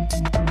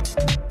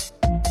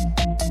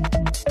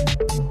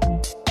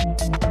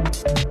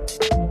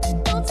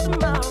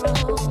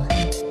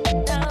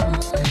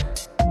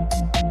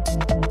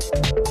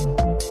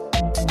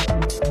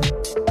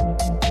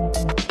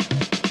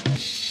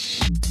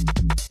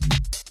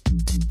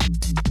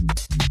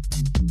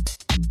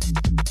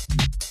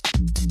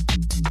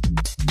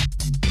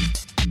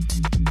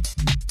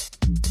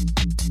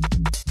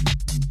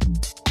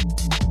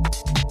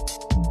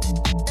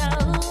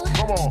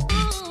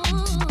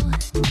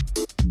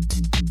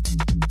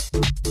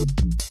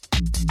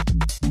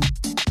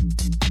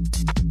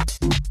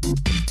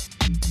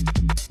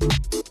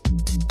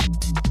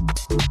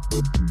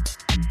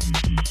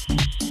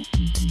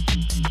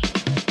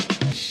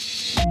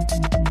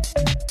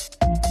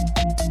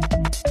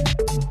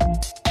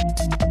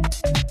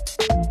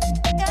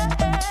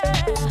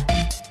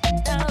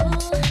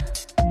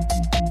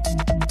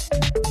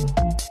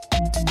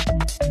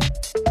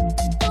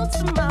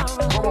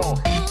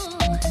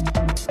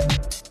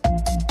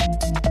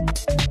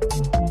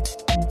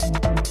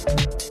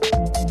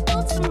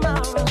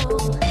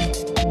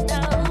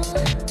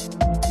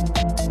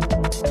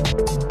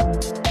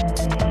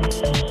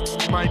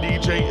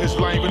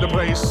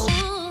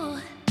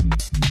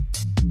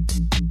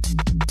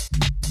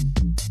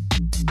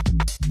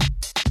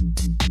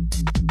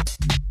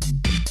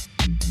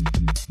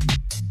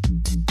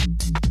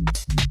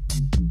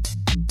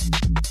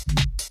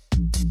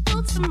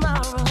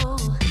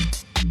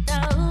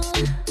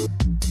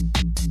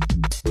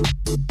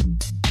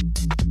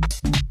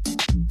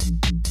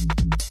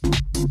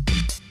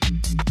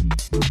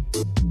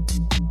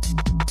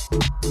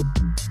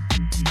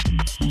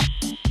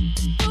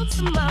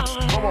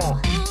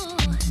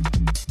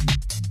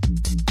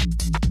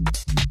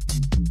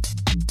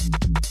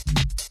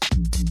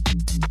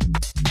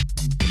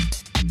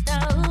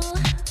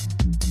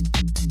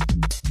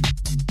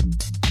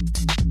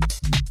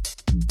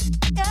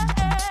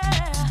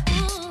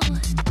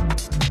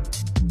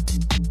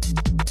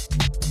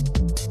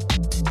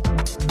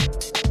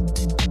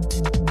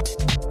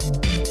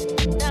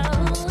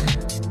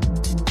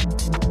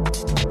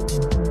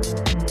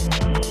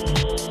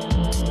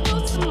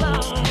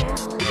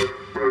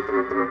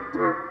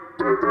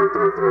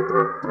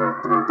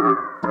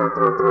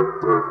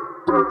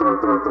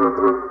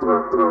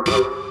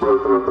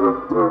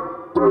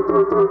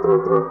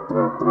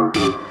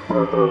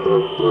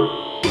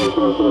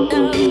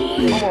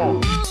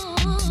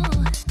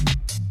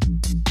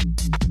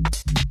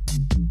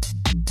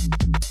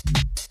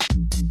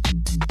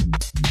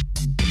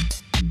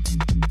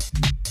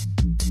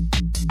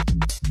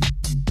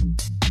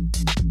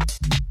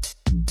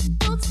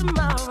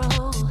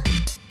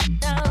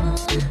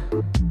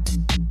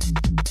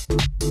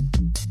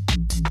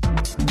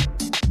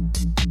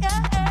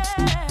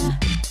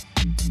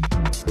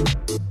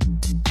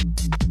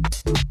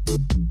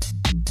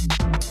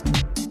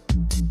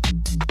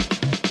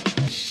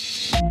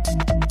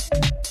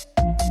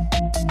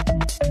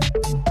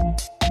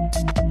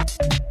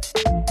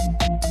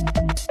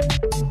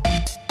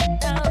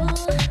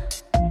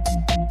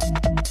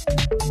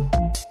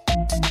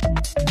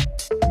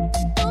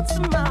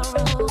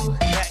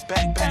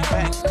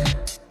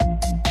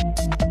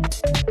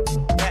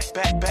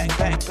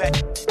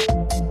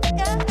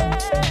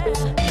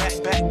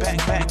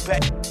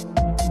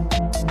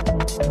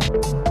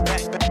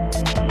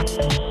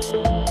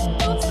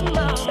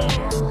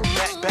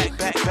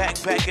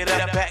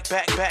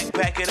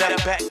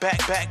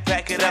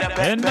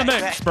 In the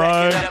mix,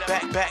 bro.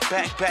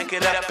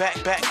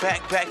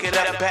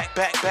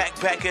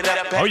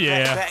 Oh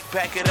yeah.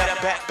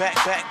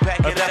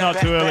 Hope it's not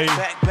too early.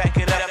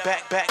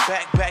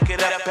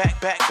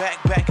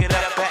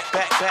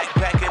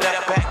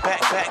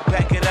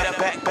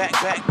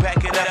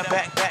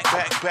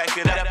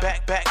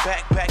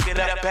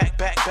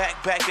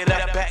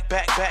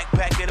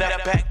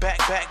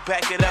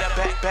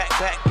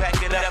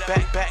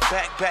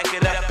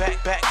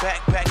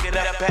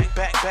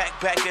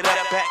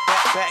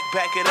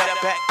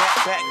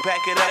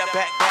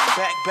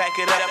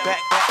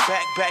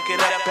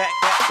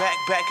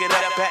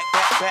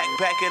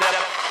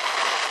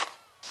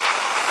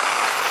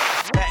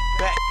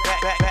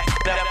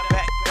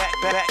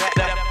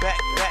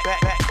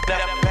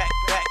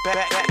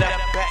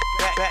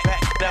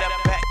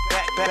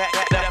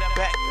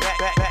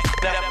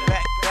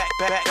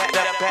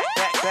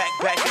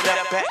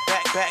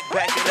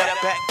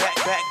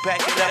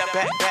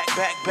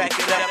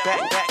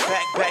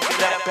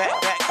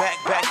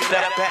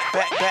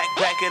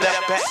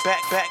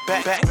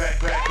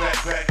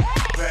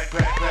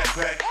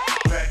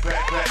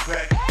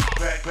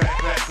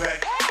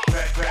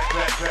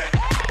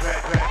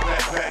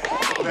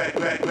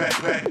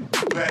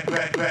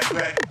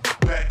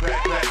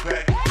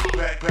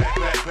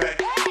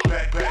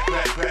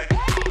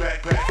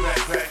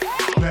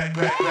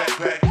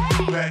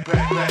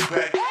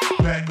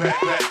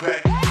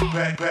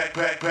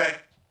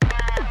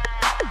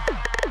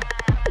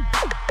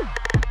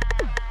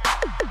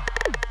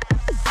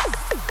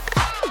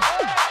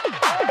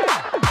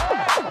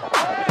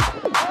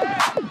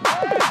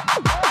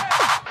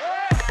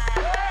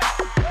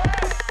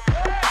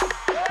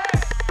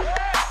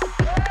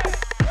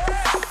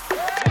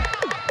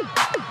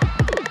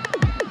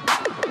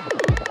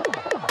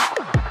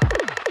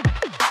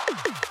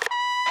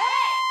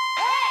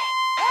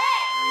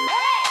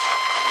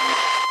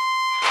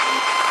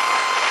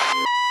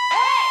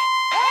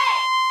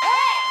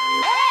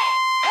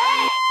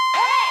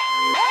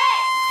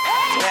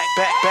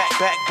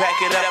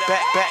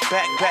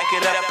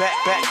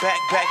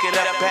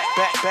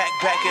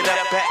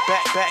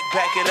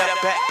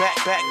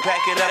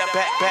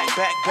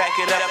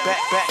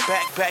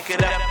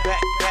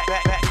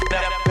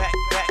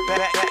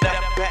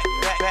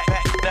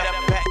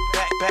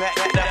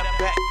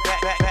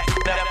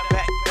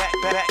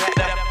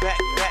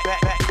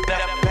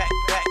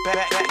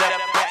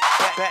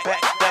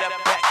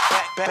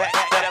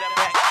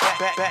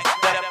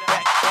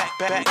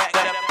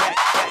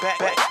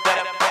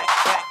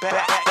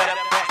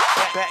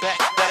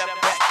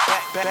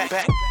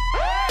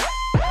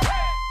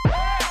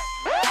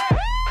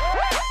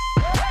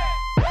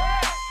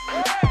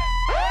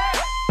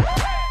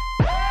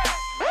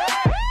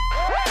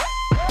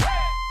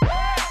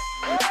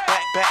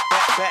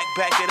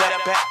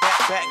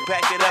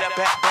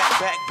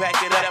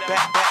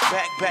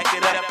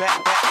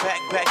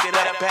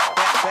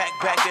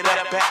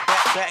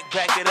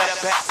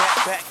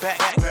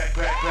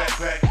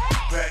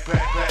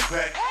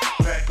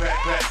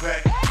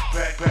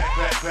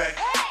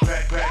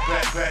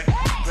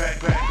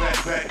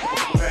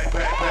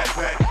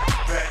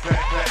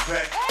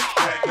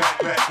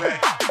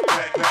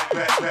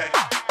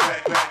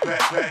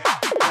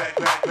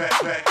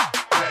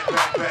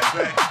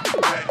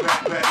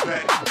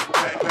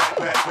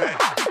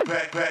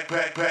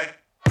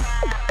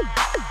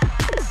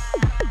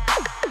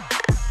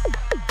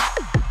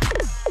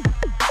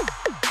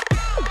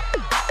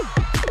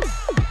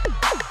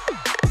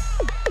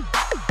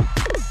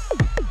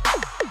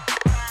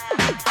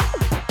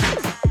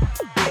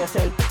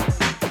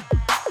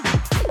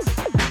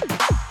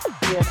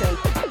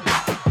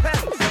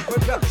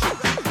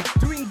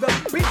 Doing the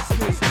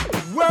business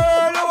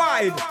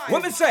worldwide.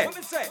 What me say?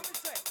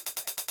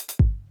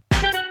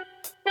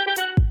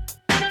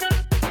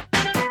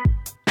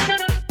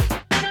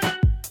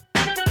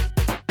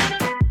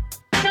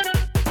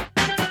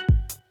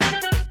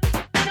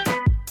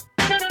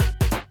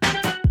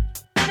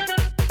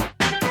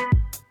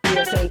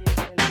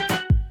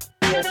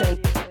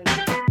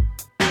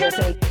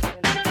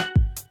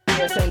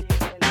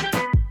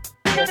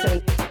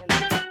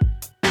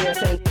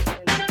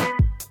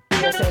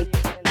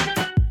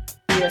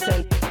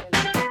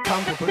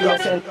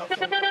 BSN.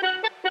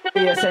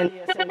 BSN.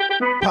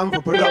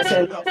 Pamper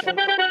Production.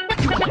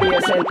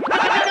 BSN.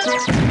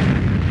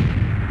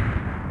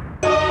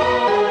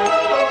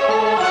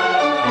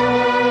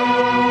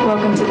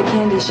 Welcome to the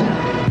Candy Show.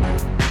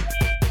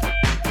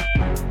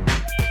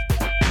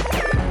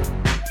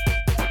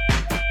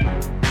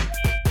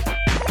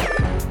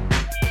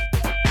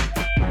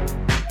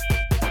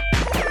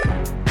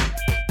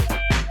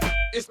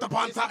 It's the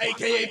Panther,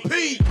 aka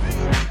P.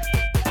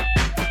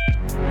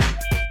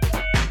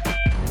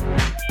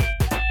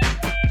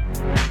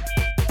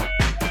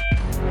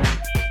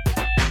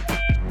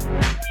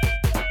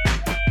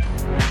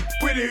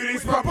 We do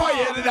this proper,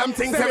 yeah, the damn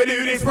thing say we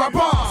do this proper.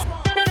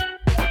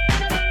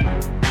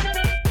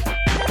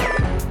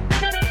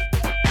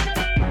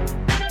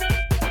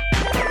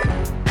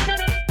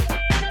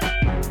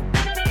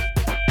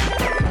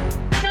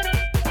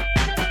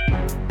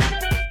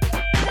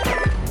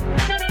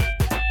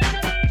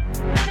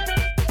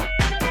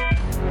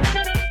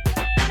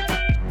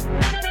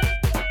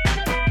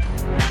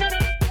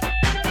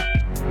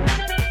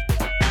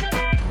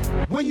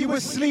 When you were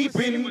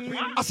sleeping,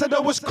 I said I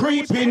was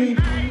creeping.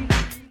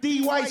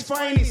 DY's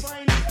finest.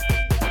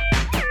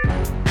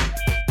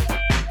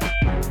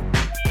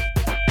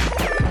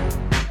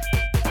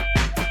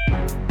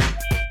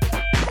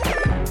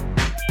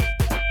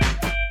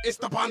 It's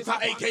the Panther,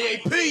 aka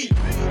P.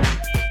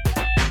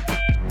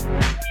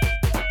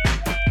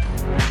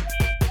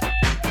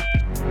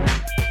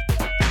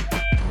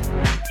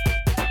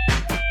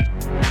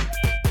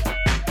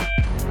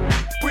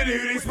 We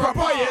do this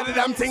proper, yeah, the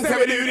damn thing say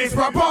we do this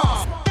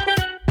proper.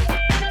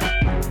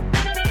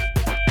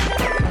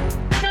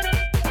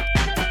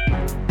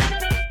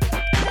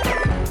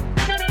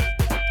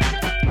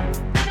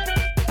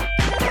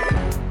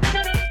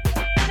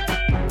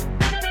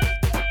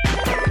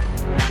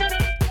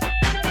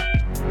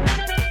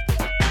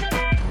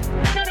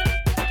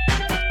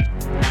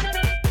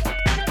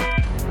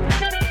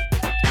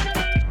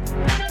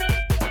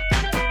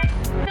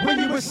 When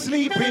you were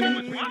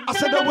sleeping, I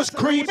said I was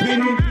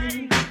creeping.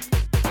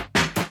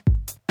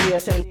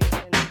 BSN.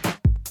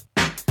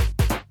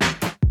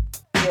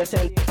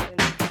 BSN.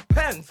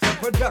 Panther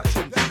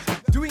Productions,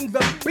 doing the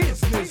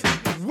business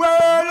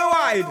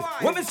worldwide.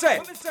 What me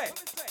say?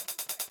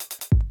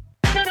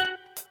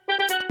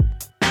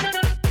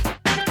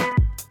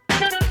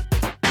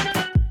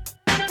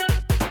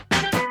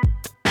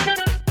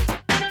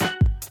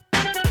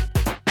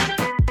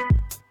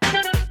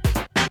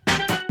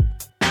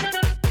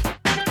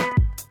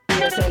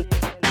 BSN.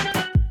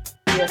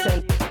 BSN.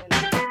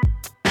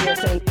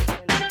 BSN.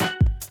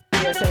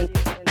 BSN.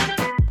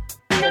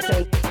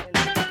 BSN.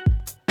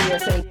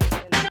 BSN.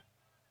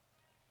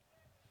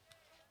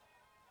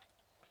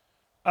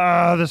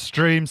 Ah, the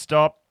stream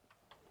stopped.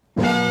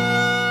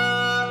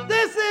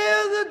 This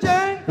is a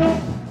joint.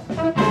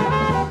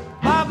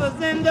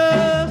 Papa's in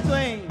the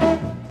swing.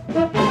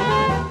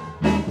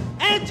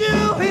 Ain't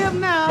you hip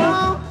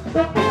now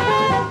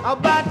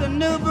about the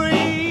new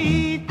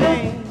breed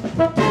thing?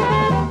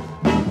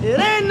 It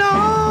ain't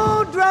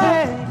no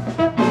drag.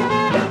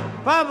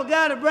 Papa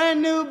got a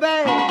brand new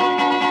bag.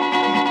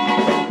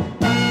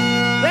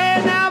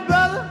 Say now,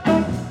 brother,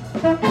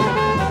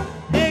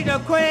 dig the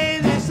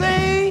crazy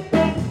scene.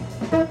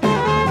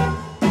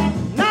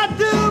 Not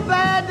too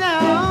bad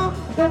now,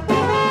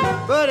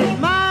 but his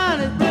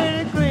mind is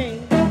pretty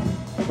clean.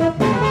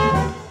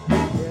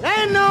 It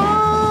ain't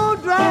no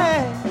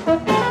drag.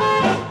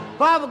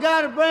 Papa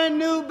got a brand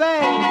new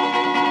bag.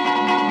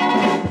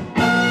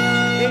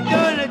 He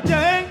doing the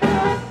jerk,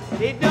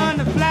 he doing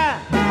the fly.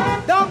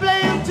 Don't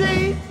blame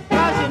G,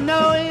 cause you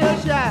know he'll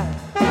shy.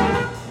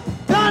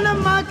 Done the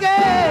monkey,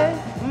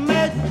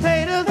 mashed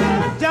potatoes,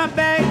 jump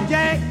back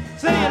jack,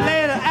 see you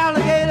later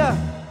alligator.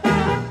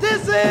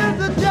 This is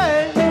the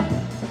jerk,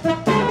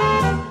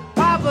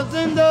 Papa's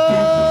in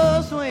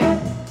the swing.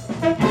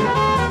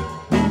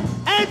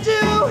 Ain't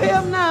you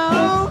hip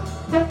now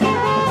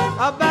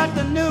about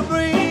the new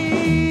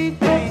breed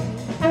thing?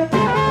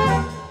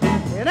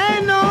 It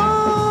ain't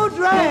no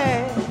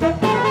drag.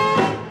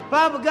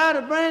 Papa got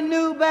a brand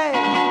new bag.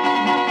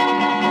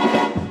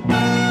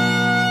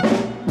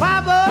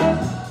 Papa,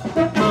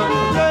 he doing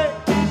the jerk.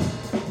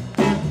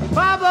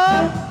 Papa,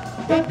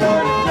 he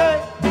doing the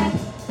jerk.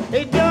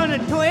 He doing the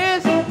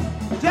twist,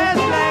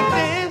 just like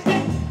this.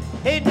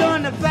 He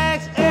doing the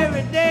facts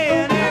every day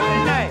and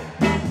every night.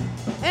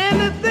 And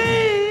the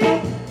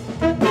thing,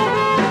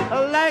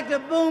 like the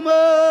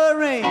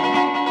boomerang.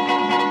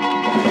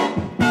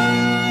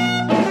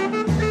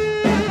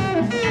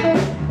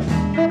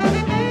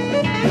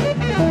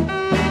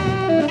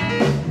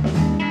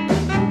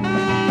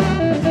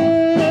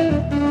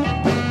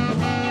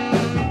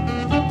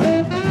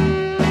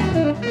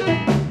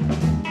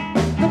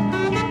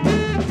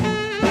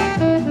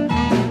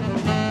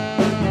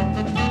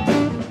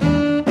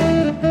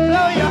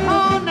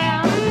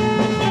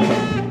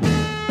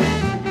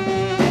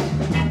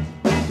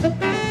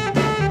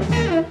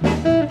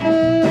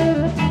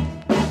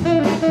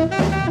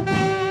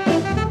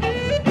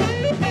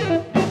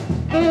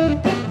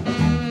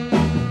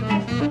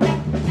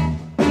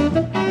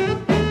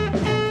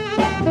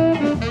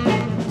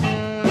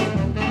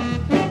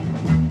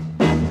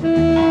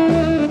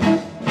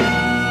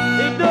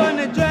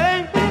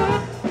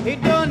 he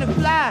doing the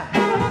fly.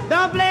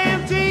 Don't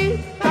blame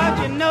T, cause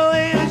you know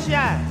he'll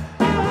shy.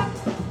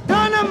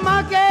 Doing the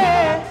monkey,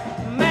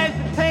 mashed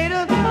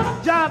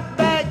potatoes, jump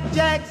back,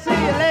 Jack, see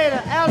you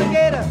later,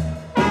 alligator.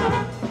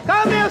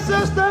 Come here,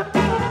 sister.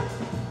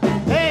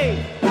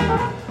 Hey,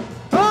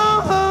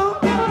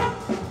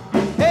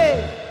 hey,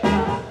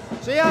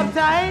 she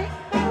uptight,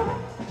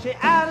 she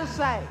out of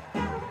sight.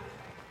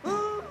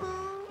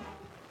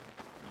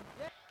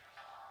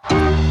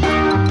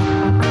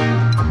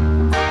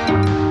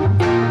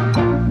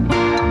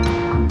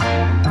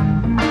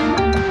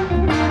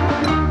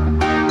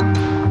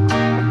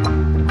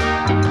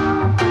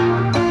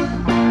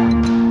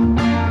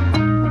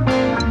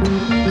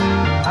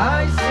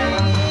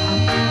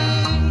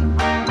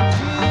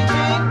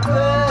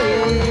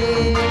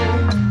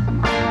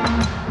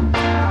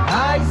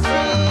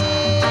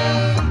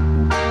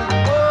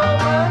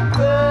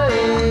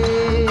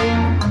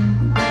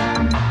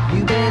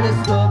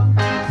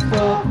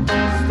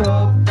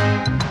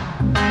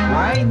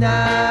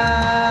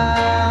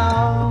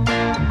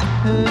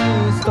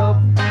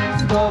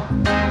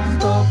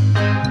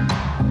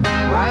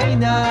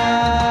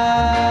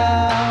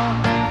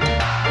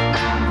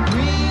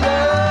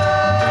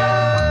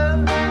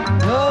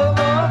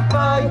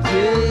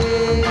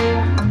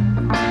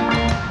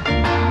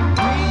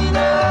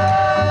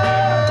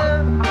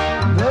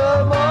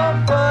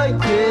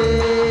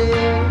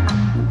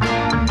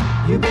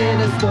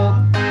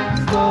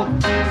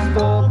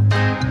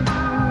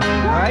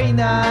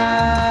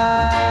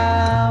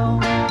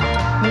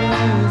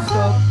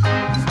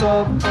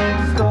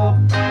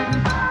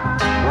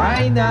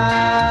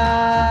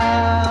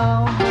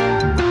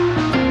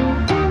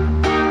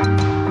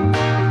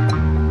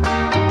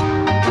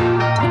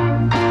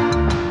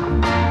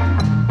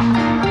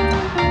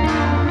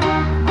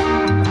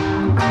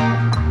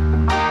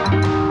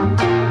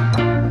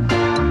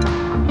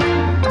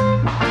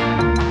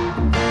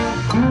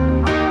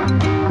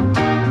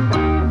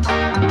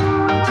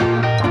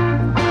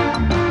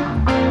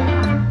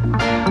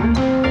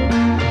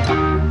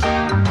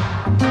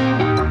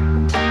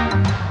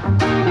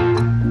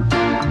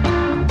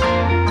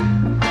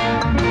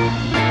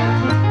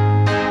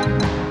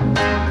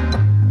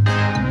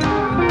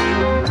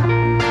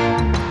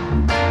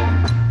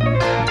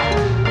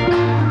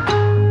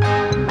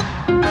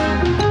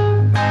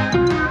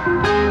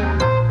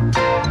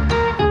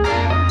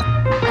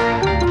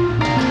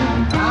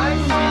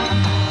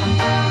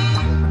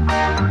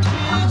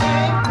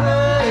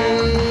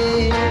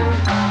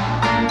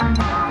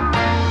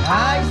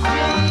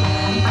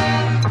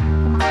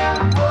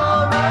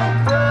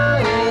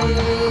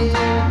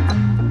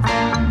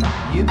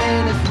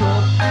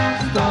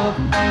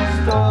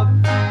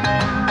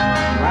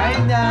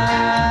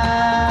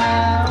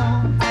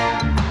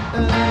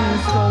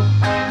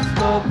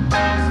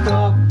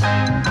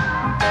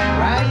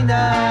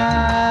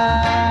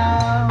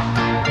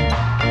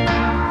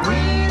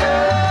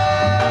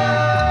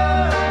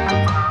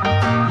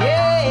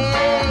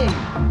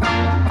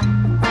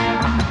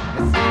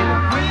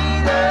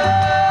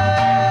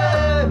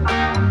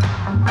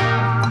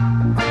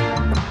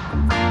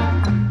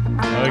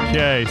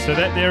 So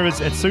that there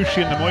is at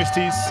Sushi and the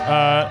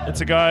Moisties.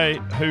 It's a guy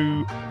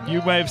who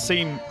you may have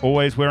seen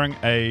always wearing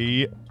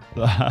a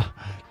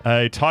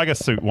tiger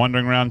suit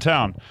wandering around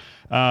town.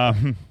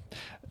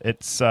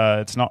 It's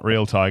not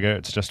real tiger.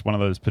 It's just one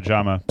of those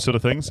pajama sort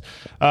of things.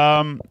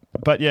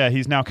 But yeah,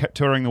 he's now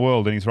touring the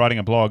world, and he's writing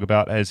a blog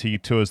about as he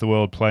tours the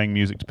world playing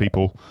music to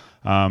people.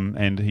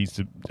 And he's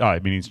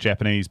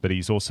Japanese, but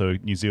he's also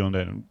New Zealand,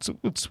 and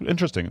it's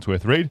interesting. It's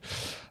worth a read.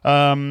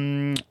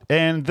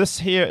 And this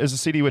here is a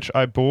CD which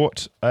I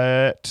bought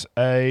at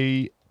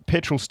a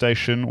petrol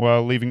station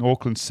while leaving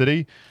Auckland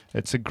City.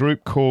 It's a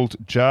group called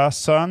Jar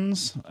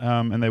Sons,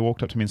 and they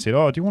walked up to me and said,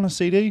 "Oh, do you want a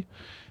CD?"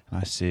 And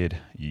I said,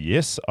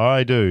 "Yes,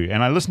 I do."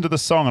 And I listened to the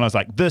song, and I was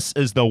like, "This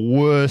is the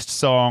worst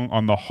song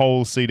on the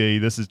whole CD.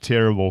 This is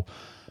terrible."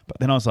 But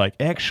then I was like,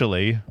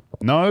 "Actually,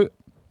 no.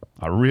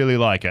 I really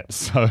like it."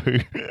 So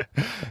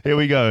here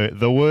we go.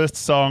 The worst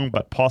song,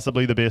 but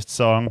possibly the best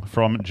song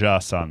from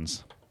Jar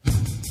Sons.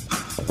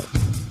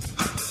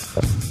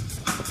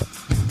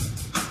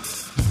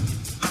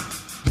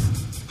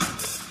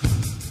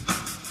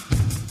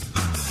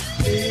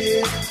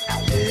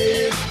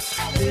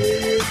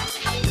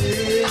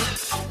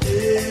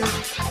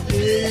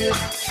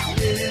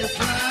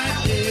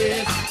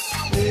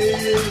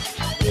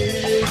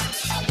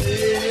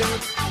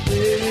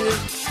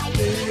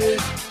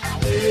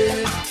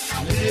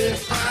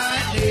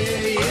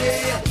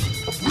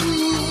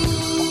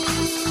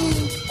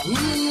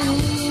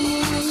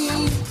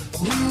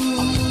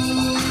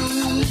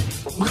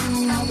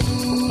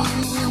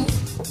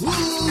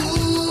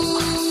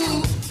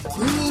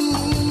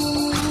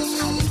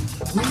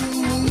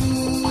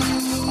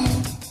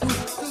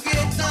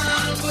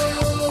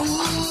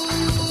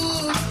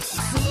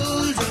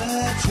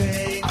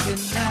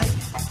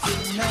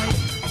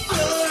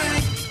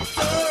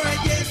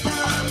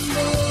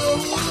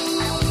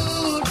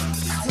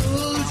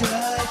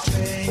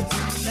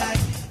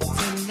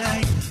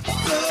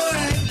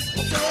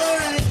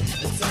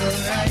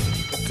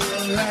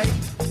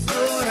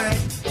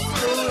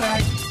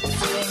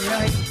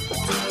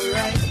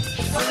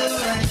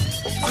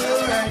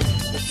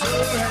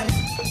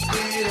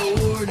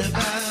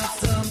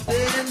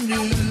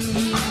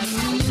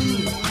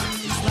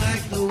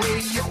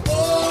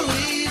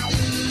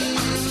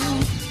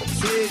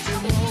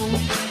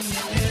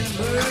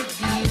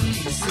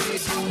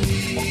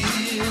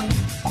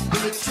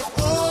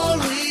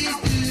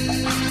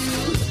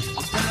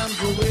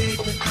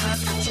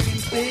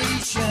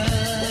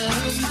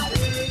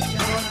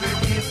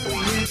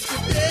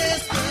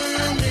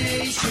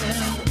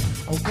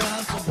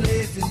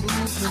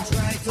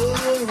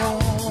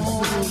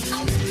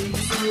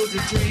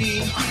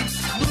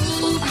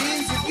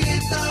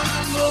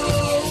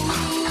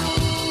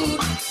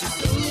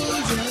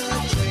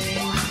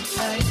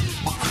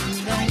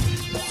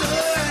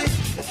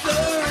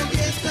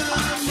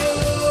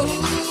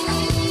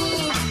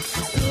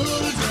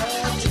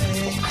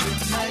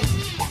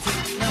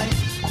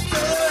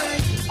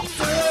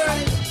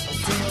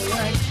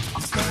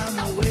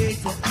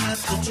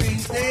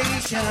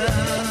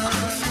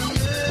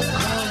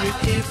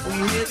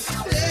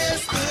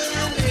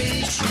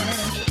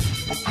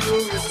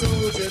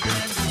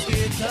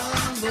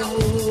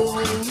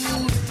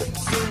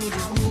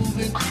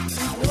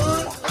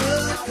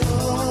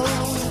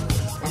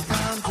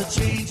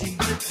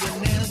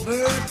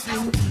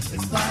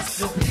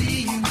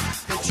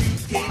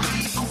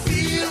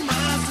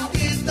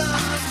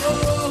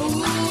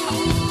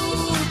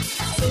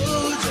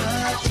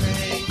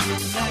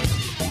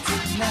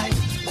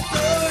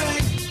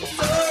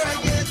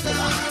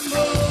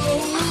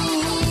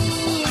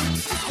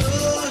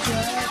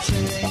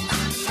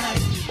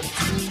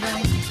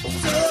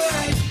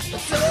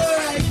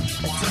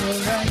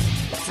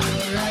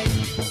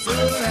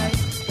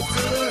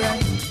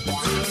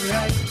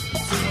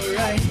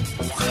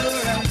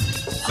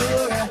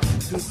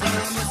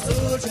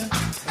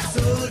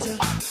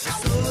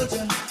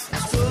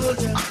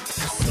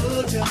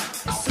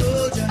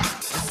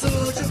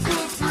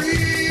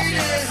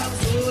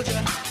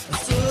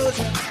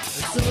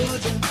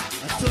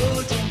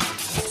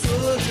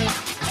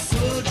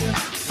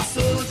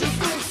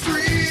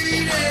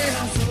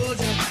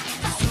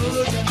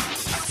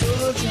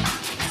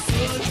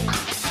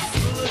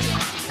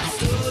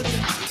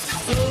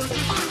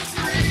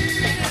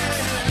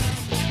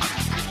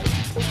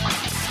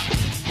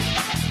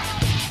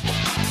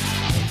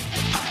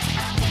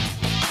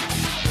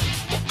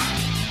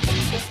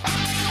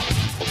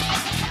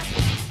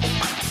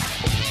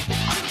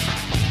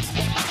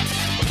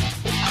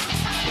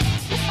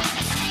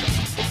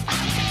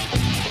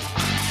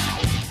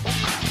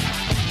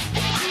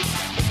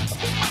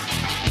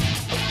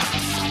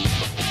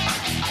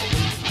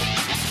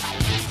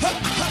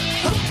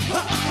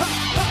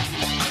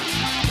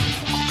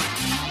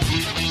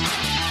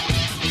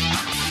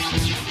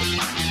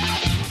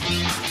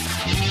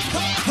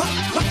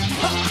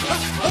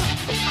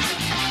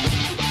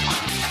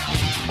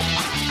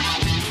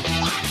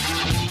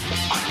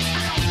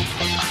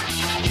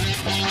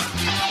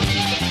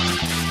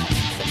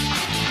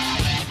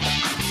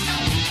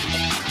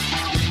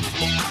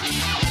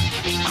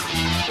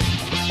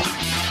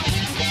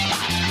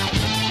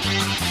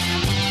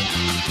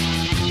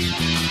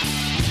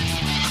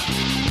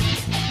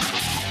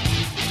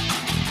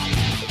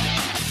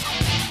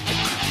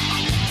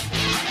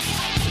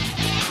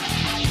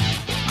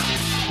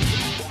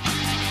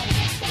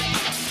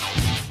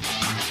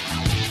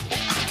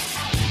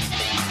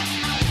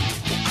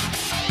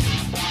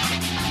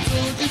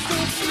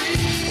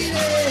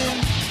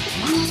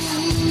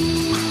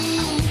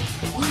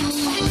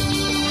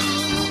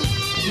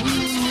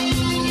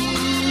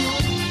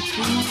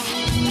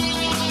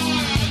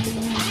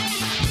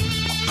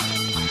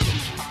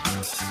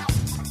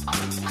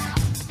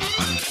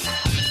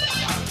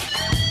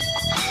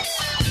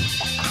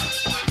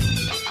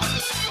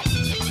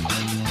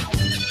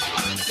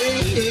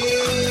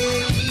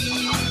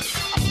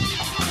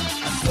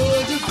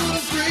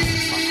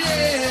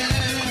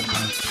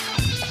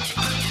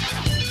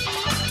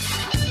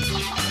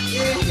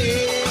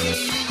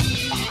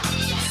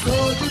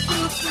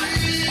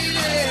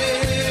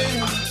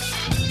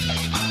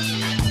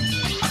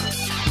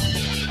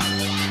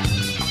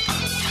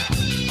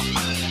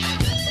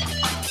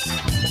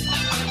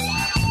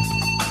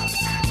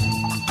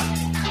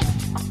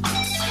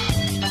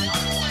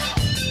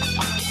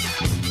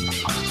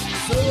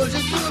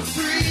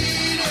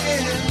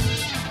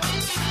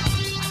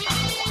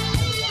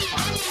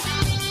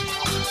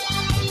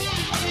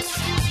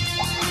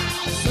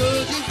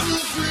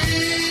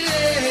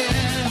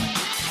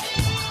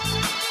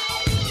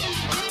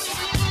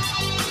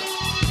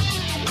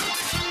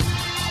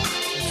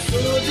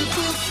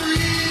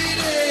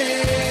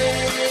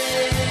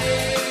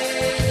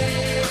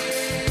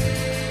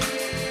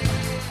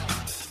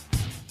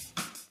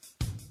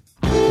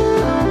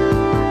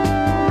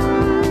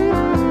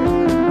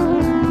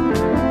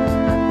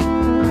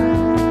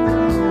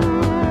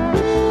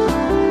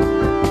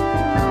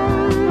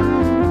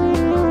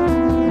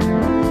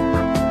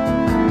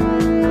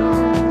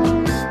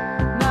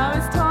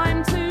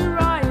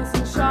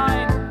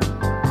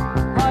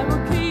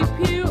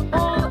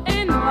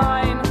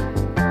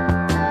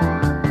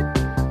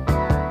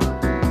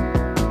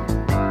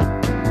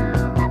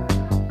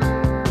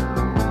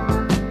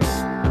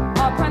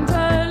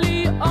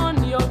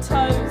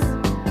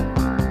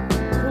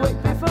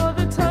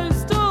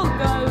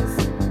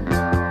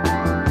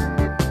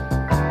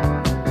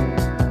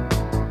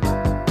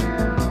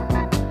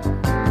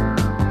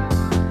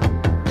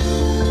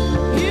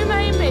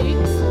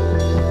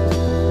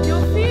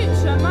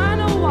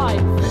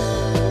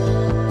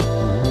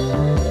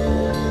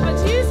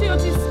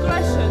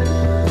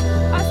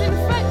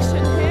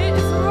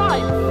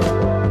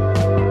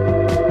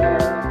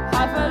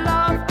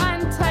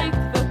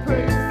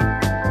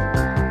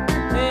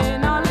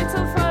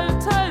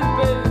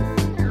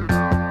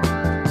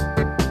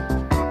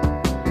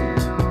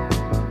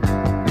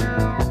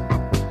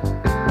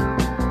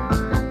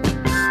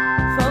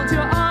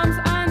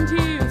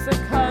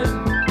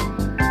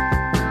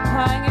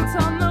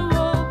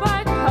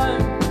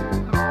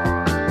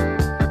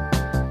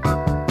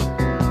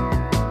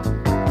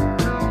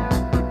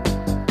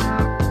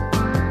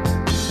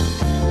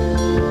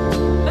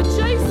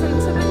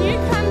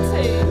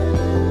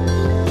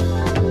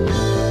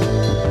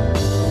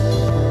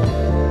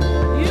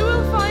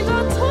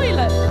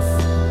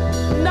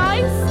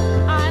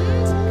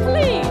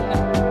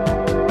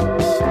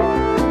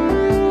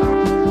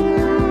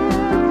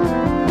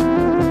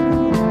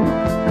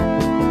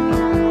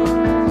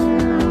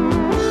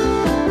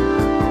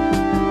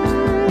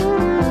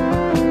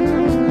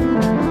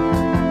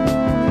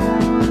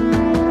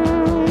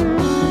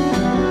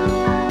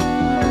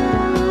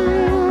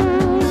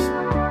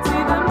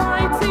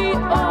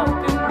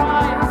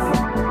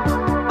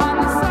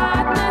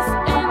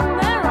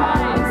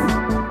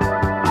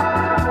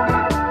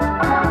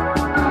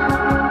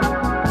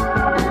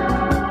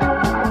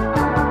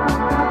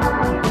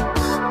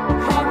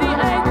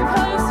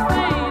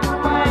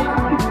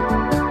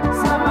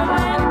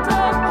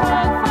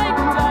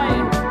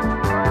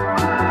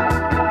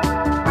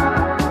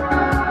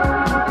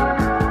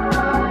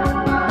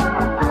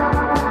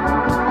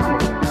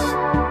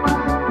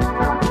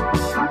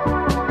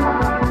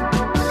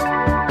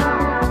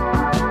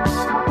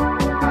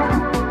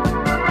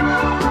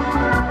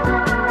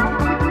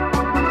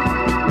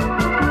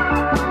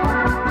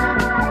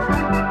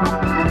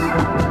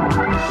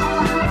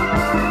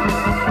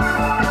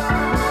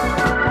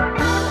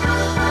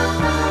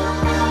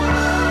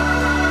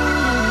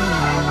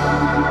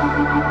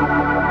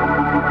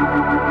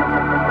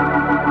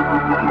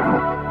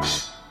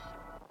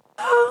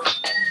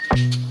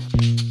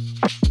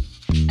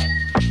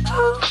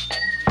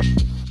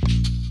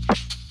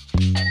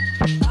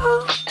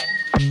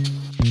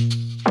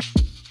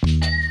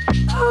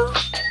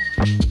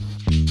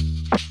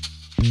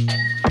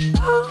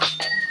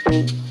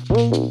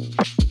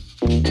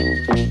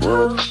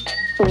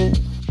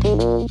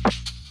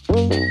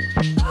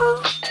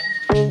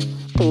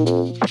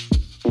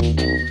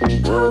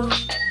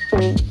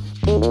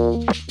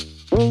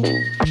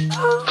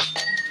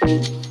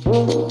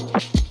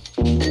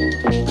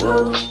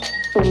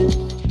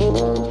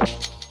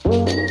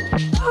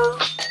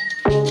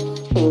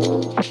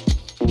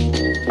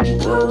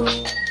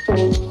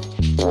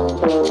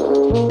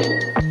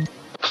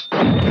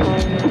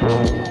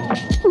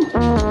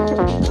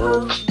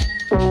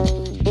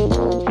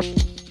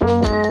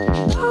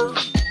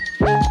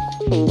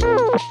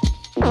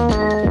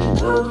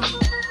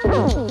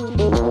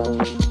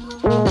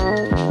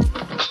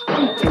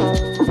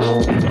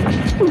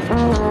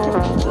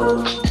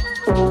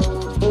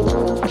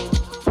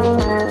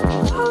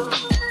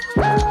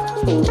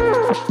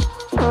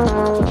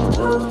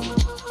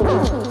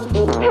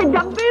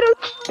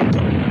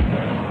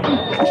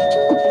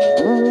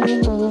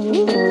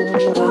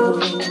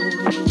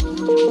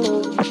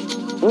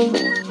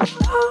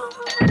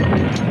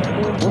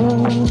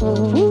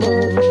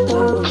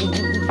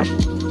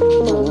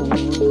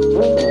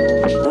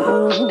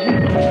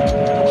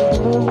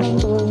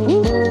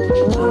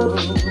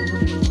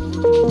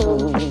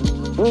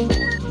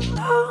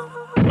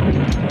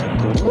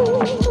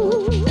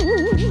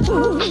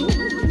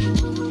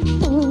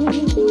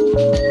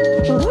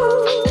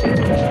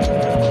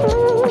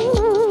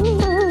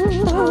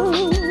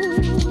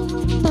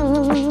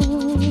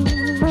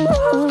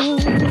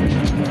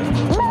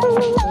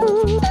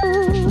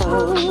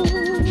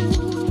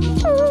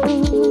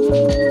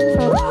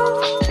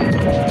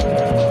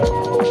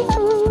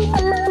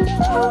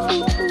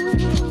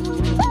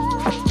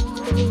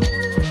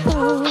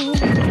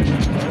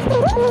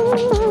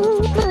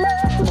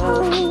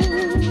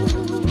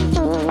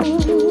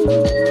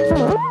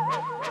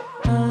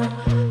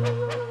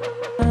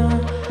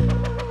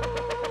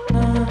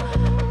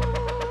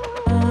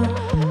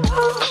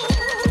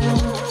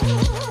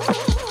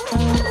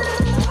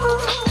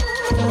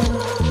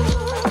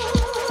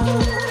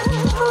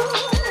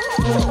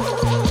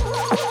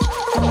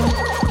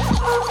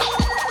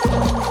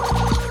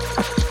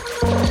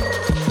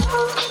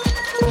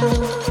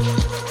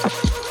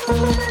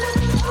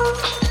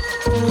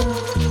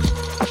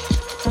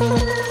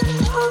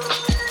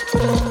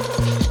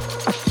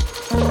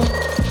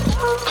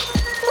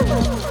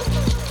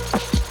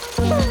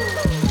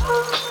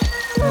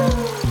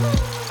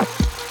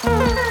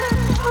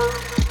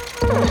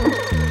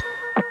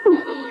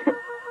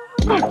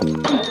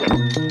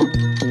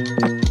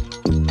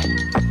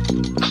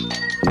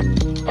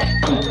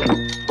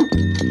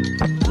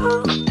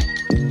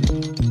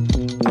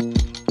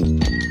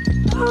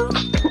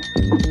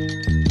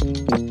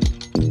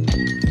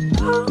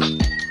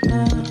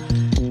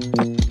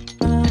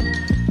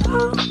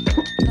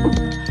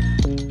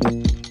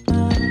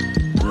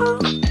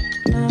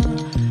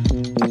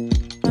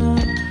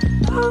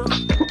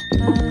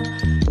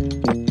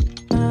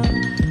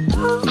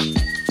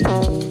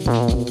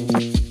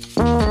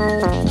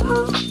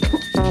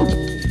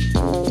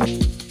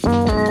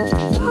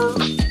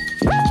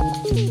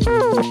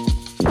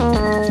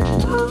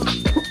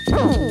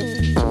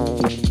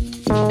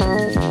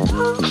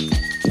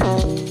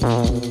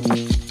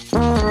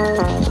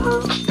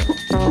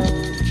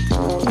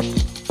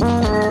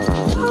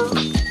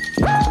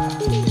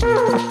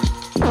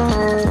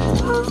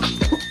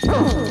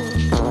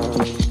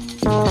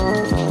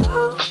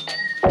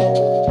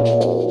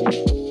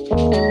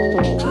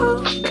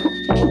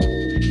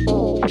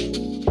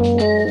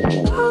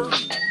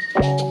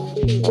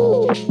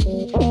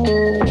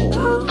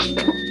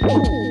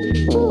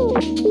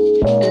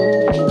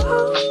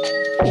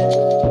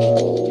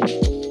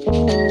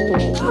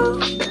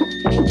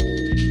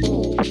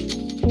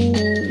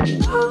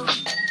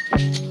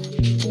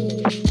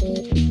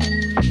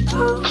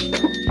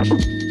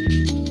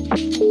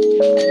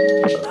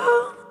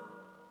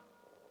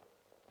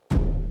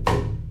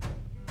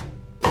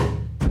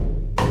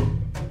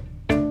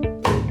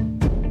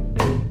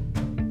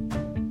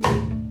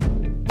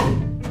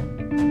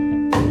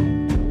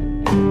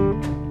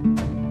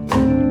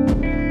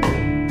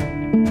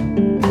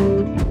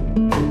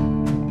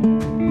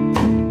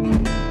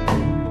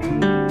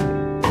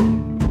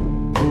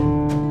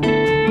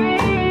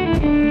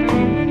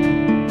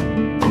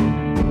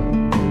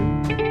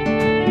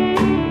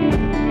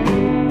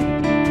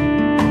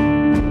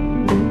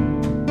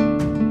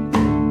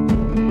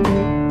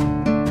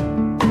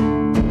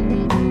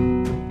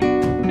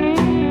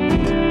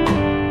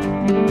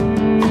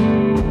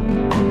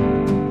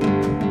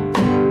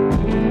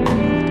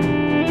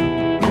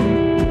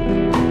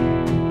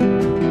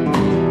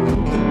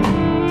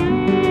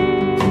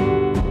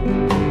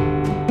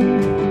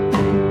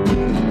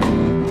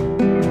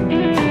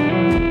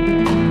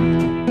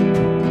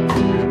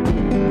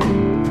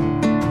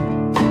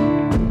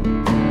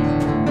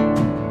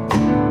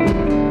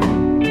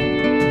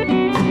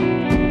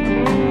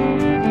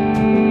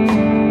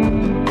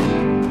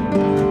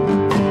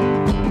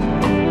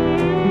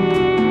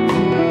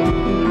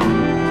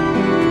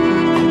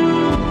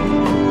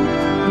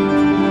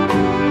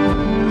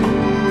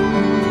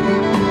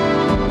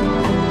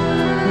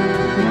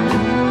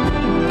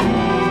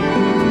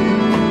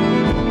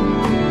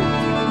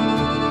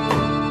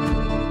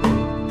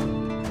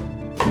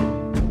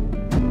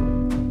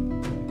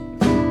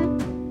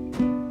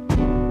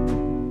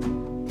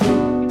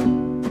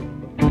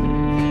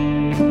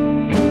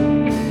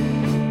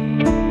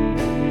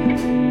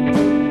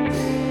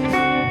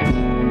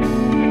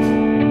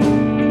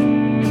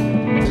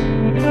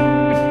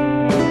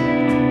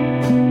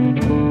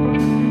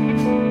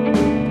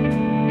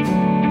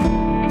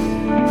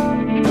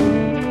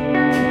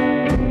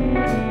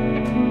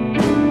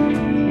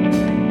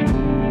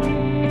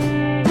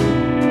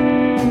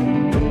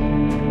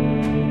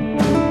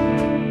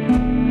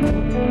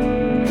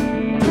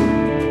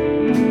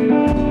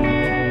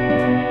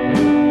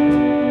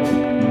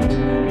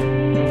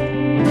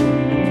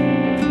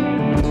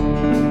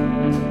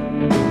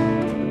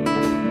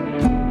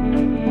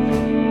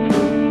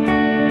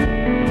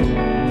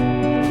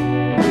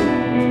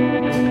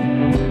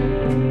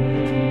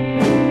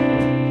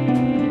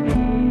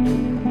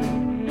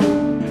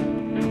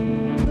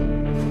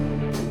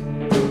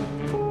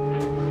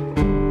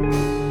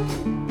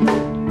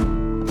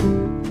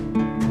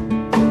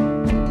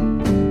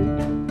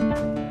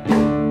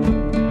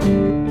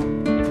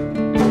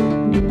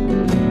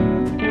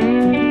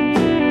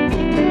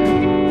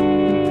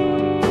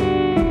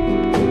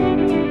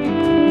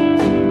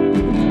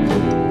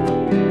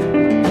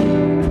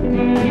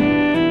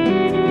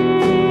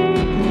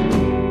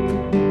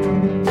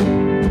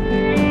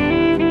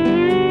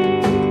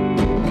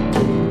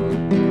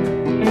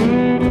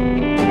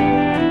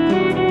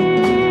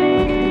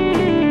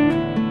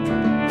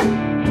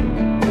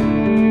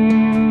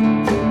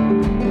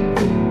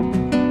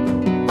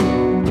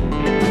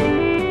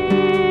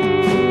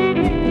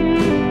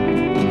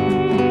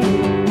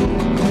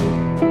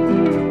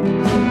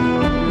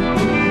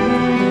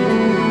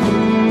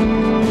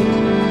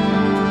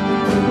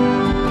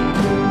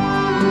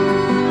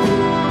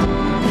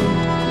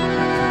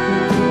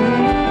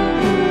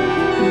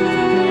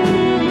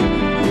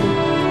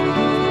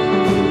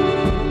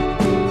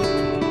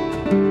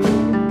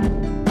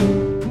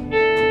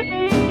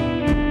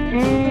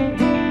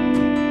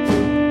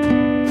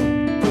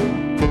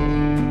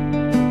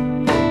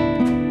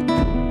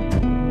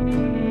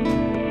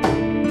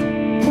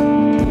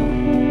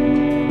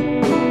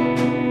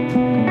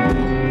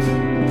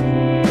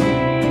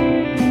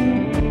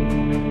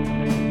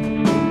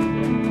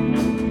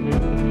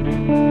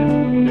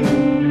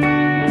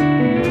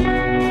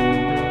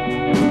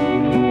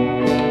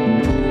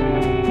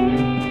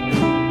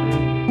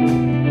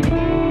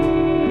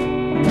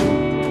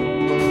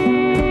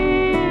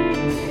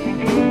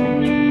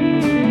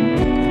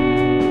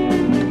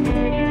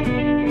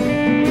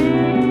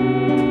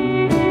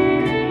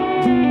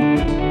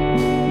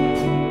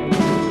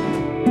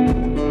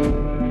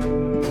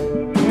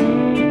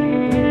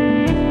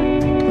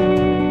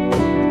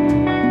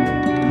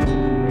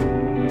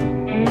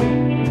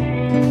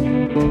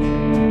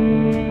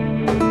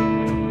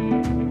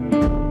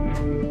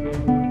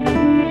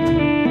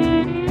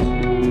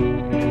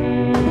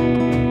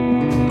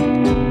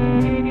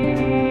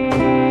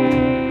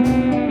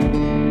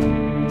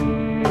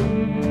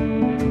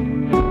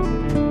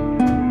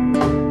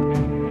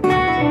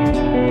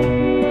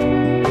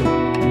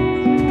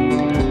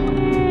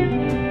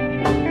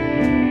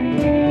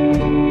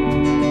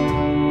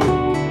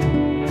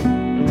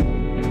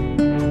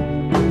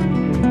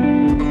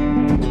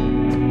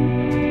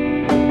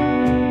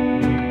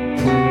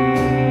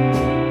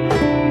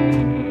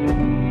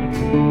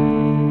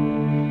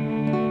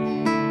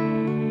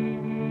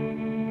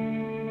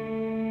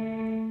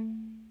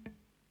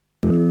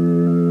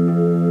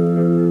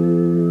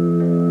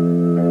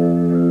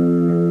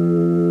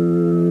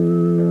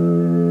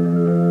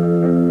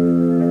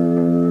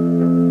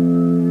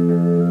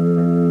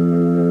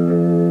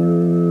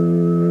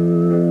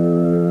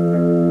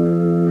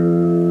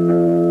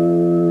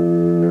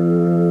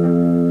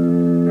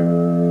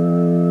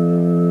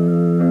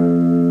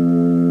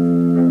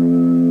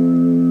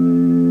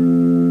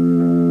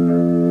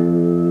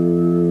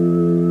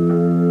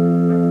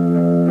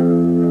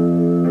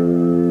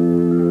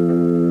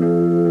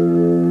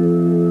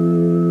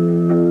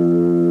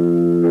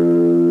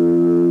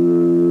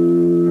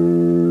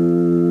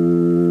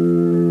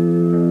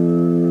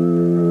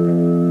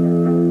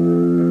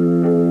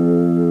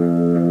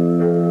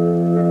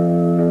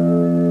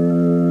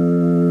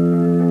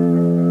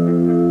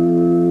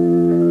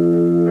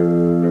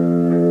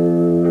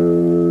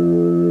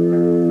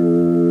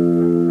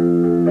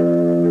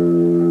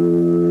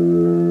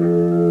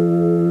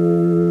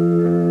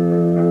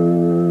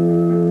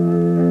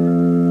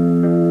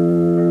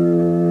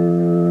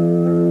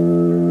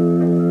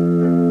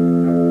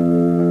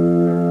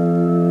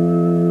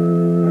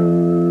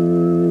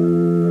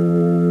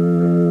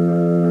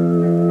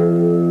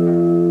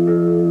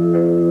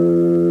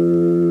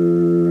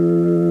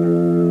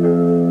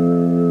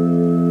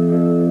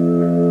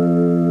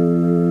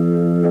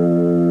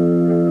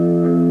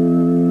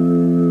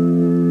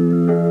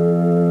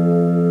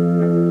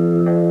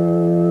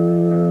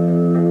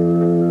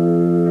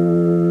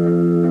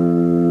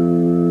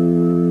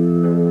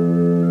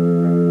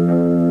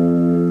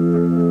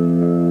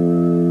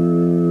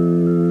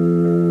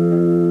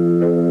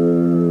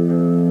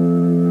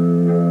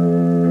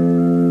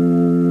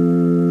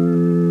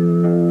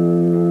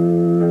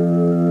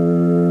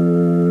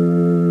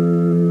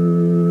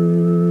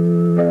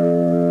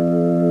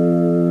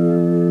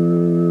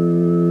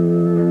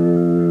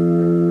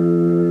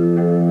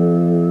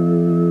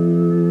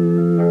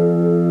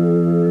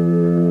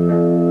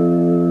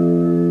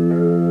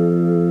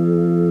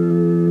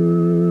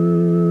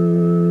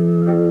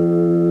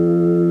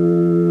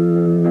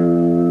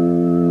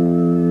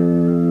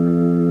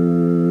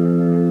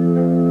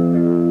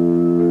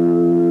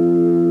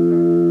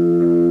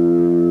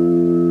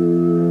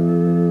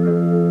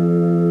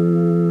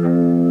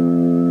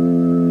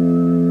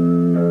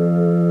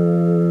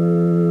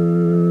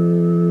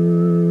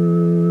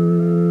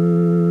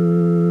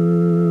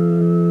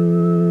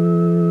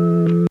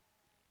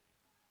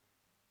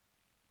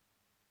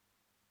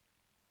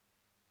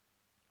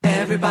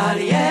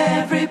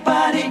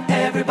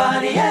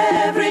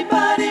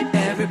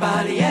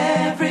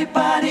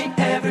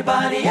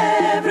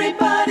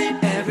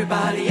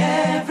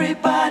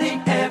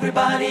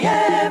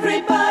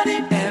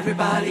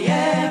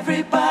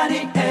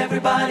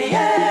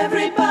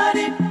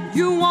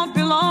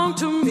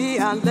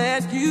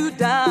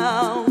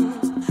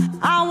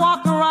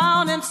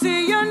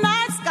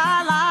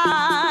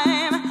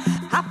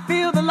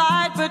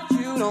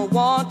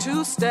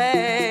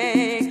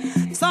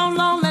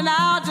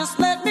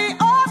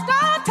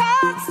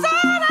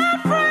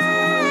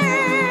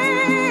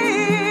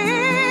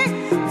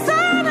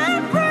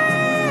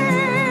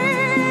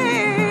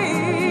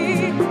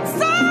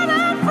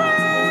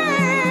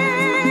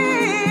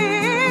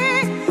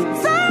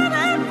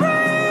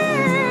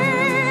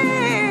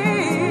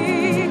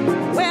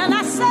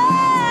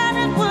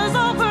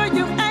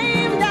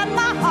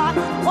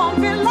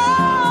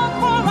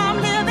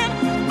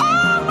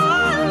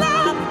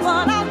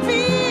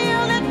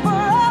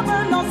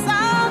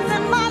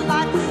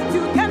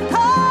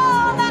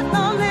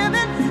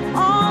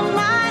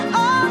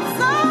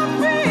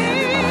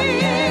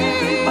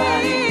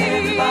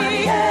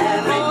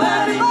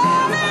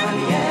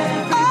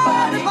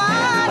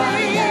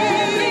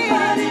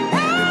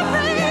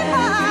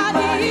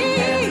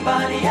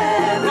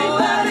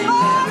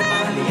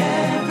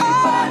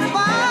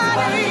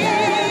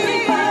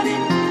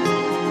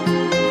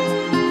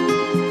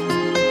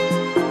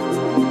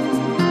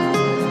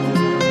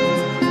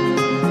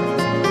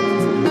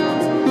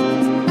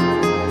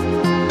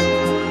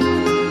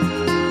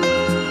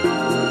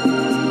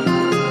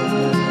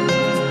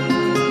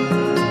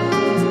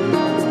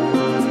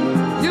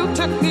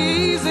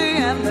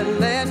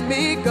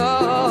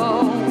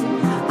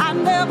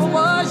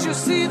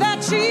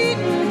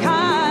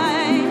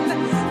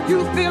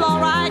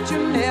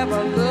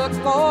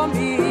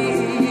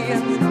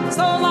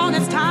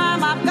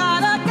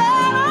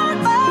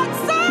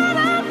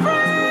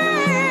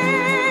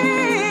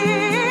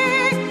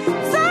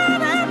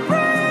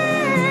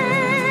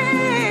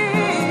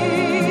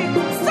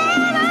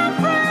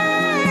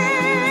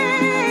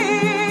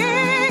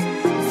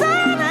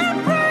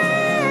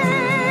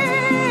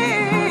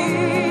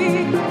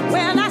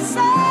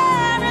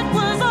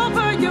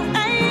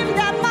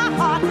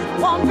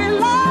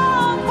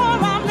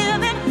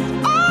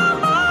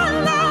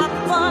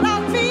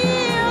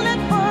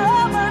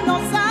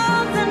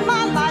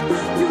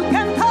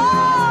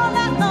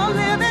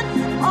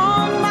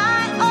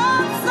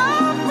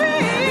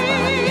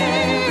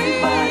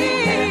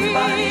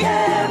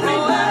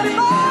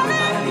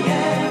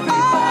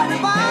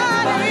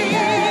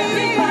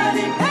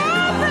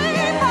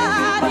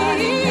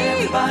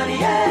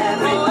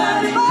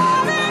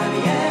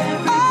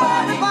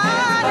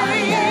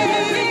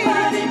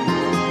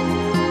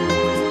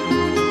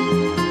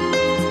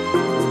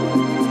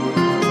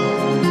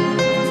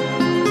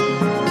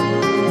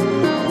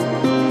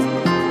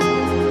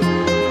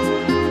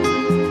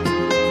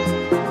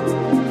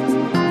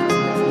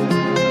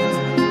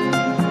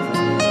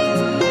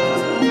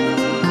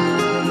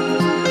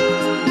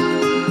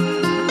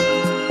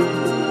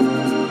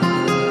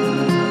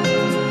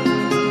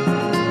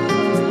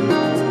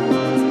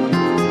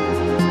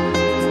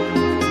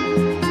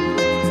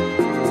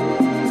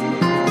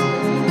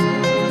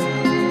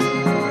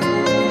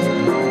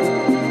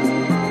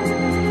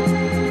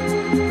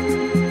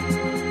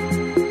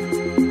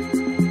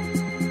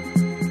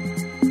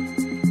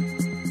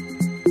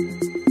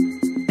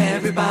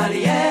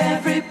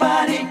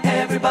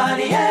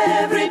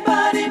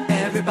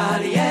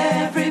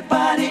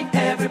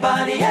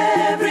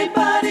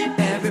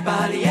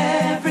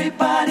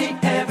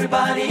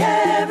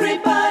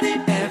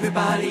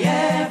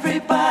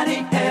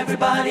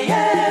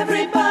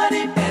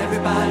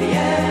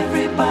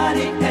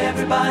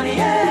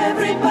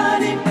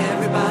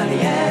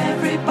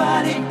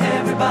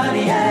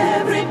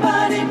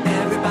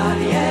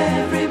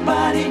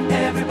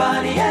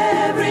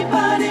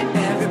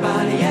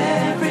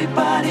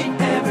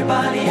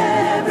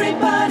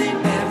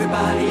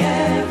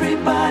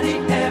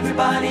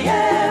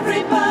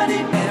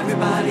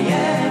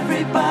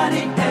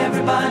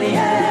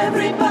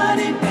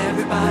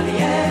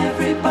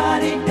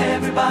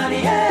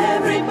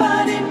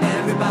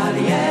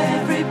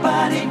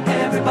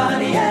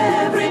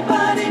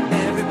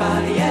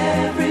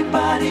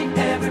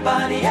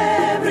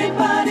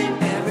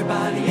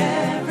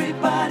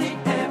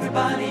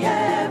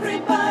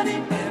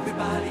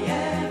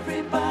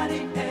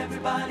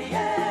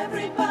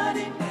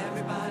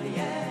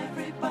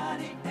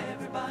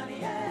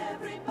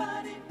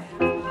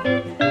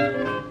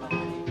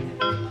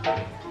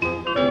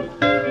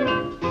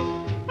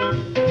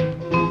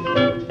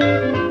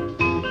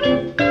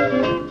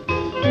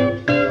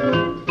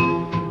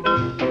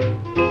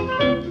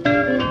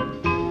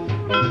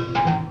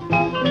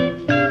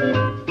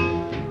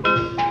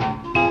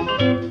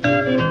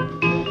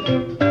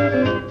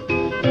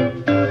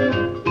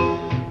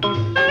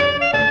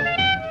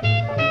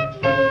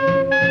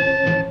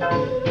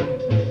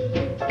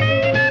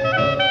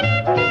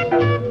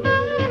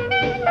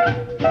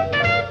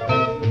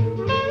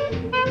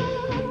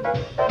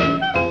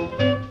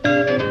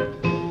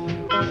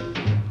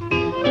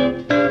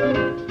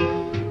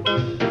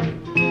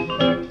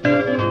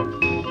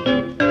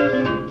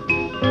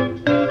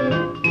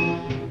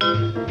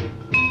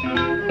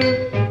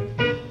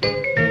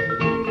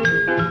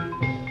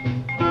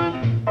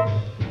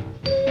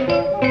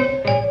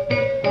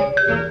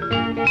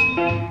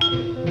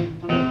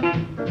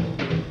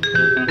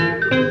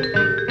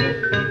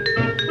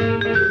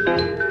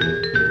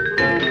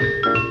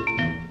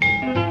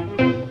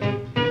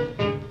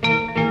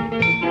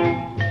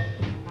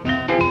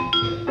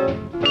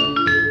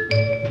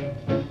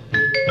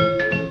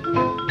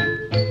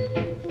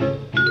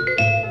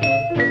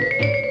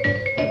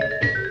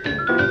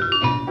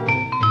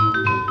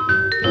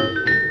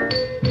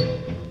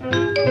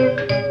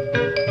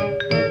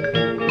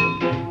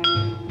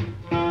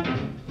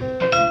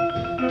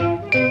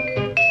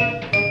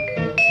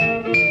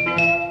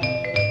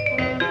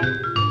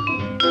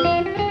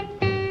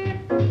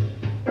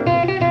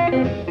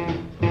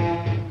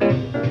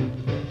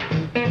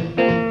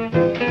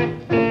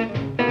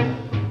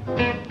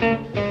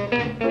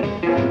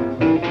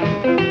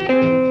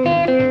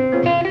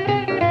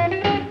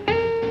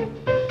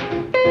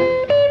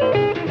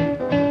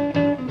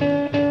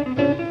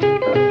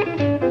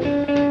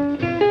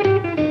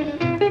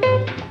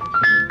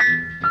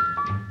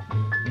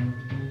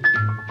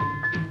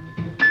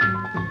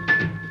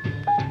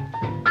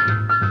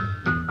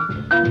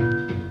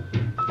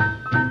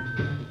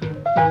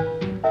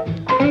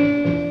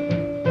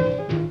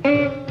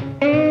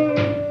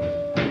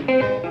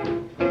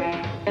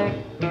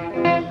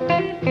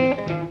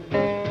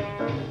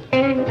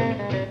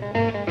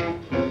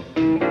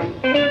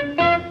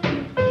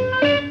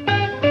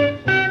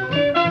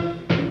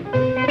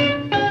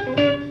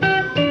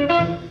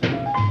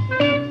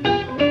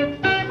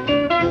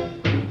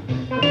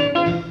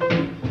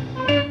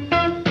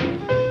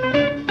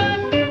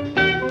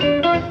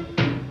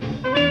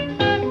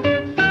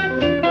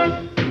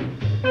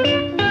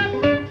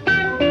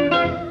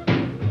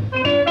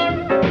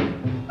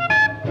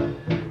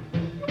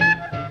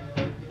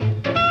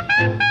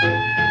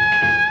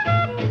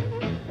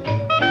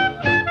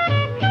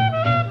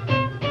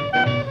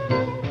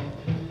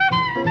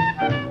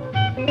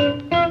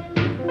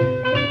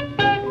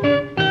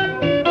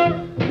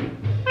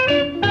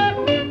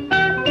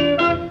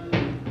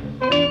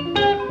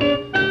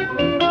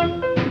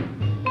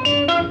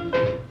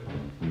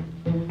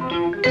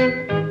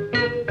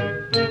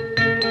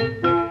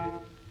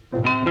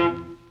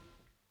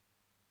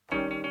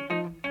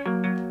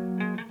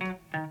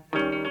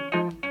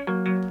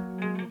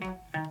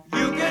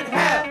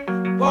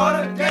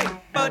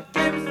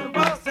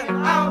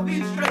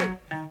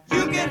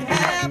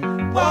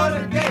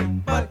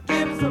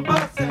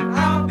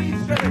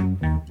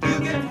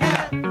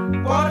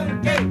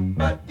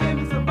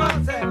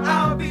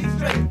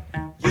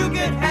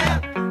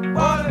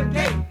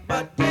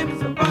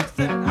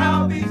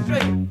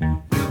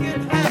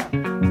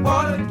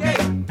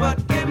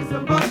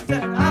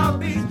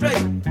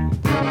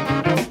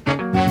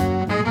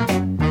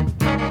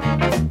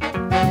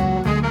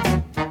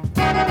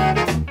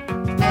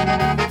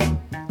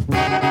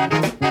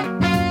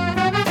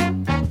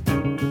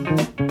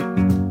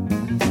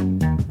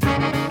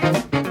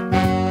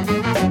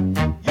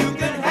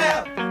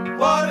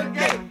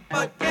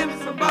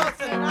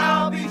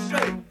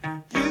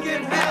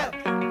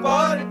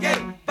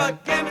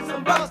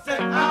 bucks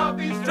and I'll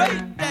be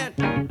straight.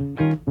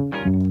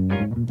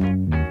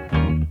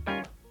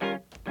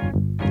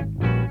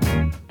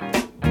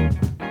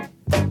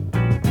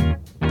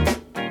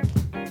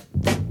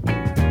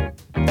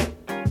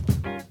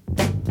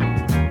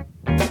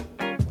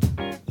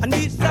 I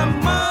need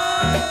some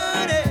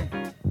money.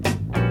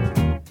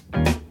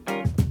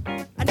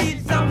 I need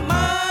some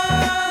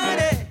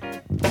money.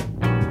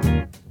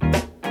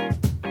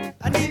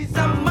 I need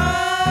some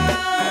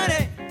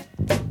money.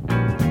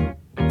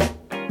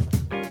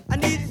 I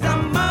need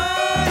some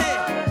money.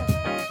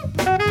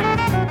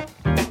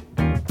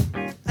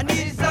 I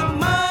need some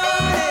money.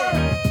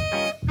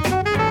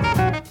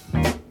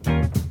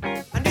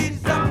 I need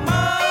some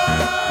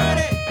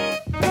money.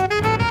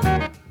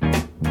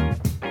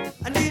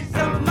 I need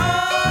some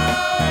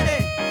money.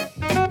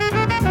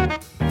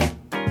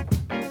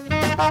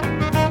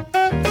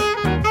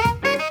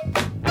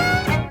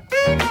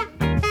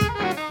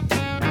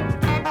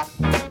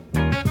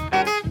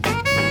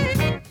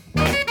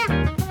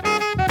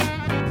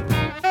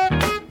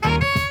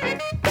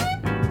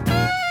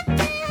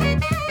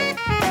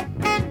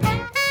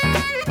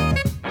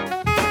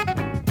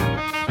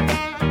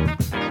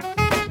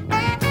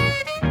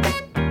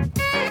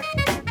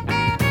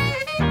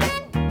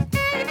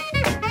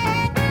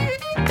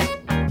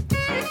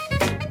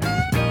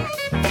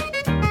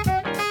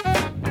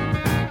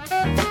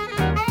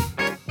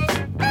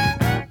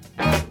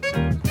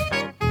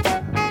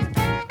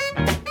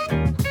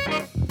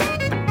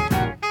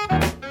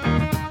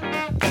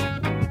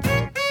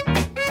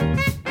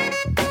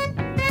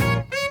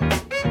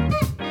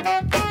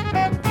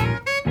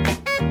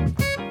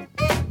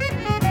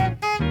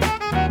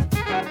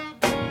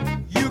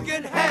 You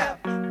can have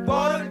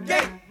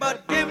Watergate,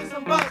 but give me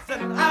some bucks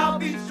and I'll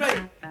be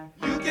straight.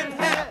 You can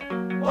have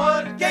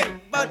Watergate,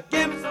 but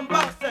give me some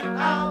bucks and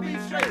I'll be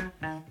straight.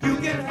 You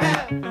can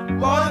have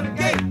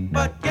Watergate,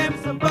 but give me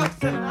some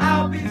bucks and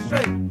I'll be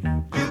straight.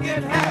 You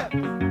can have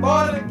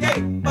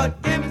Watergate,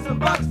 but give me some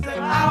bucks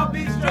and I'll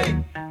be straight.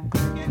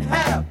 You can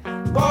have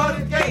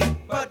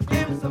Watergate, but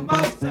give me some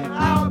bucks and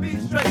I'll be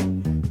straight.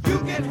 You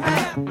can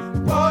have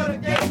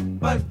Watergate,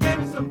 but give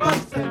me some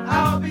bucks and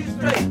I'll be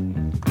straight.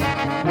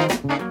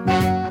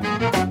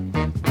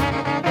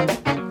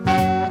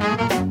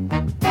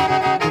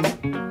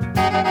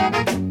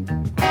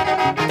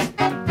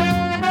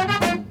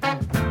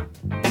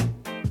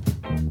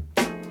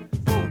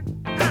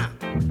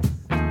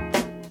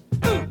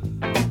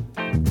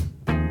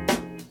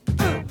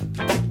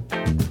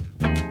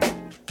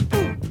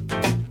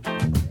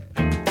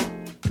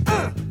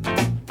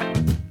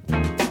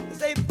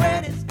 Say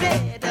Fred is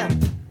dead.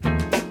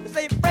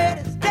 Say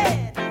Fred is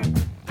dead.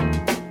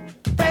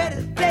 Fred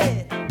is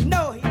dead.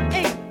 No, he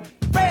ain't.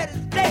 Fred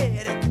is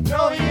dead.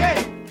 No, he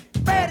ain't.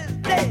 Fred is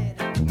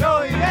dead.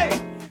 No, he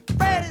ain't.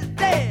 Fred is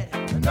dead.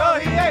 No,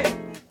 he ain't.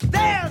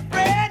 There's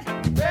Fred.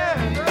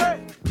 There's Fred.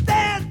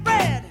 There's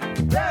Fred.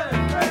 There's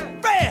Fred.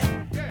 Fred.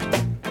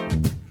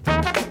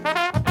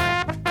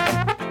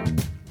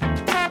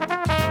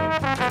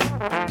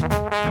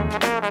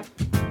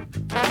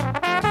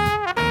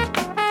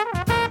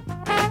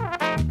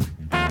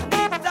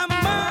 Need some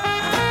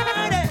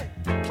money.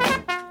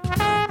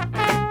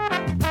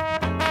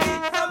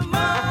 Need some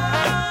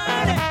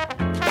money.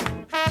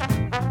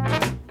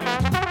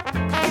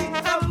 Need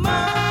some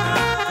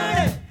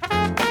money.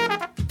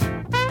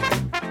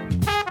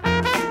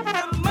 Need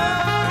some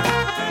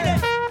money.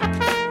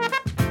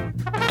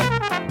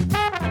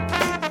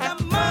 Need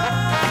some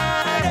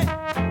money.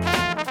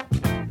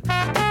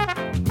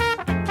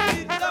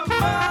 Need some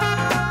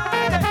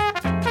money.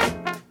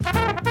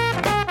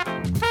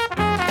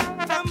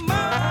 Some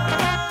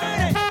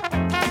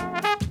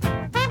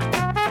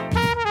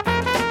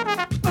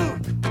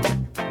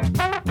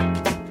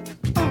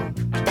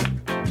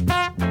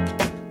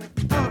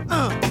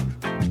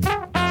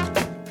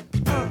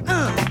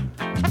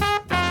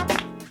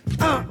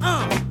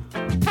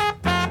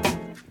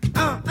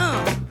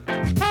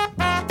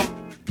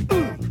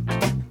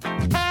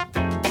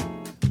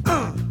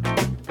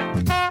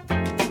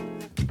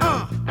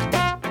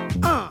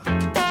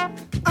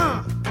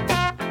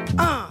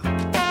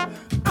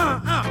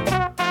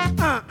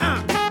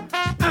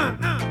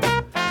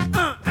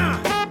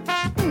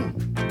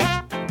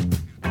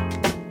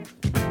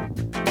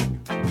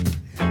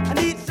I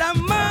need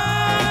some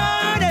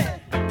money.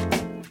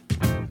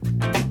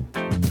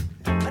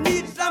 I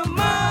need some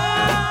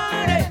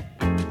money.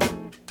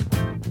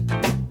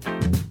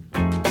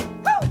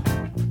 Woo!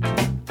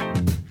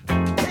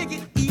 Take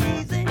it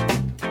easy.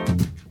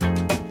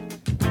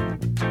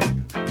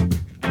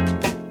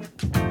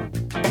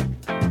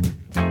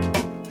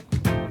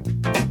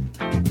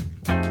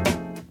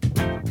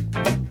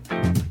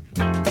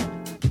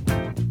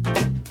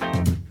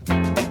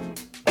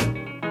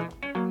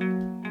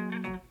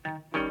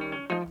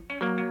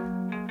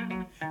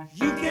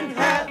 You can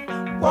have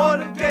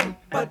Watergate,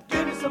 but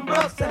give me some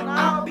bucks and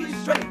I'll be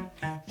straight.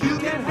 You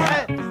can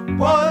have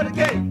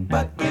Watergate,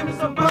 but give me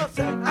some bucks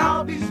and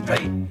I'll be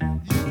straight.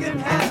 You can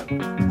have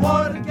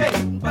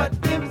Watergate, but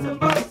give me some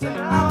bucks and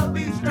I'll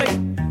be straight.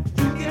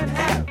 You can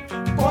have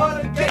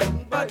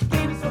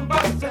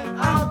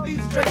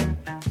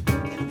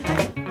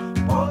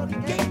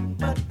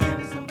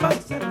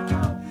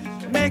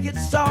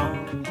soft.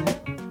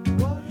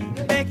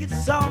 Make it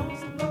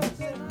soft.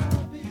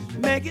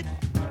 Make it.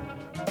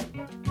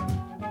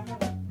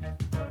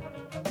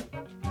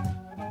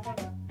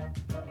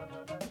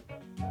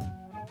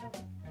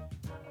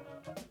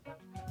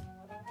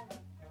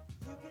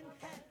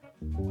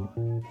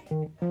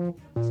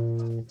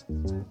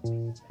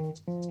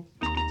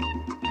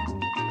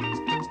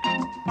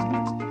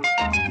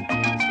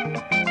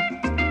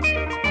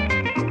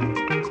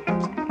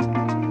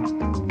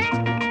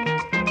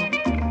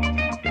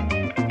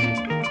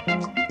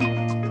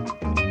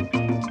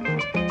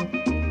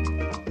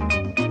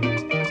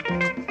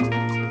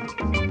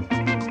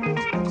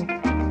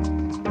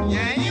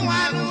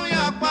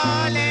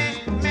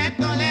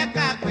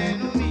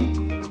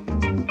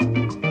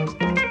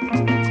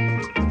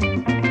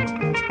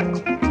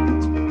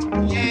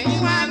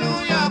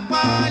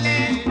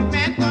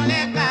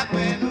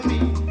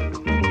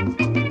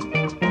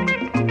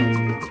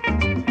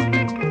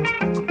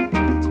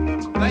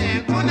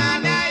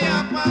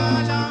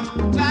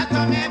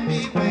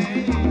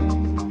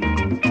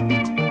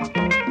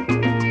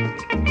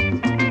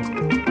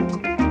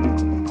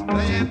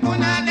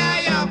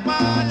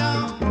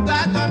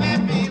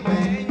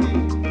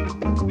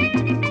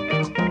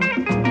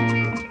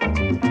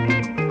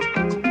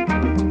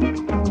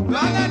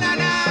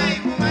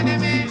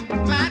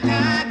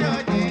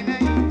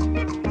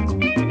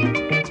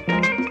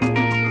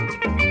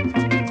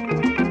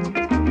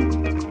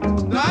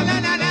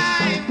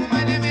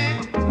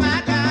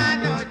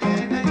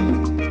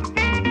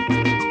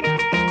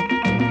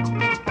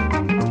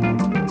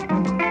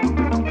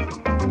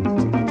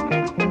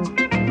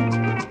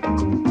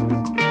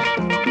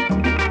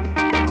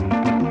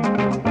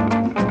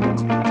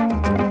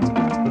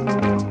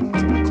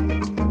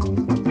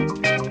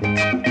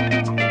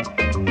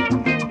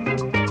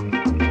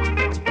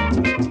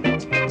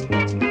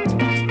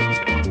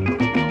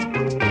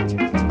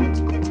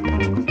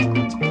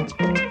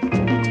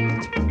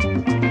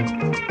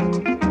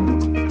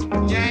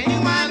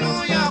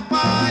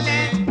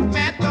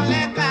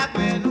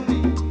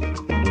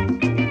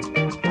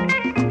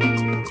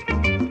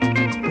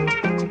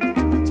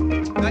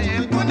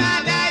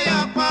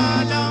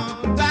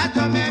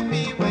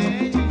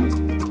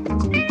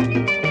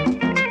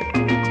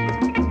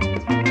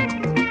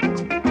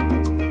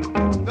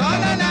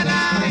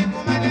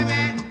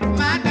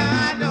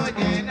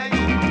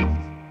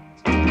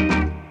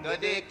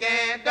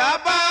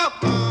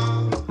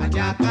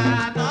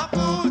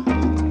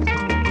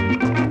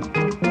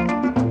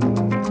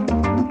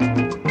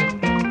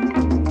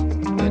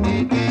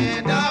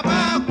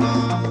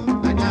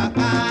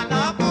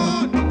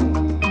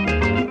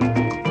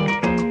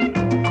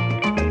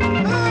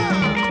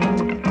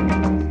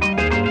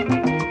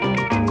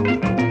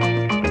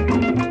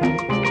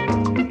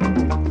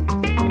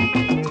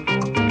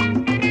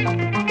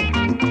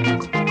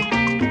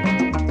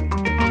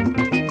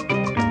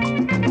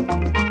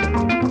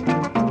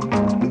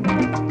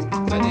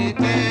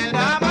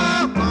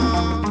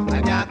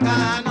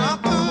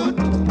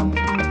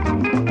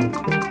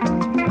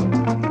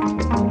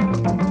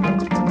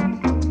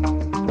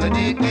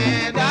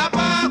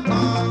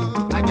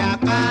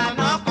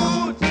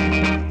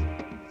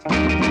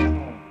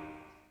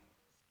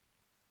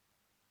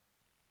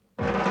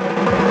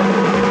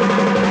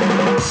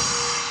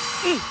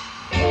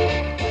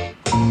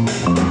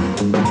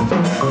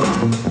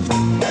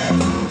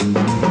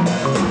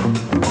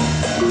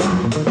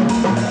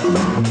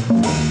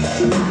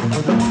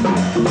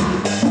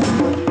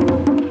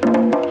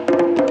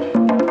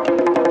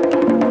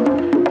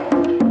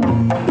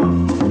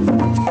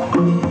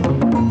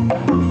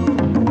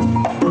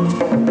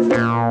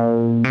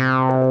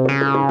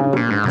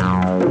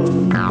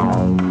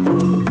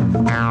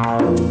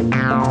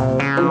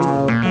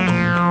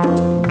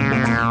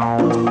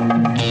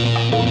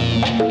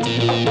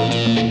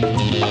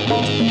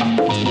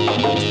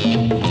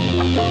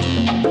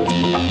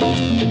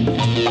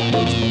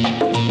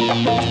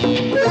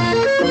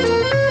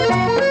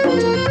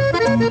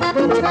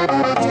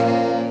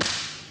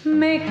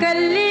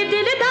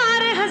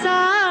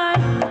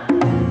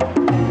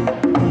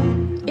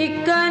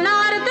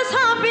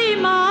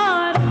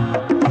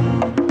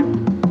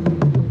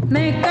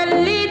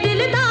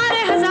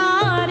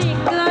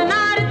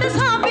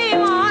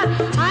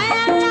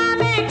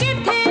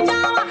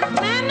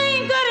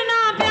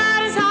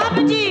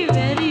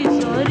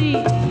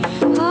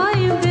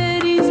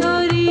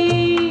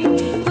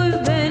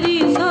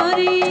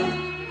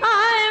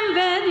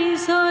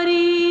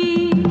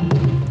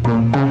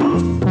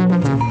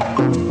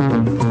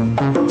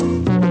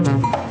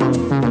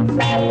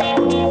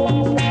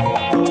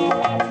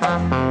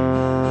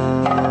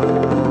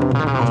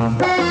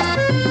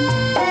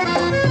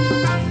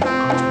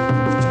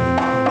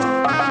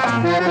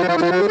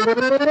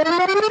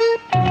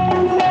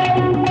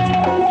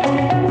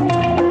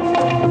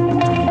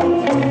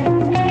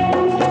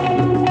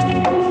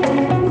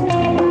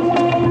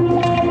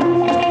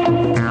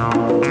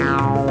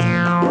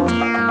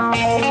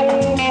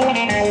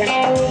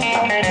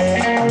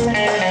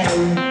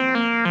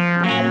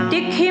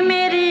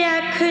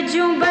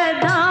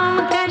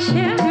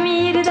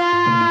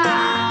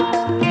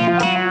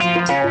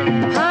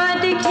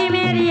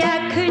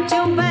 अख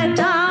चो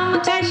बदाम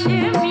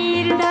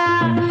कश्मीर दा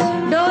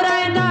डोरा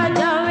दा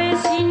जावे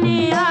सीने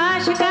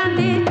आशिकां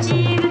दे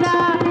चीर दा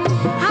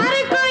हर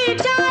कोई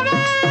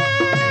चावे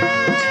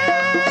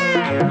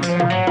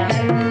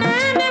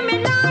नैन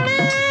मिलाने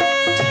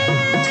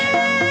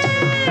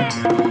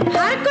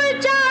हर कोई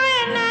चावे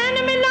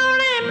नैन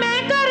मिलाने मैं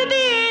कर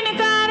दी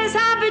इनकार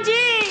साहब जी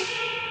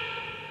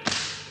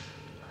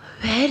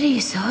very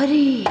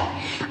sorry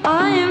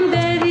I am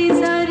very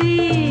sorry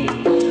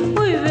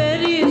we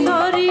very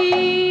sorry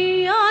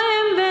I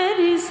am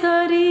very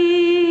sorry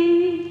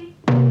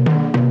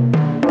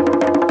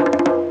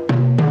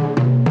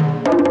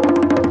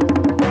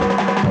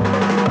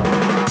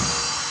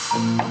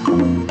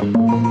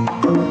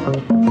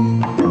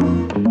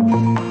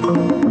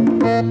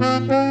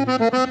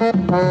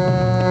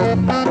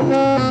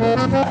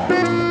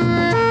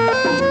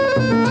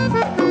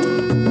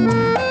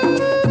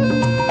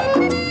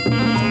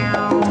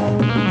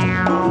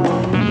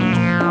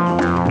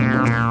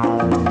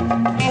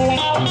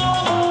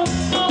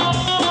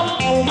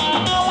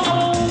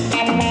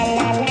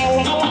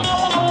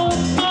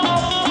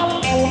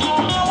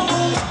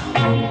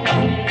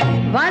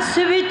वस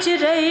विच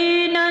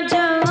रही ना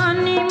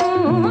जवानी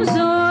मुँह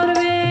जोर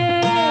वे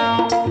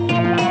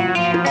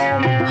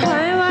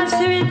हाय वस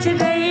विच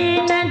रही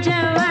ना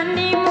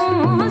जवानी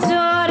मुँह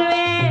जोर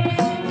वे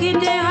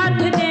किते हाथ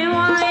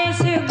देवां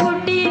इस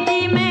गुड्डी दी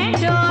मैं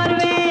डोर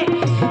वे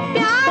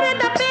प्यार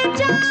दा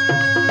पेचा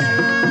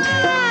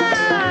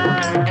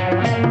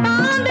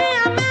पांदे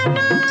आ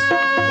मैनू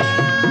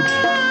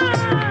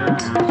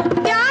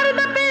प्यार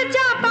दा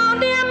पेचा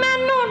पांदे आ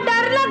मैनू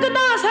डर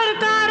लगदा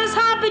सरकार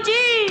साहब जी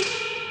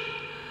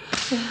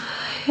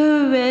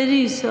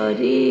very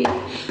sorry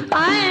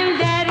I am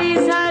very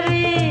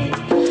sorry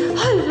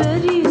I'm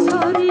very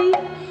sorry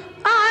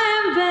I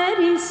am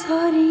very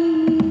sorry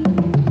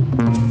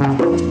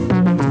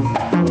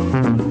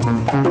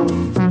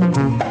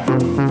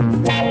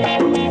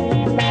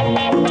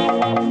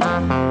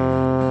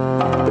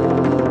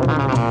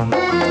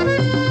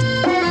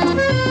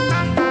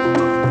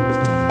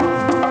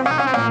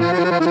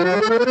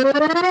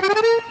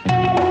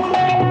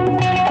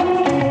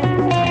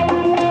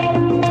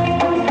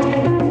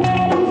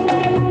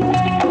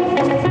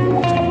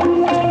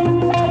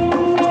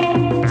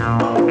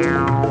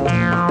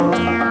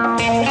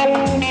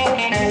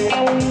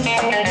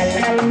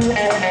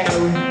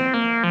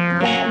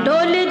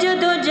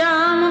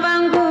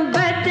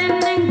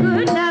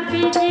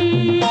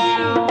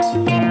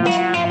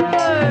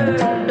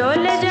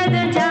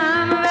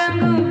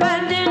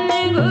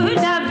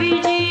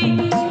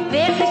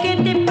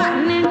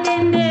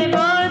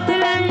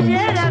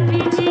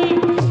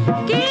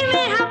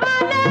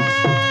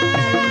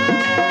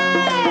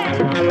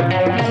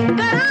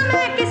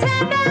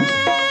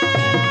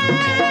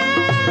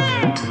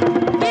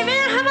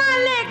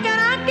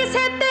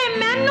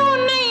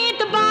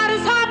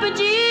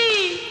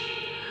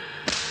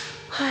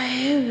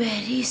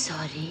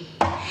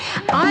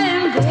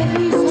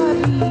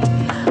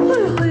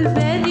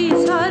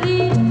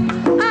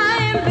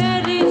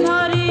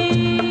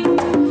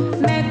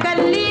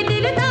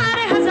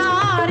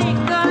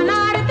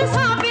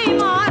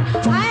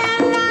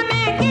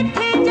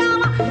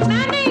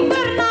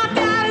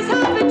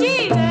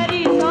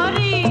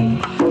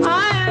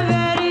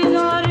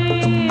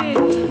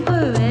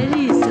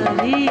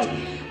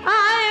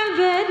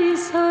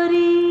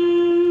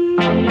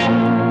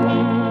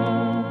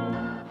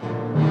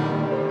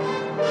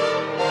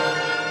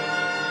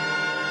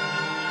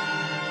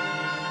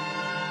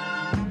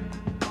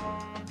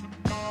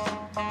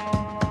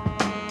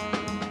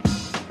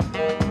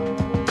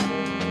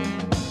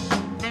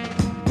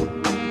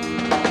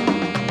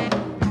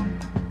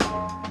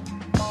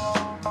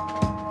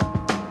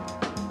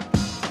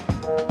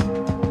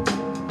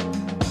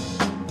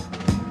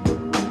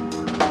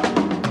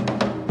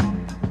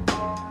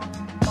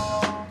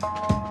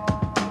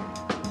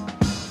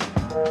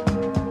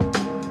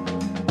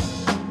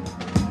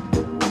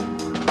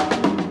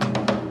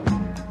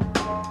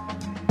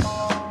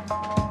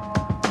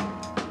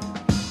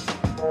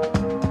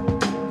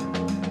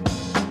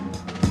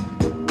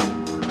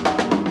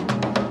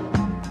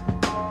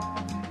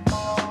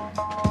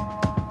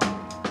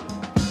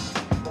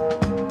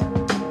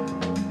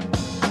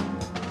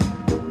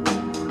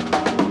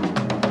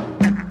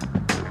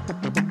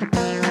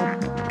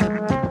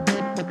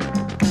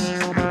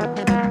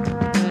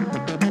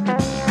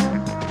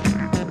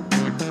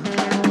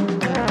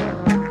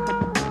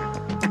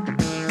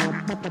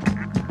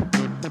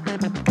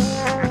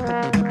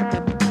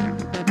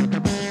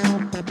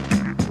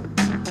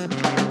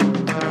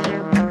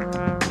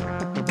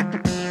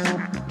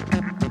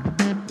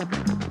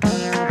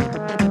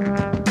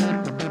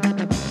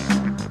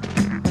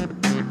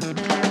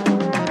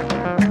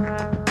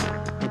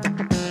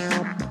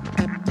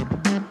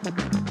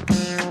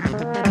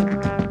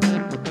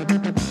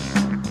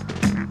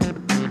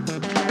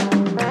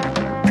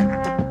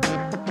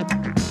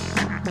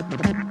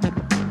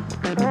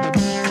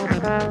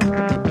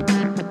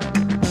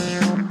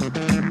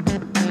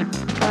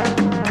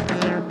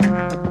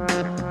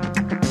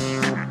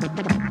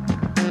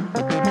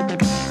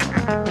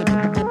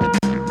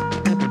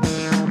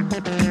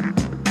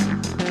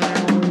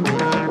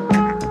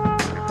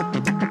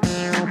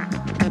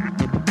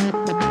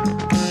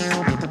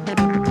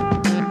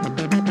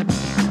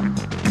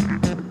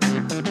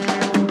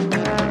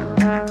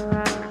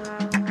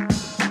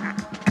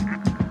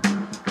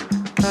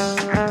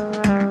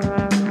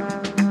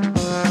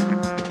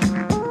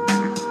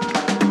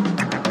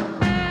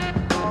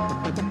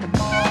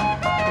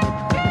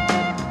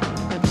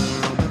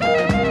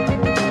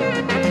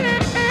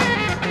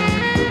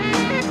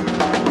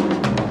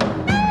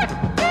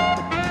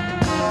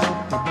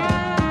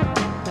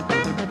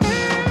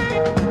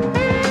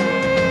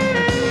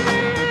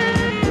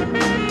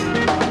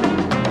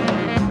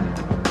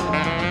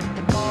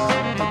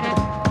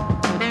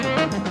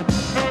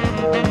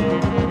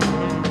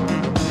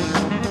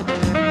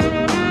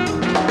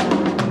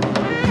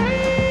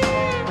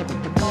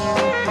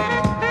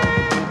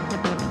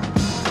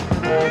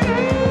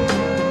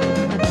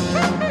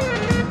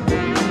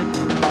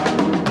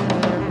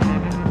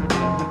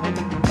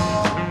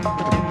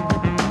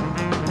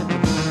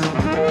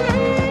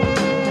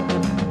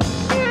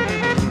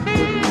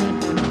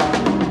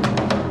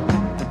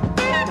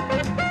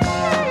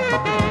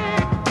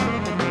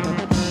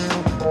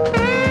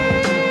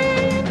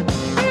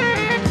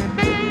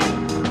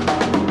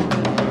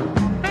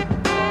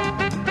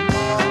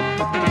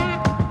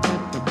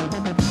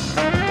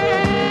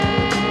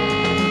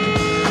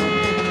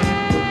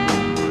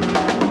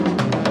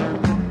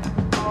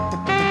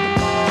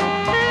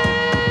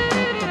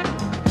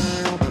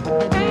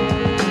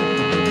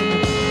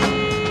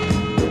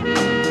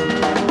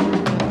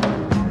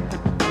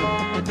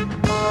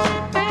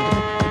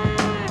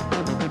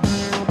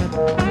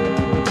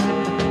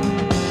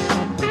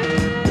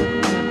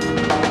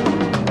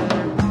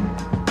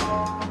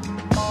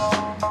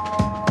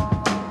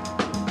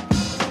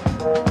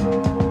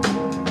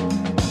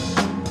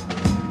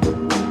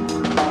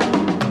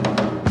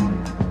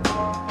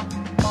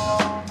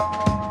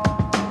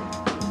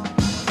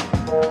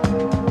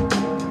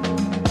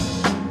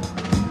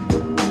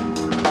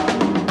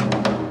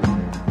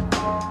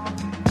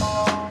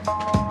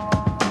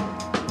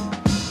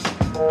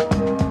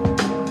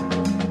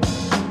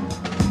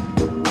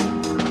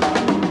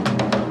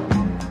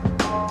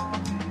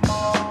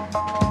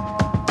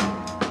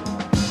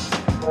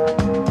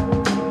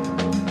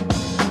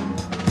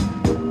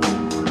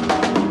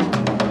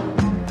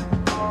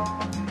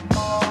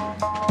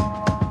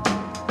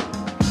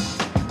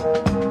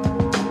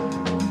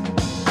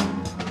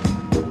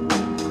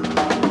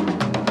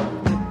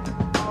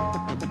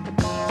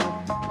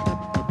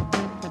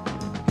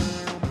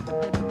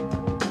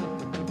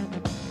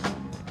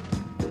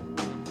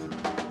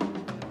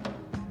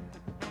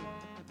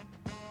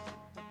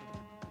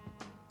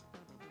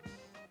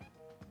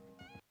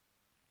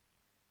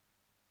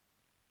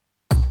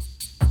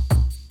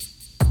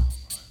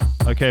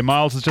Okay,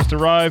 Miles has just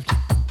arrived.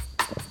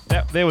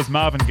 There was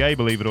Marvin Gaye,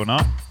 believe it or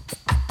not.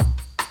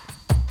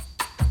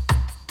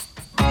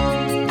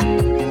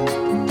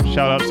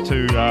 Shout outs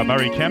to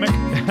Murray Kamek,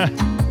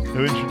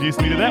 who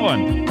introduced me to that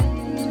one.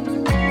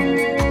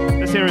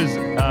 This here is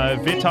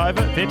Vetiva.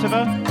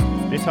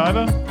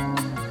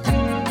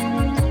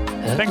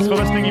 Thanks for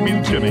listening, you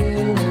mean to me.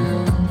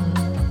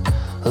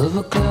 Of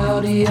a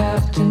cloudy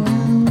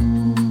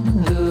afternoon,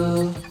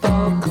 the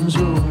fog comes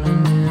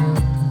rolling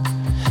in.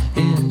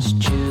 It's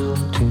chill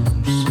too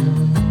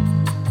soon.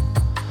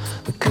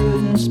 The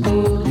curtains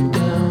pulled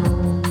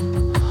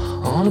down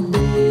on a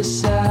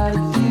bayside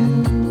view.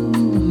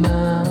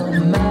 My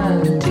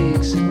mind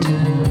takes a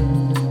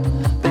turn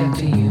back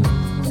to you.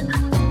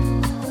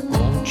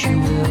 Won't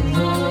you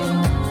ever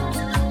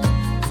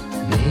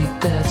make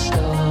that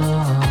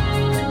start?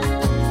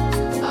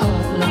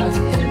 Hot like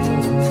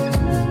heaven,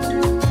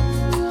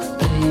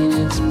 playing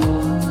its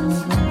part.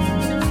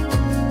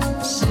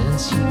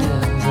 Since you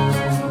never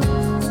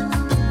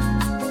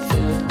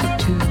felt the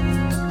two,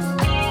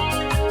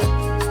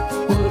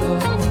 what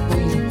are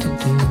we to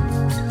do?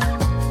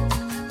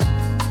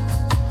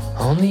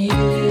 On the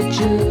edge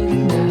of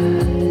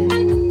night,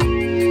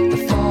 the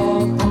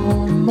fog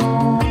on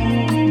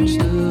moans,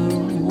 the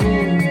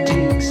wind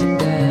takes a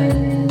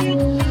bite.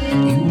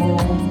 You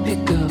won't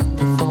pick up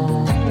the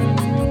phone.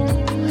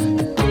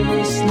 The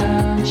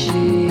baseline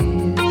shakes.